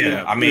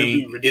yeah, I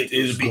mean,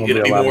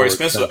 it'll be more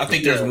expensive. I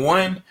think there's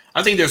one.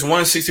 I think there's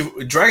one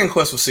 60. Dragon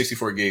Quest was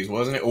 64 gigs,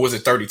 wasn't it, or was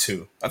it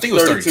 32? I think it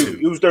was 32.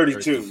 It was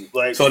 32.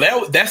 Like, so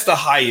that's the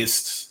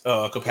highest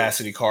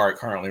capacity card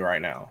currently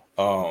right now.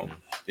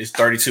 It's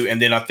 32, and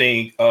then I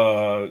think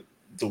The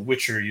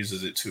Witcher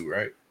uses it too,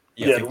 right?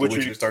 Yeah, I think The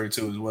Witcher is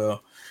 32 as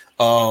well.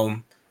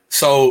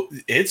 So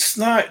it's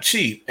not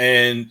cheap,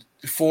 and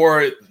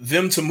for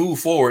them to move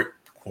forward,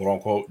 quote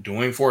unquote,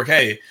 doing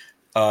 4K,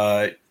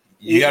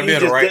 you gotta be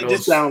able to write those.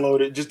 Just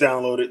download it. Just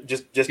download it.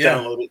 Just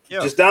download it.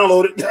 Yeah. Just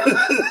download it.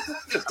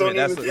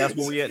 That's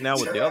where we at now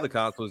with the other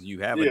consoles. You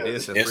have a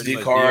disc,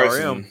 SD cards,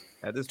 and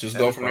just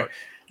go from there.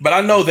 But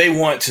I know they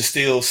want to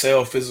still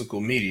sell physical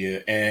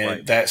media,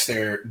 and that's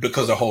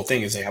because the whole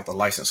thing is they have to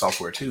license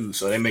software too.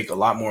 So they make a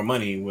lot more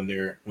money when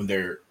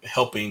they're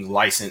helping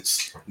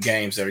license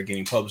games that are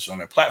getting published on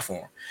their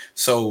platform.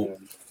 So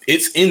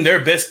it's in their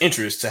best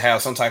interest to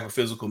have some type of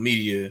physical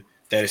media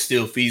that is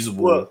still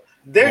feasible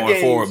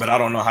going forward. But I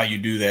don't know how you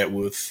do that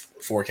with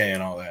 4K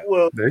and all that.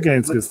 Well, their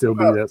games could still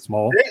be that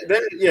small.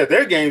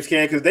 Their games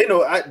can, because they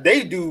know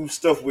they do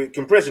stuff with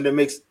compression that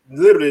makes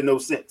literally no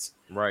sense.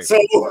 Right. So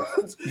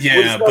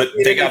but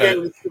they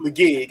gotta the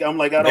gig. I'm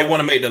like, they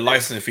want to make the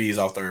licensing fees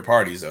off third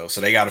parties though,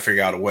 so they got to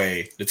figure out a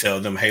way to tell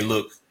them, hey,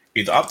 look,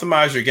 either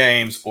optimize your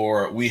games,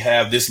 or we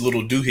have this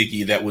little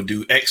doohickey that will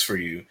do X for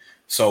you.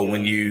 So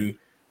when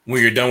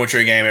you're done with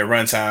your game at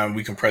runtime,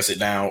 we compress it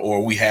down,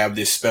 or we have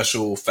this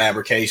special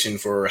fabrication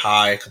for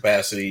high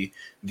capacity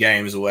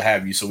games or what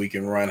have you, so we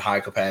can run high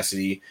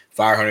capacity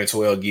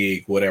 512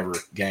 gig whatever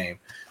game.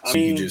 So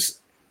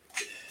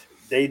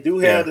they do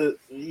have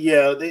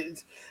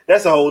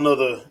that's a whole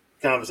nother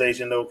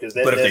conversation though.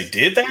 But if they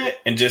did that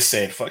and just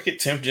said fuck it,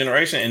 10th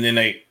generation, and then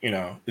they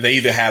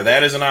either have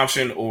that as an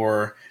option,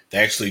 or they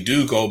actually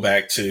do go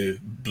back to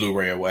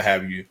Blu-ray or what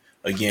have you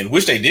again,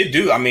 which they did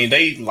do. I mean,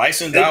 they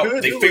licensed out,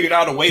 they figured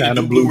out a way to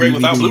do Blu-ray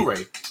without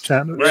Blu-ray.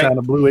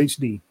 China Blue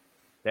HD.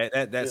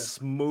 That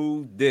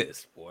smooth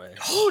disc, boy.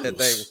 Oh, that thing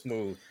was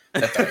smooth.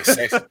 That thing was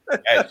sexy.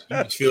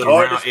 You feel it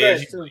around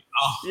edge.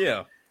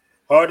 Yeah.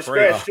 Hard to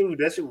scratch too.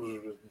 That shit was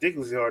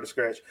ridiculously hard to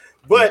scratch.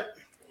 But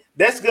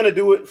that's gonna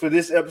do it for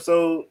this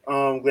episode.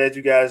 Glad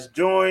you guys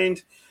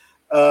joined.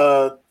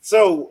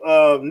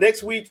 So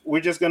next week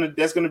that's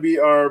gonna be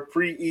our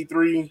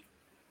pre-E3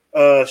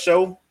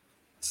 show.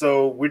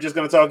 So we're just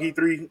gonna talk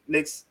E3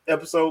 next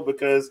episode,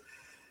 because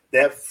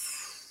that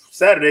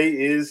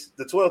Saturday is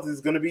the 12th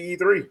is gonna be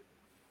E3.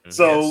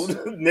 So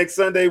next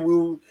Sunday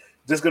we're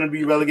just gonna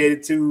be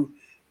relegated to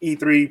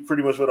E3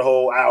 pretty much for the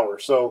whole hour.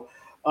 So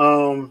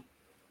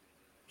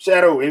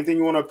Shadow, anything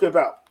you want to pimp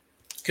out?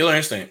 Killer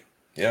Instinct.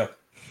 Yeah.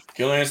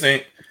 Killer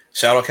Instinct.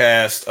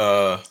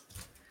 Shadowcast.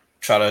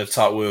 Try to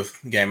talk with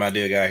Game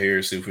Idea guy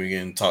here, see if we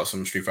can talk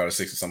some Street Fighter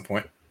 6 at some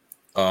point.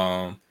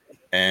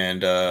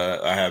 And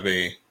I have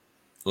a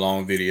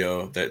long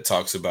video that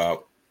talks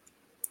about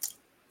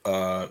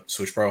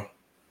Switch Pro.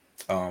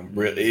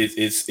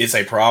 It's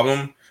a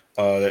problem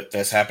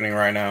that's happening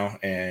right now,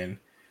 and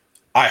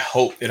I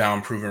hope that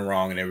I'm proven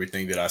wrong in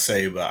everything that I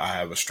say, but I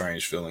have a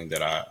strange feeling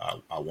that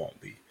I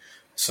won't be.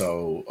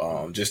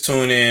 So just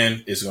tune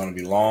in. It's going to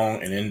be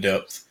long and in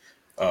depth,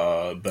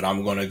 but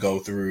I'm going to go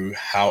through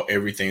how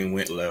everything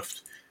went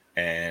left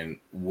and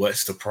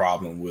what's the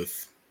problem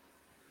with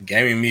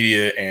gaming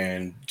media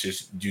and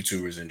just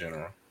YouTubers in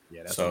general.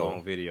 Yeah, that's a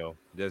long video.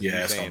 That's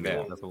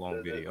a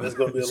long video. That's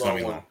going to be a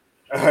long one.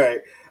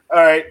 All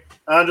right,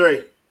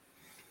 Andre.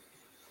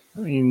 I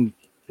mean,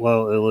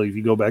 well, if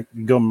you go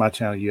to my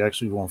channel, you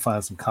actually want to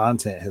find some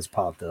content has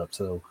popped up.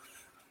 So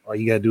all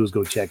you got to do is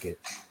go check it.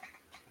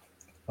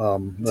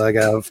 I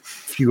got a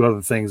few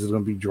other things that's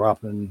going to be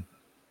dropping.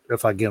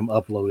 If I get them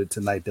uploaded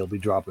tonight, they'll be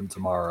dropping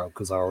tomorrow,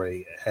 because I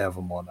already have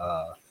them on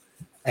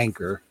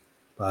Anchor,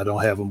 but I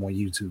don't have them on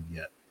YouTube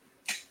yet.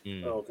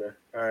 Oh, okay.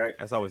 All right.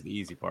 That's always the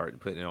easy part.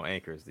 Putting it on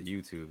Anchors. The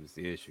YouTube is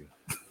the issue.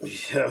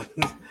 Yeah.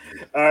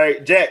 All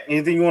right, Jack.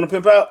 Anything you want to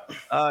pimp out?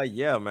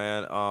 Yeah,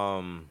 man.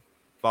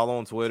 Follow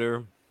on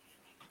Twitter,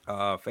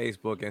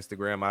 Facebook,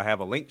 Instagram. I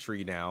have a link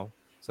tree now,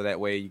 so that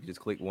way you can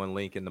just click one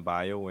link in the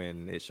bio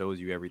and it shows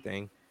you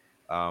everything.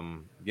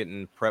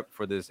 Getting prepped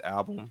for this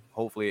album.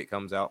 Hopefully it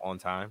comes out on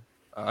time.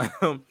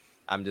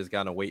 I'm just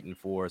kind of waiting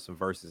for some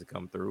verses to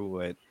come through.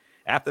 But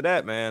after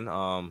that,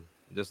 man,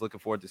 just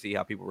looking forward to see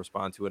how people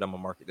respond to it. I'm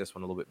gonna market this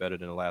one a little bit better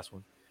than the last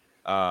one.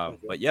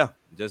 But yeah,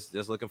 just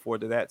looking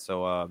forward to that.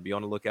 So be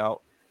on the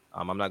lookout.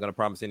 I'm not going to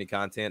promise any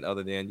content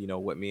other than,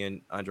 what me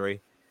and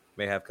Andre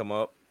may have come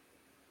up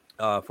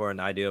for an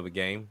idea of a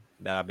game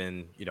that I've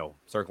been,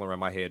 circling around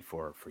my head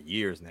for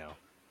years now,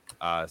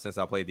 since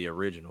I played the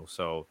original.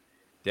 So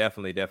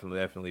definitely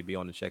be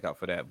on the checkout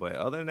for that. But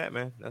other than that,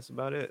 man, that's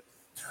about it.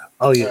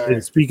 Oh yeah.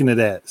 And speaking of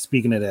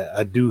that,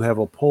 I do have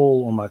a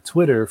poll on my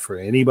Twitter for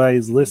anybody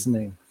who's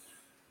listening.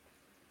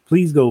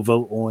 Please go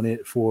vote on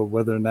it for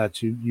whether or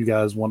not you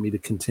guys want me to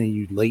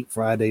continue late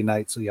Friday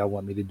night. So y'all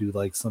want me to do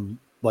some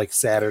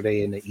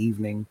Saturday in the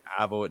evening.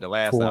 I vote the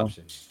last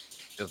option.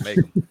 Just make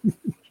them.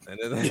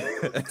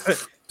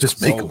 Just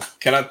make them.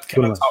 Can I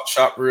talk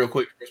shop real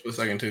quick for a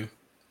second too?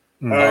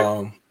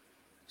 Mm-hmm.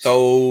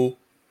 So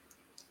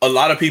a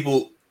lot of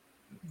people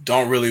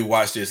don't really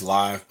watch this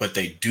live, but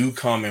they do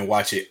come and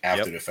watch it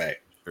after the fact.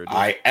 Sure,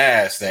 I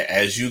ask that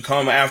as you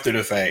come after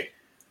the fact,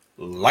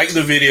 like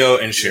the video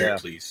and share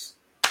it, please.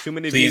 Too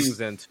many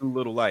views and too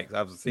little likes.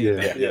 I've seen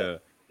that.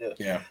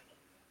 Yeah.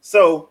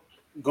 So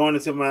going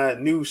into my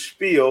new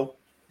spiel.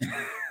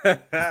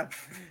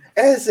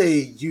 As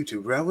a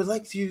YouTuber, I would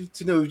like you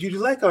to know if you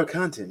like our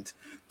content,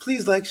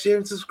 please like, share,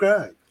 and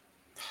subscribe.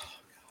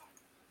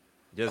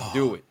 Just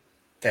do it.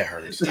 That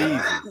hurts.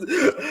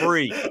 Easy.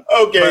 Free.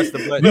 Okay.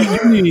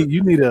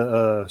 You need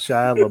a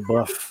Shia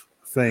LaBeouf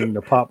thing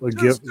to pop a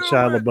gift.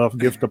 Shia LaBeouf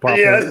gift to pop.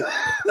 Yeah,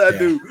 I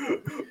do.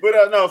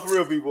 But no, for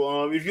real,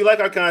 people. If you like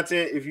our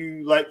content, if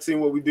you like seeing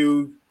what we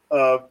do,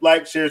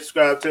 like, share,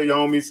 subscribe, tell your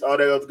homies, all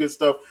that other good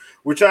stuff.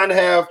 We're trying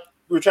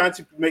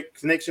to make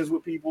connections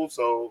with people,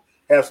 so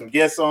have some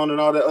guests on and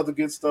all that other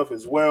good stuff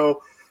as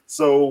well.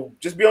 So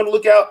just be on the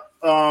lookout.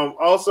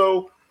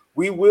 Also,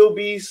 we will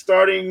be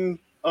starting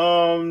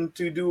to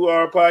do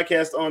our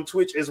podcast on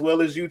Twitch as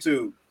well as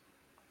YouTube.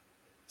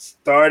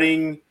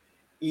 Starting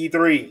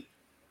E3.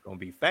 Gonna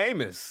be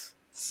famous.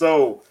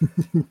 So,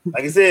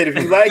 like I said, if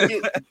you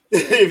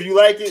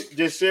like it,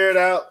 just share it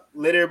out.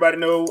 Let everybody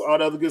know all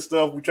the other good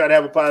stuff. We try to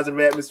have a positive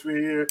atmosphere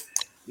here,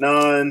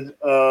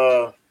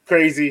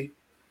 crazy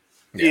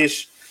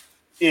ish.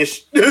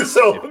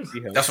 So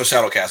that's what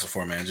Shadow Castle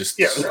for, man.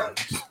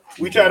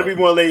 We try to be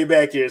more laid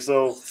back here.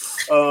 So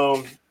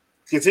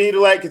continue to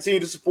like, continue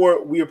to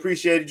support. We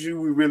appreciate you.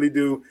 We really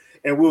do.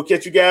 And we'll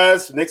catch you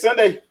guys next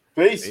Sunday.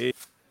 Peace.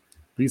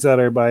 Peace out,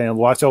 everybody, and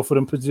watch out for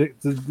them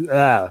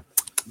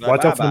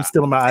watch out for them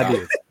stealing my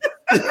ideas.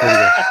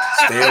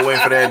 Stay away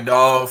from that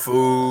dog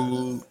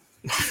food.